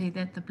 thank you, Daddy,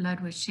 that the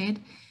blood was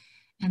shed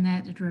and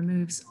that it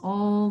removes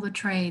all the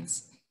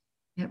trades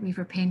that we've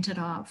repented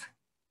of.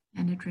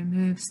 And it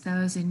removes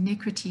those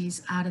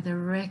iniquities out of the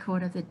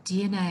record of the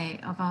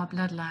DNA of our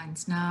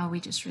bloodlines. Now we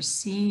just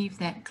receive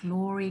that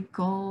glory,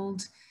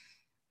 gold,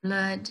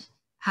 blood,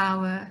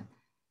 power,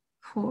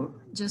 for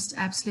just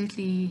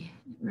absolutely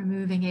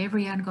removing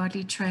every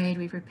ungodly trade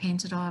we've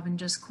repented of and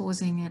just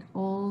causing it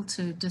all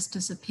to just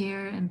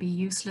disappear and be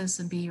useless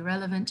and be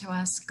irrelevant to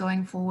us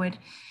going forward.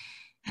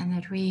 And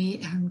that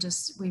we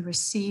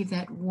receive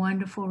that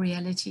wonderful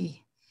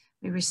reality.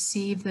 We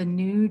receive the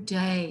new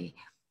day.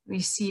 We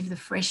receive the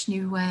fresh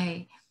new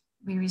way.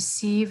 We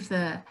receive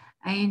the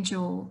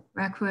angel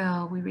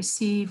Raquel. We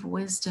receive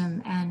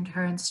wisdom and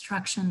her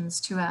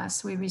instructions to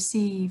us. We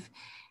receive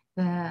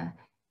the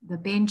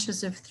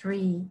benches of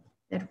three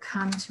that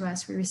come to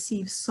us. We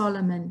receive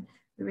Solomon.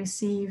 We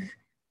receive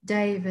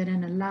David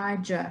and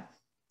Elijah.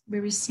 We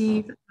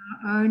receive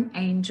our own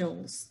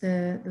angels,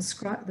 the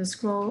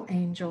scroll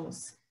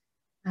angels.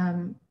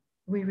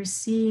 We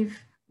receive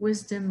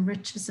wisdom,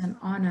 riches, and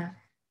honor.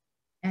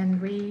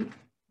 And we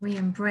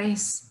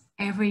embrace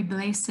every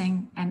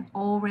blessing and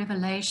all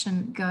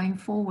revelation going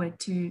forward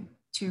to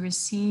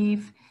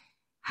receive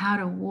how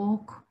to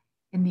walk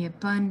in the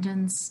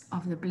abundance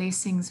of the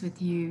blessings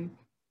with you.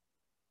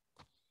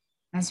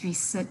 As we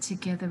sit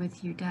together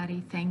with you,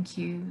 Daddy, thank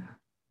you.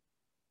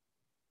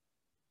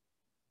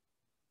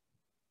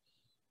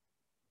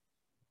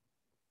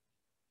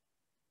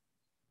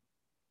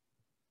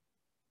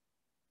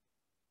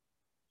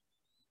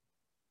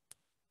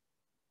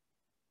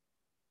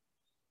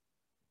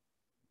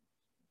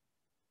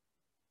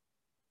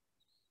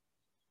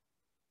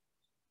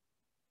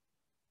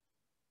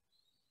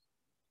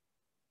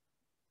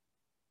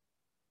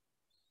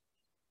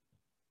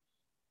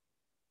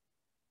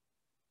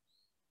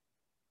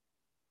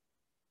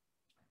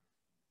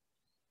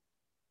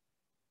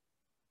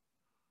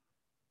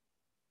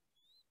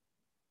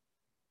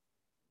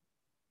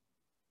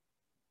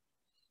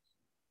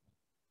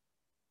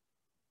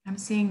 I'm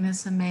seeing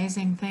this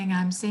amazing thing.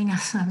 I'm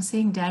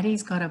seeing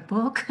Daddy's got a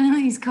book.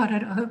 He's got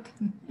it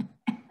open.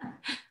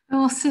 We're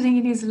all sitting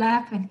in his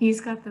lap and he's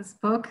got this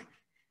book.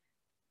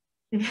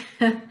 If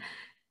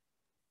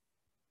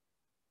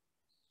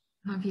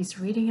he's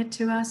reading it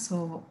to us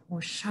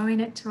or showing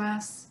it to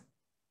us.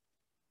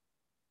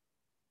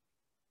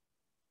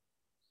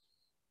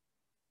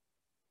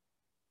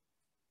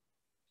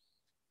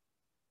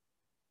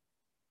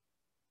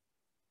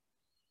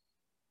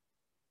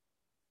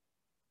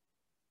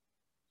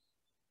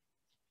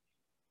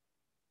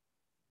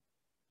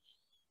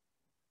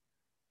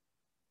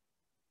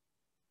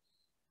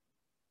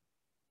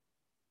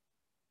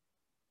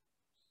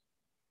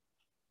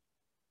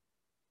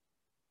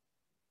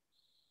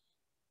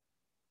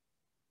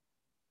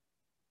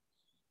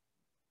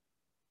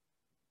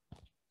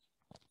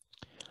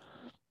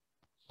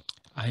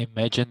 I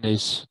imagine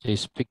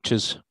there's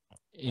pictures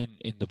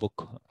in the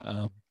book,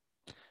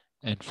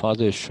 and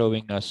Father is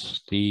showing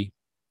us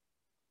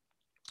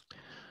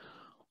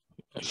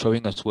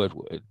what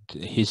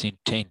his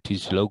intent,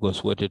 his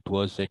logos, what it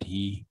was that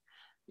he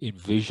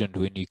envisioned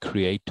when he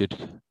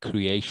created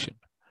creation,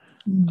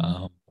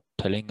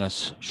 telling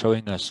us,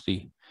 showing us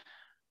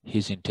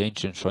his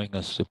intention, showing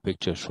us the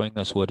picture, showing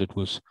us what it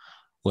was,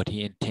 what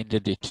he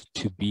intended it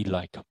to be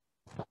like.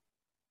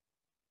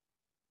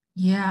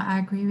 Yeah, I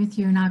agree with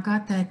you. And I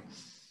got that,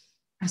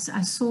 I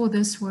saw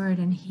this word,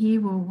 and he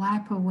will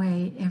wipe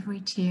away every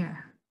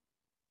tear.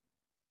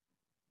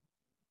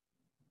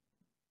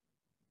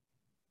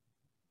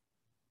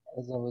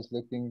 As I was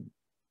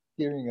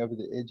peering over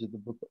the edge of the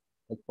book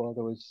that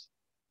Father was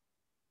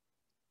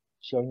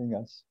showing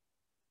us,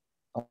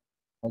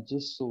 I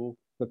just saw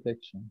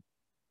perfection.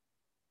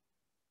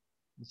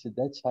 He said,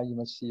 that's how you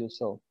must see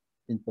yourself,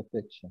 in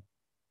perfection.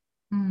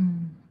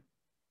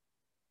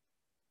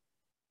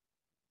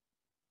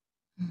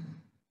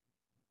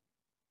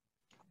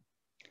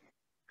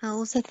 I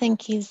also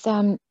think he's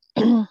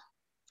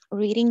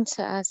reading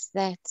to us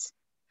that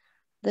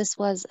this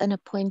was an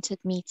appointed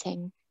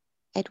meeting.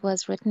 It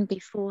was written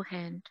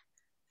beforehand,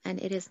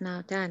 and it is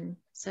now done.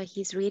 So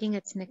he's reading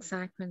it in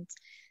excitement,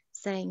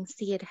 saying,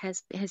 see, it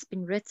has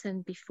been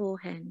written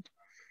beforehand,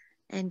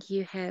 and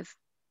you have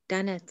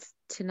done it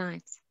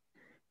tonight.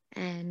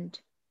 And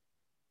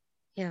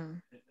yeah.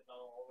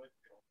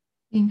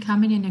 In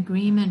coming in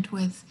agreement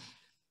with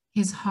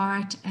his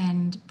heart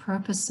and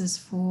purposes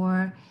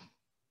for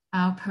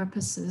our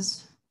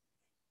purposes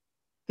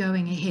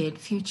going ahead,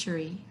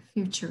 futuring.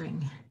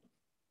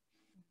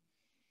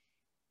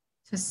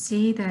 To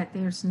see that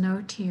there's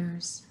no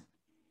tears.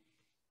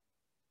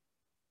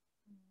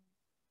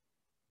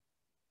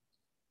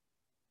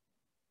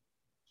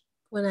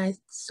 When I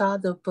saw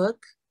the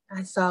book,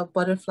 I saw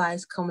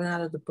butterflies coming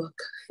out of the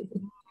book.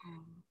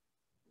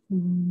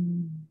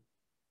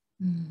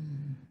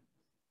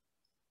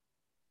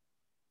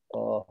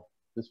 Oh,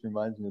 this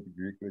reminds me of the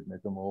Greek word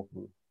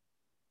metamorpho.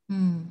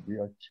 We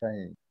are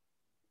changed.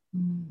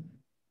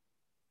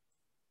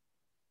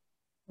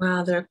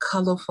 Wow, they're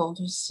colorful.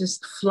 They're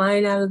just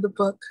flying out of the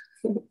book.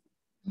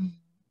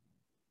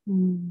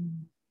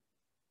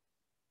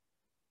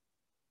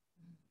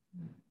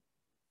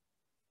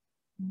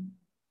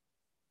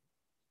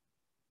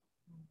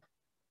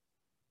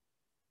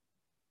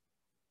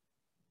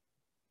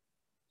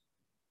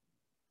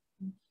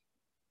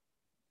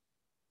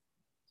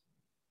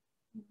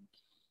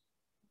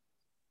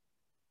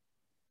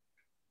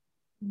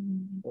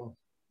 Oh,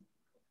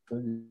 so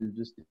you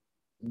just,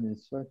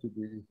 it's such a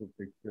beautiful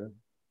picture.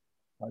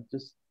 I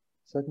just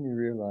suddenly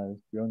realized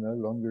we are no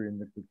longer in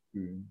the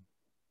cocoon.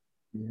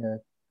 We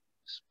have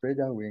spread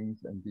our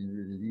wings and been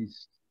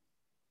released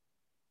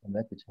from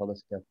that which held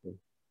us captive.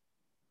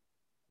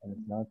 And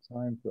it's now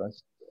time for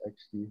us to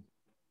actually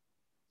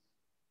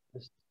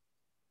just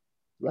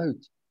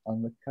float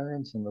on the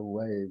currents and the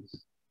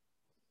waves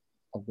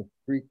of the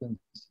frequency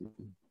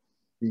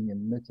being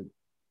emitted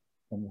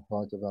from the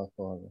heart of our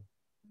Father.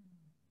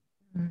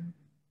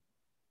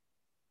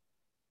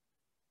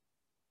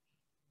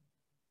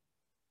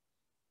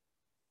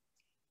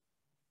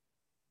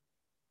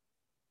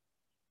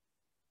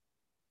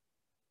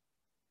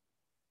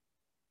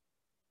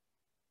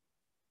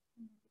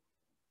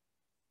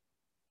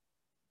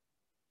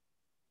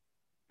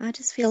 I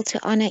just feel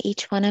to honor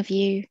each one of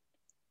you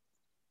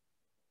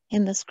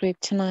in this group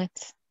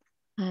tonight.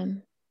 I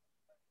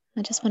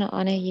just want to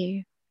honor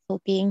you for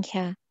being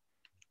here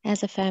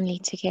as a family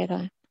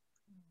together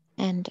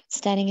and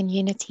standing in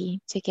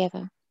unity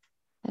together.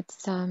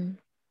 It's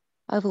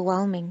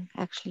overwhelming,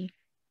 actually.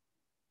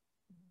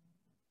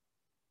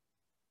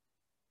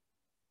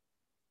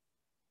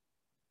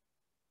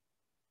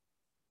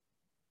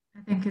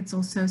 I think it's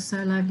also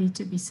so lovely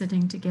to be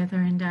sitting together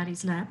in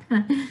Daddy's lap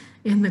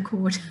in the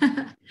court.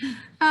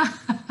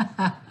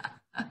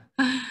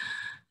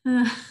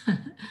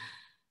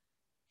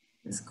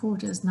 This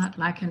court is not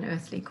like an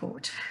earthly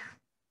court.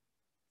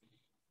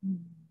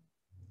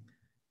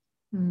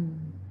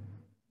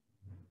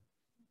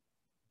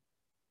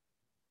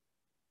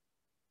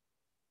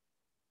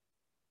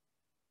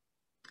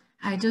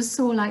 I just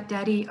saw like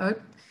Daddy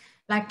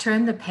like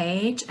turn the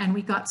page, and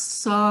we got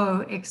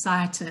so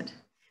excited.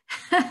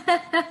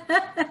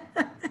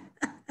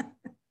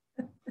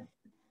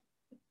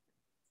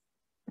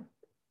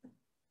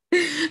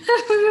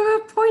 We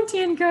were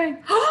pointing and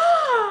going,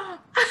 oh!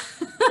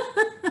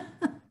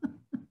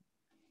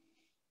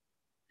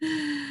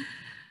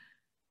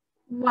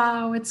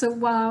 Wow, it's a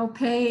wow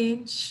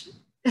page.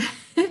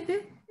 Thank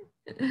you.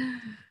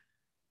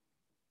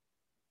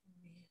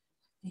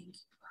 Thank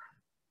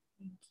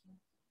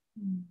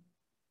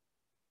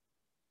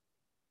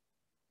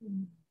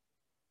you.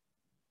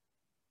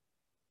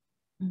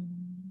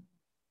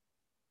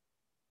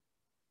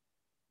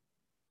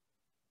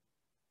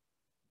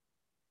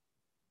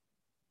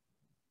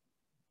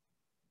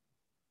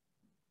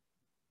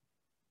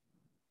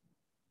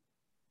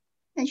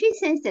 I actually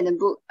sense that the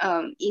book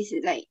is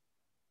like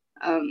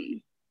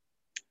kind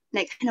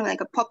of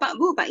like a pop-up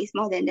book, but it's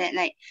more than that.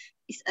 Like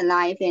is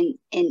alive and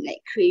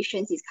like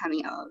creations is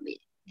coming out of it.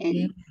 And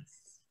yes.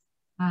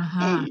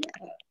 and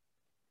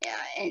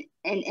yeah,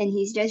 and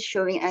he's just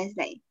showing us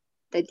like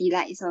the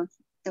delights of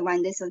the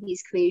wonders of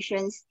his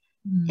creations.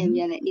 And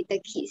we are like little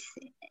kids,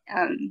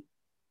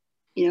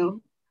 you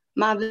know,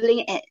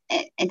 marveling at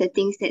the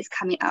things that's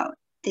coming out.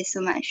 There's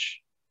so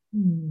much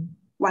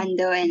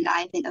wonder and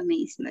life and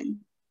amazement.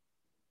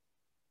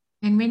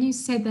 And when you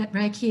said that,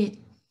 Reiki,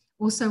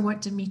 also what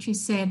Dimitri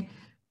said,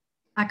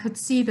 I could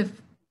see that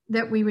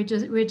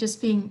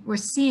we're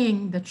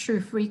seeing the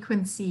true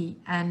frequency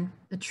and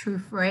the true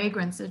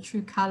fragrance, the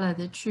true color,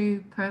 the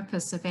true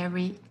purpose of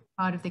every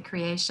part of the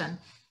creation.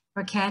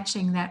 We're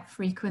catching that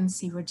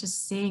frequency. We're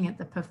just seeing it,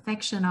 the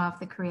perfection of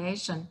the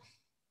creation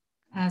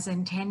as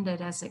intended,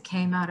 as it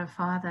came out of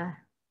Father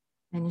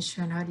and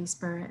Yeshua and Holy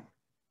Spirit.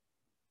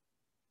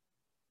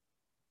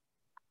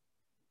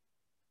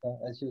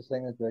 As you were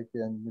saying it, Reiki,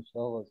 and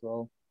Michelle as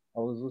well, I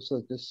was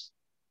also just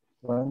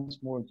once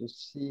more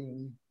just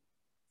seeing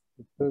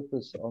the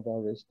purpose of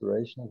our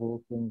restoration of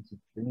all things,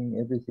 bringing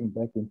everything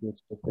back into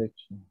its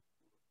perfection.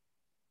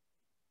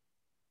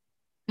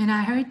 And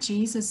I heard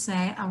Jesus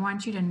say, I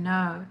want you to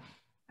know,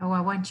 or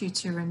I want you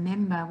to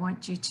remember, I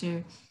want you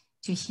to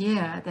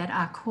hear that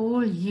I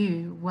call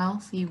you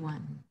wealthy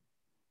one.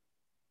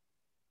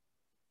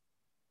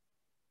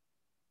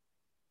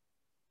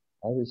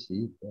 I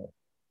received that.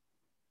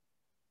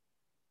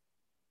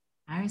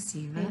 I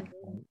receive it.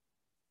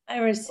 I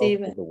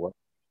receive it.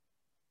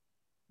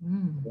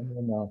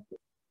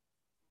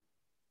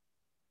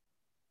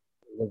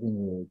 Living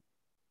word.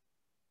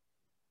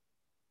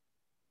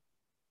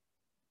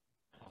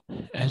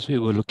 As we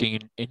were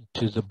looking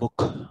into the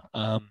book,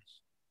 I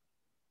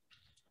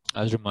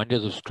was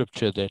reminded of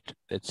scripture that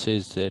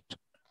says that,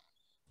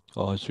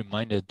 or I was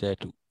reminded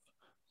that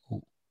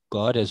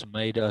God has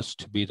made us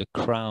to be the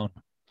crown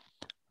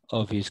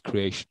of his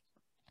creation.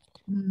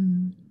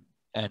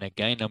 And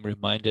again, I'm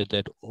reminded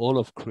that all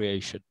of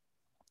creation,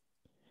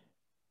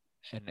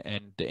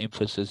 and the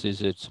emphasis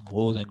is it's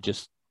more than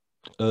just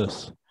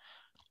earth.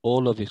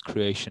 All of his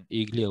creation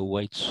eagerly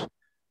awaits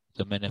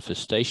the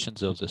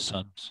manifestations of the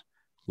sons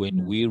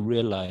when we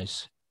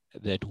realize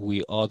that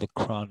we are the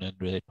crown, and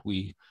that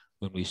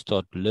when we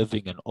start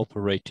living and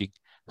operating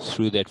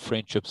through that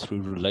friendship,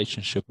 through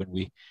relationship,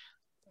 and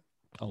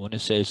I want to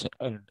say,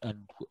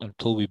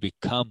 until we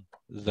become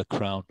the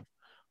crown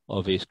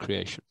of his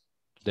creation,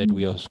 that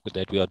we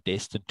are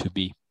destined to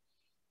be.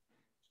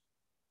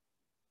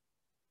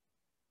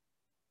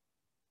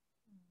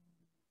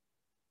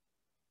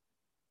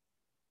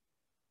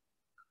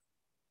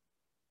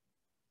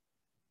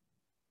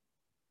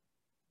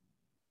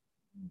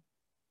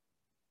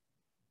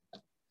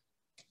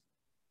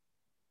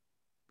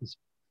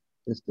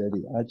 Yes,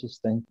 Daddy, I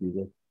just thank you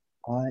that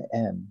I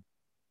am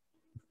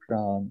the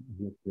crown of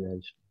your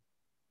creation.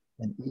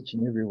 And each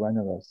and every one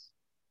of us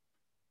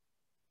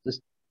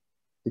just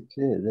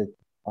declare that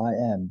I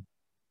am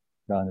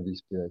the crown of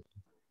his creation.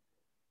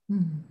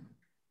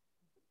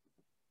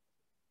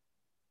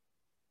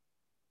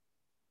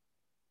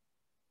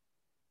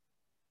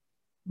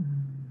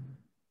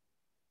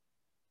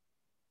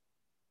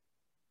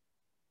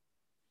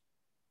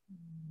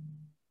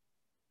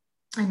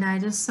 And I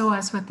just saw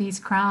us with these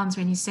crowns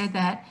when you said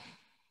that,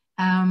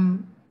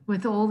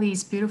 with all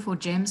these beautiful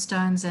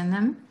gemstones in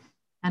them.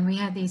 And we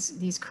had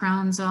these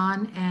crowns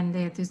on, and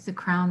there's the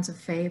crowns of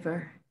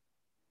favor.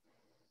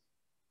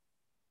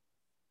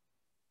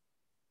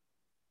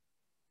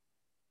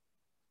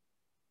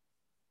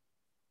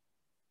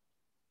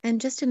 And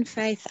just in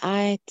faith,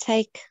 I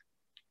take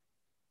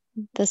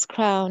this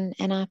crown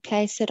and I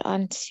place it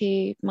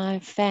onto my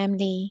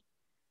family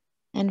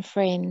and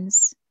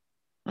friends.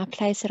 I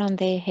place it on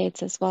their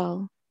heads as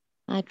well.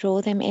 I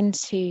draw them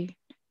into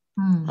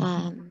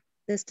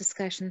this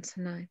discussion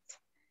tonight.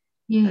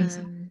 Yes,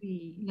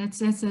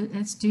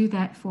 let's do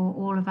that for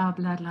all of our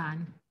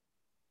bloodline.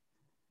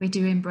 We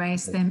do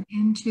embrace them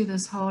into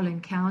this whole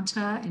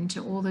encounter,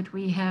 into all that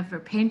we have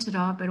repented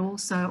of, but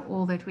also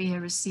all that we are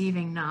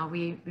receiving now.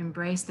 We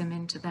embrace them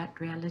into that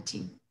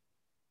reality.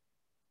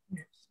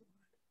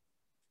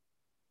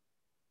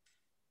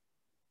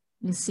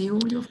 You see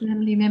all your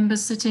family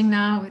members sitting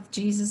now with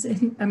Jesus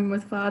and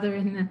with Father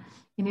in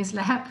his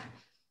lap,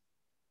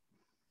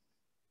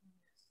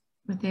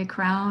 with their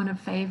crown of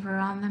favor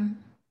on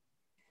them.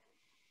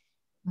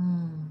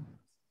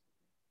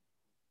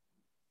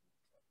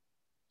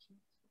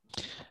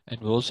 And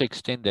we also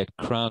extend that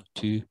crown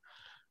to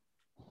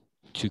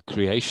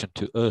creation,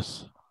 to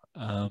earth,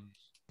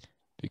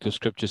 because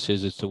scripture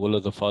says it's the will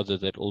of the Father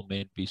that all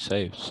men be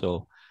saved.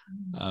 So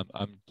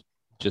I'm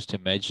just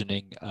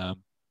imagining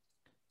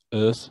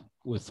earth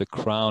with the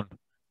crown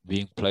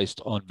being placed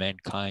on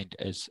mankind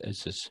as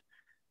a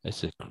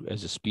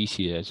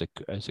species,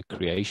 as a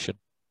creation.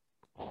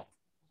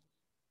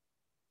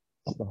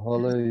 The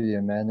whole of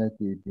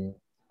humanity being.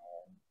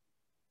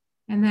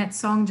 And that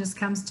song just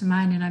comes to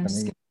mind, and I'm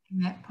skipping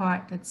that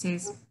part that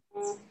says,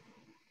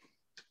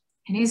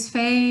 and his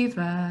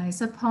favor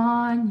is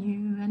upon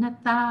you and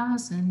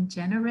 1,000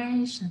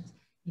 generations.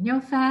 in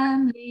your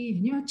family,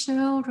 in your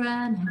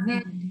children, and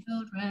their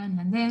children,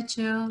 and their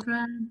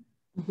children.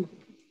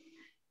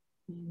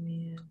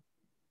 Amen.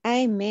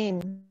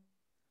 Amen.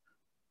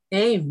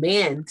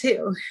 Amen,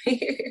 too.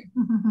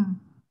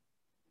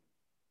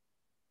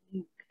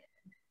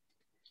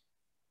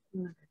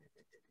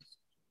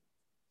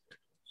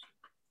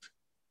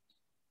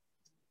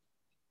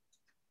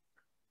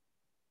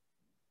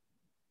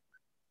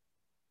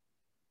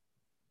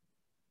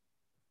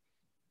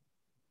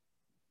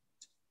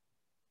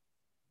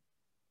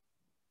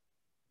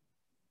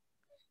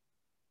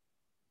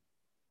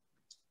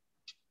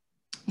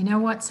 You know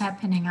what's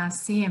happening? I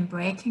see him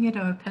breaking it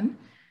open,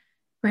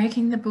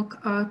 breaking the book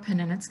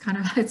open, and it's kind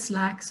of, it's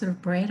like sort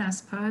of bread, I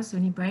suppose,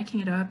 when you're breaking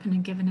it open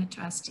and giving it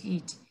to us to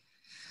eat.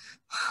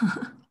 I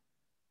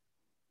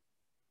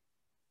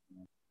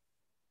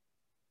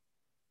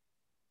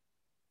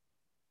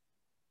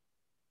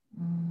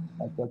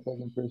got that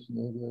impression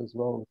earlier as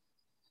well.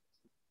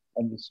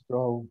 And the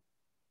scroll,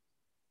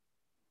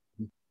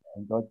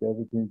 and God gave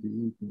it to him to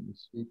eat, and it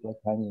was sweet like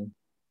honey.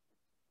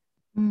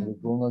 But it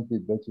will not be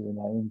bitter in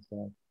our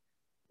inside,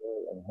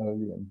 pure and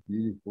holy and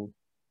beautiful,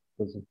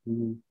 because of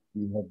who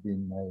we have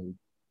been made.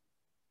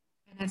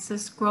 And it's a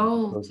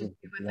scroll Because to of do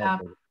the with blood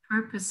our of it.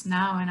 purpose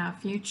now and our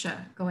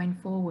future going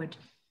forward,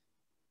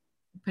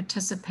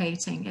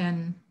 participating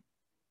in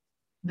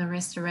the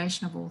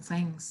restoration of all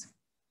things.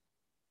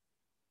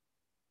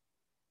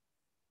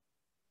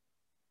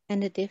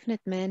 And a definite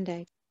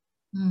mandate.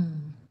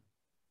 And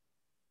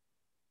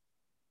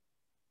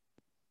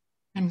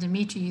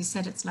Dimitri, you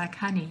said it's like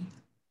honey.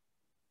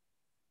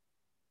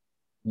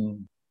 Yeah,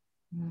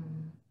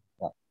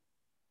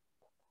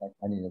 like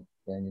honey that's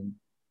going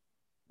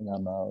in our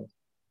mouths.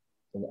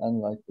 So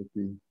unlike what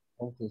the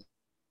Old Testament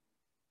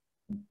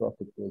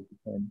prophet word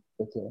became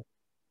bitter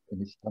in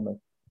his stomach,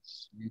 it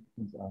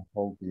sweetens our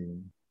whole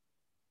being.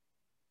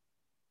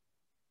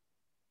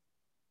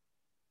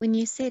 When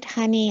you said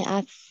honey,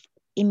 I've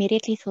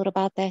immediately thought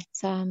about that.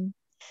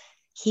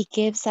 He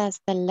gives us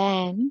the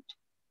land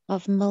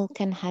of milk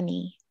and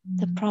honey,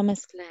 the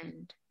promised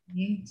land.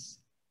 Yes.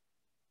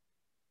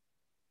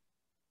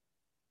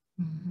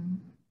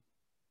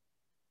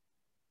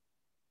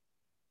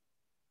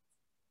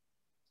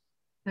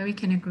 So we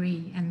can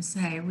agree and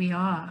say we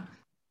are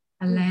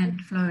a land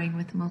flowing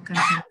with milk and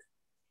honey.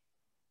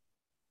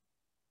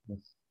 Yes.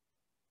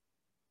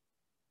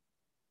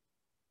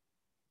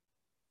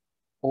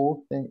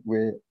 All things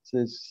where it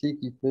says, seek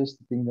ye first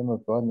the kingdom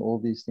of God, and all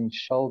these things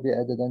shall be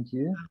added unto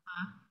you.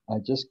 I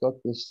just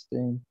got this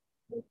thing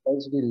that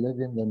as we live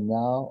in the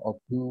now of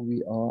who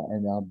we are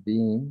and our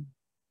being,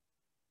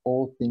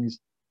 all things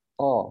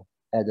are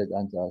added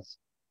unto us.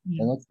 Yes.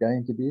 They're not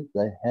going to be,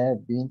 they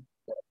have been,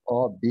 they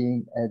are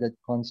being added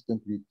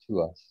constantly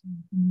to us.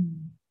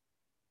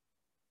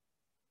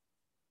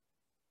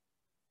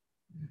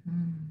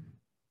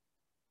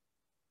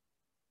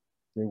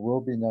 There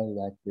will be no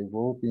lack, there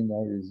will be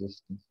no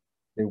resistance,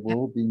 there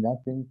will be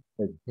nothing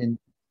that hinders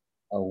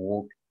our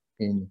walk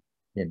in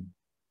Him.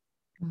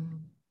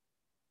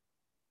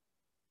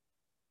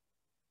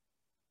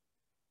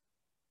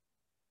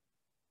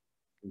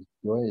 His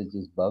joy is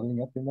just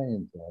bubbling up in my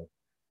inside.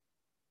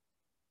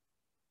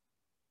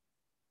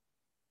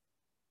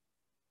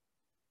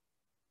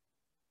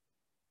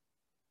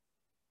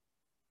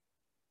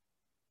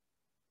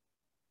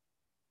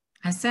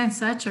 I sense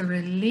such a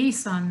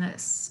release on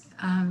this.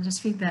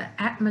 Just feel the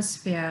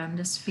atmosphere. I'm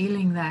just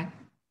feeling that.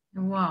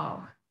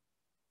 Wow.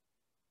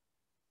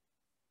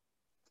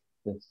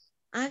 Yes.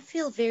 I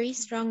feel very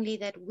strongly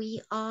that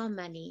we are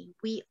money,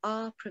 we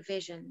are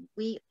provision,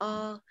 we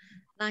are,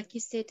 like you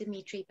said,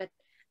 Dimitri, but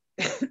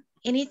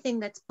anything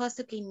that's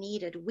possibly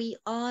needed, we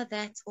are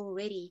that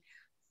already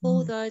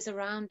for those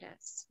around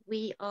us.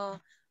 We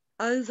are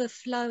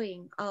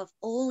overflowing of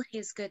all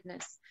His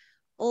goodness,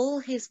 all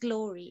His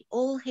glory,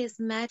 all His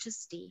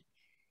majesty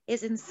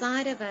is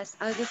inside of us,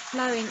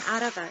 overflowing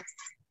out of us.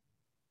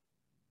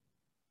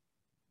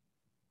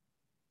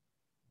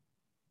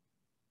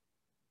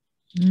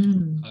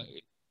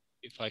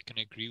 If I can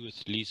agree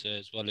with Lisa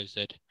as well, is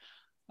that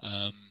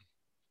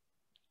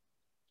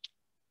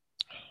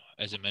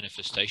as a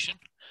manifestation,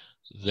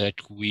 that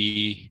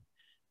we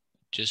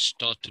just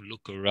start to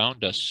look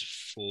around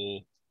us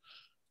for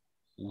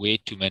where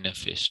to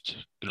manifest.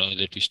 You know,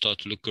 that we start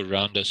to look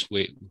around us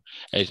where,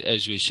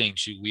 as we're saying,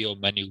 so we are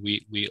money,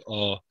 we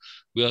are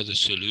the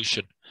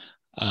solution.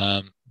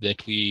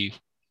 That we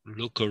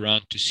look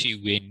around to see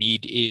where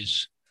need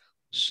is,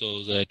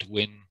 so that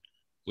when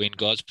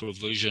God's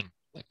provision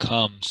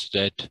comes,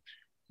 that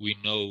we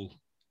know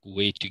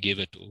where to give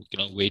it,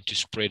 or where to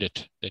spread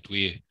it, that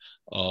we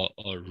are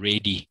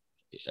ready,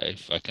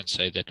 if I can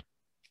say that.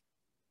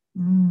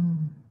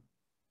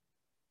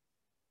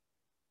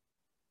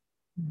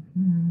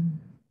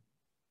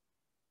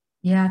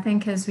 Yeah, I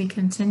think as we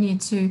continue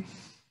to,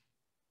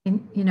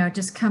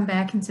 just come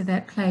back into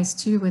that place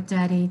too with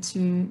Daddy,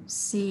 to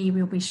see,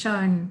 we'll be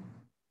shown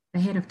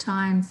ahead of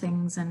time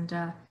things, and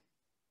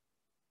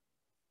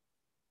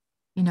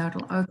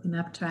it'll open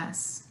up to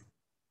us.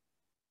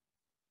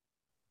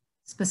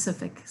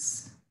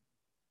 specifics.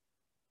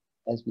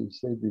 As we've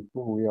said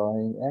before, we are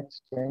in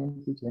Acts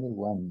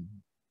 20:21,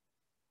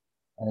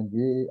 and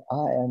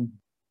I am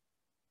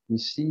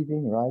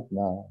receiving right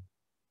now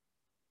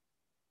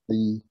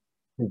the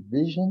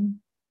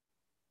provision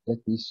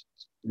that we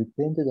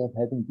repented of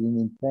having been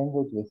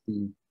entangled with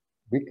the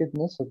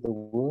wickedness of the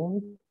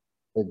world,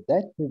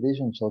 that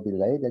provision shall be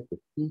laid at the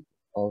feet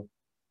of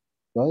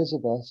those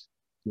of us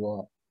who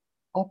are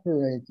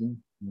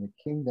operating in the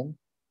kingdom,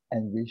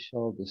 and we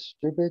shall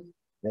distribute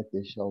that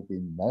there shall be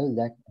no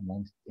lack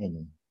amongst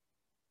any.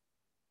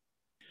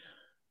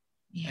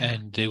 Yeah.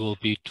 And there will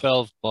be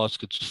 12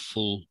 baskets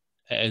full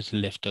as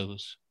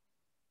leftovers.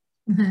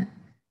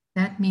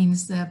 That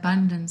means the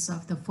abundance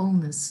of the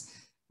fullness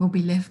will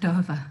be left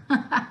over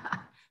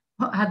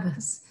for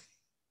others.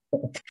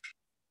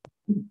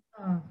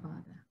 Oh,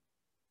 Father.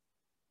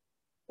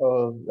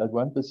 Oh, that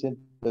 1%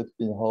 that's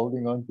been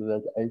holding on to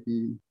that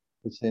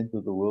 80%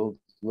 of the world's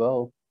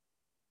wealth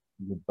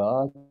is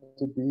about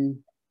to be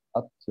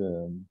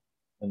upturned,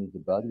 and it's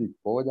about to be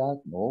poured out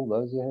on all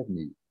those who have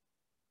need.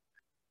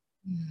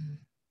 Mm.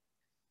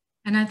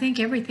 And I think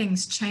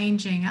everything's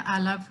changing. I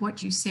love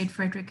what you said,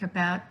 Frederick,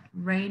 about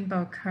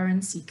rainbow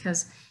currency,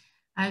 because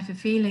I have a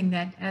feeling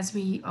that as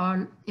we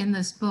are in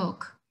this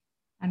book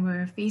and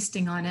we're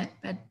feasting on it,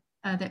 but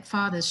that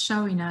Father's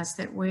showing us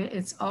that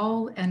it's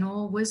all, and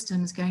all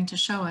wisdom is going to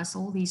show us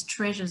all these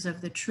treasures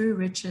of the true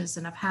riches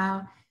and of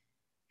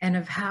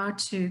how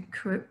to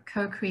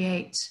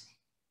co-create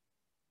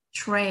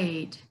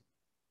trade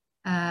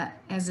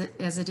as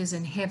it is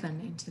in heaven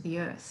into the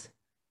earth.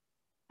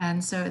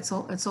 And so it's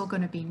all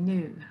going to be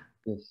new.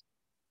 Yes.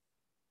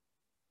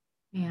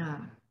 Yeah.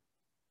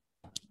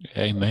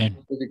 Amen.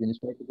 Frederick, when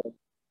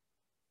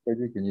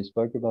you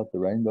spoke about the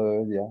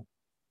rainbow earlier,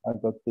 I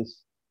got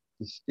this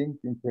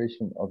distinct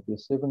impression of the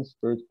seven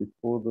spirits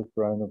before the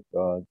throne of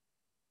God,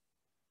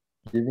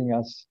 giving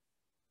us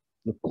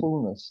the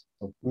fullness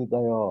of who they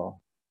are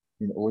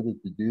in order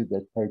to do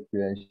that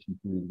co-creation, to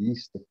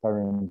release the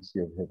currency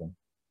of heaven.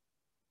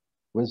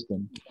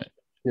 Wisdom,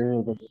 fear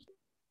of them,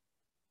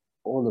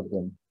 all of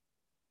them,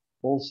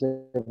 all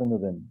seven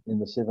of them in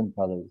the seven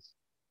colors.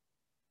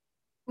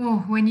 Oh,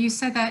 when you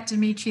said that,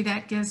 Dimitri,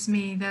 that gives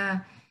me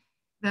the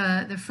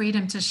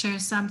freedom to share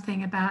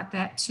something about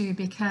that too,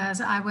 because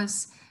I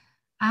was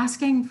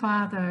asking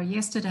Father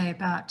yesterday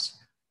about,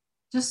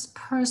 just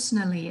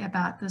personally,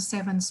 about the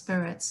seven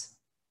spirits,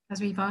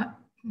 because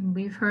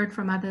we've heard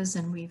from others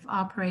and we've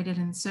operated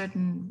in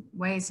certain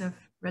ways of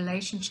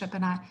relationship,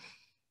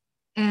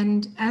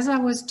 and as I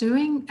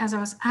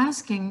was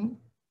asking,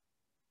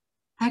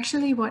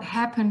 actually what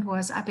happened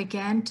was I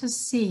began to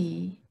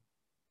see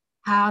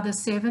how the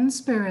seven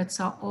spirits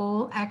are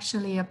all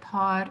actually a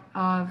part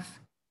of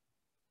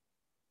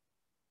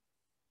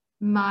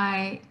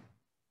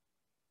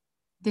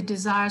the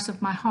desires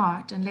of my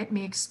heart. And let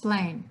me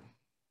explain.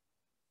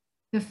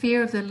 The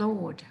fear of the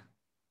Lord,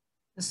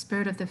 the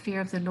spirit of the fear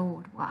of the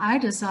Lord. Well, I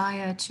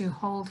desire to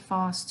hold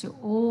fast to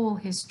all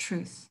his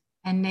truth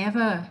and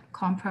never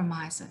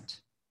compromise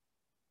it.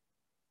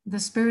 The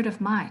spirit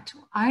of might.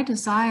 I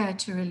desire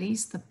to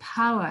release the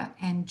power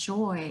and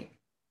joy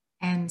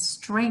and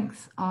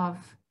strength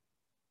of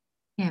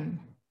him.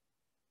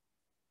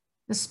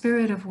 The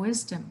spirit of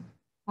wisdom.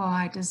 For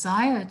I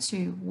desire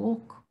to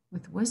walk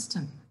with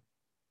wisdom.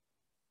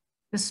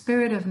 The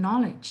spirit of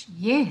knowledge.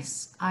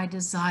 Yes, I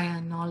desire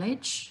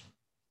knowledge.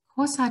 Of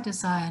course I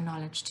desire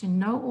knowledge, to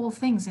know all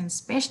things, and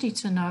especially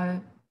to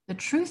know the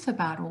truth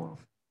about all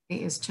there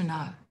is to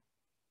know.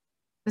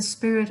 The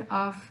spirit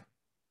of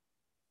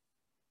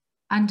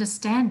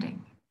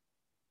understanding.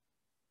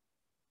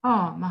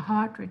 Oh, my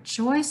heart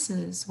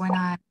rejoices when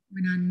I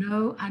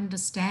know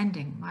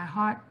understanding. My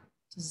heart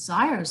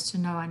desires to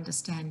know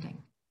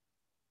understanding.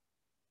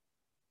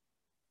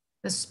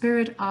 The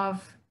spirit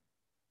of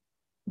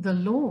the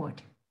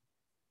Lord.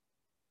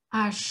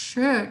 I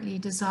surely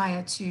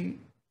desire to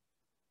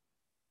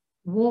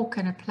walk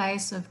in a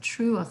place of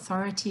true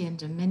authority and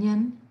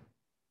dominion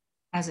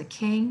as a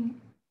king.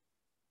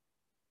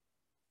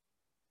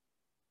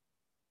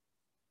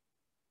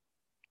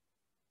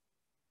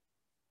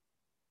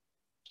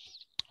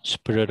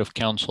 Spirit of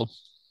counsel.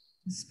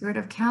 The spirit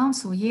of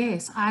counsel,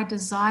 yes. I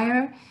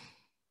desire,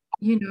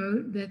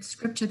 that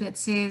scripture that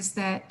says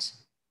that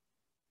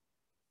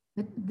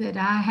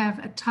I have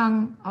a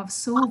tongue of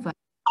silver.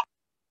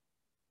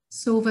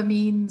 Silver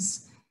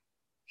means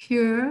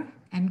pure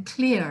and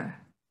clear.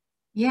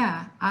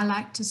 Yeah, I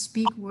like to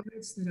speak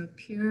words that are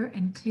pure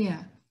and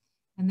clear.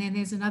 And then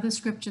there's another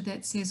scripture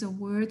that says a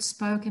word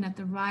spoken at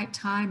the right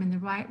time in the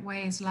right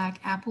way is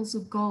like apples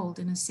of gold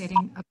in a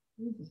setting of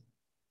silver.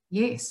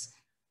 Yes,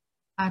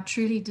 I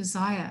truly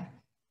desire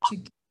to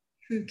give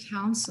true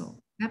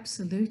counsel.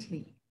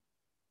 Absolutely.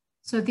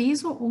 So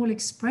these were all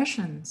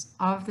expressions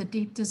of the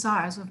deep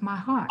desires of my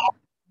heart.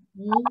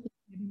 All the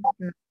seven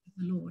spirits of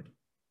the Lord.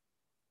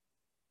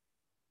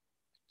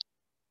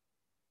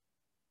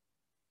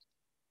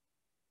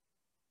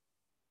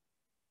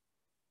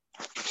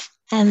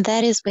 And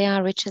that is where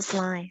our riches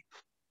lie.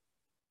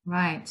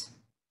 Right.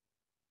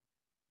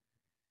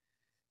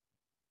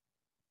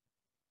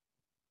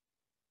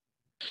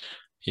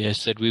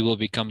 Yes, that we will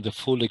become the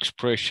full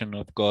expression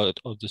of God,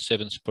 of the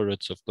seven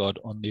spirits of God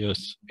on the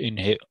earth,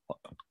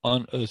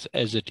 on earth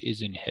as it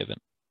is in heaven.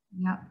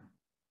 Yeah.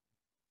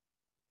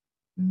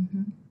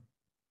 Mm-hmm.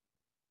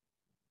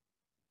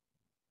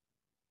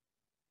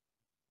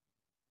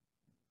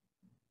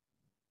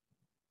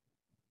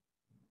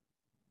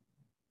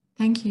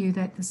 Thank you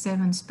that the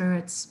seven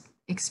spirits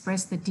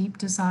express the deep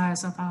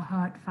desires of our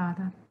heart,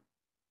 Father.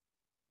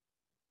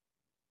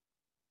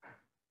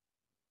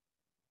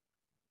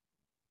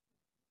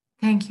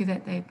 Thank you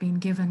that they've been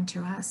given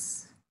to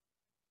us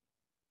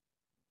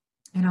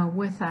and are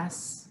with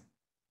us,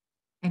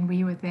 and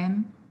we with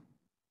them.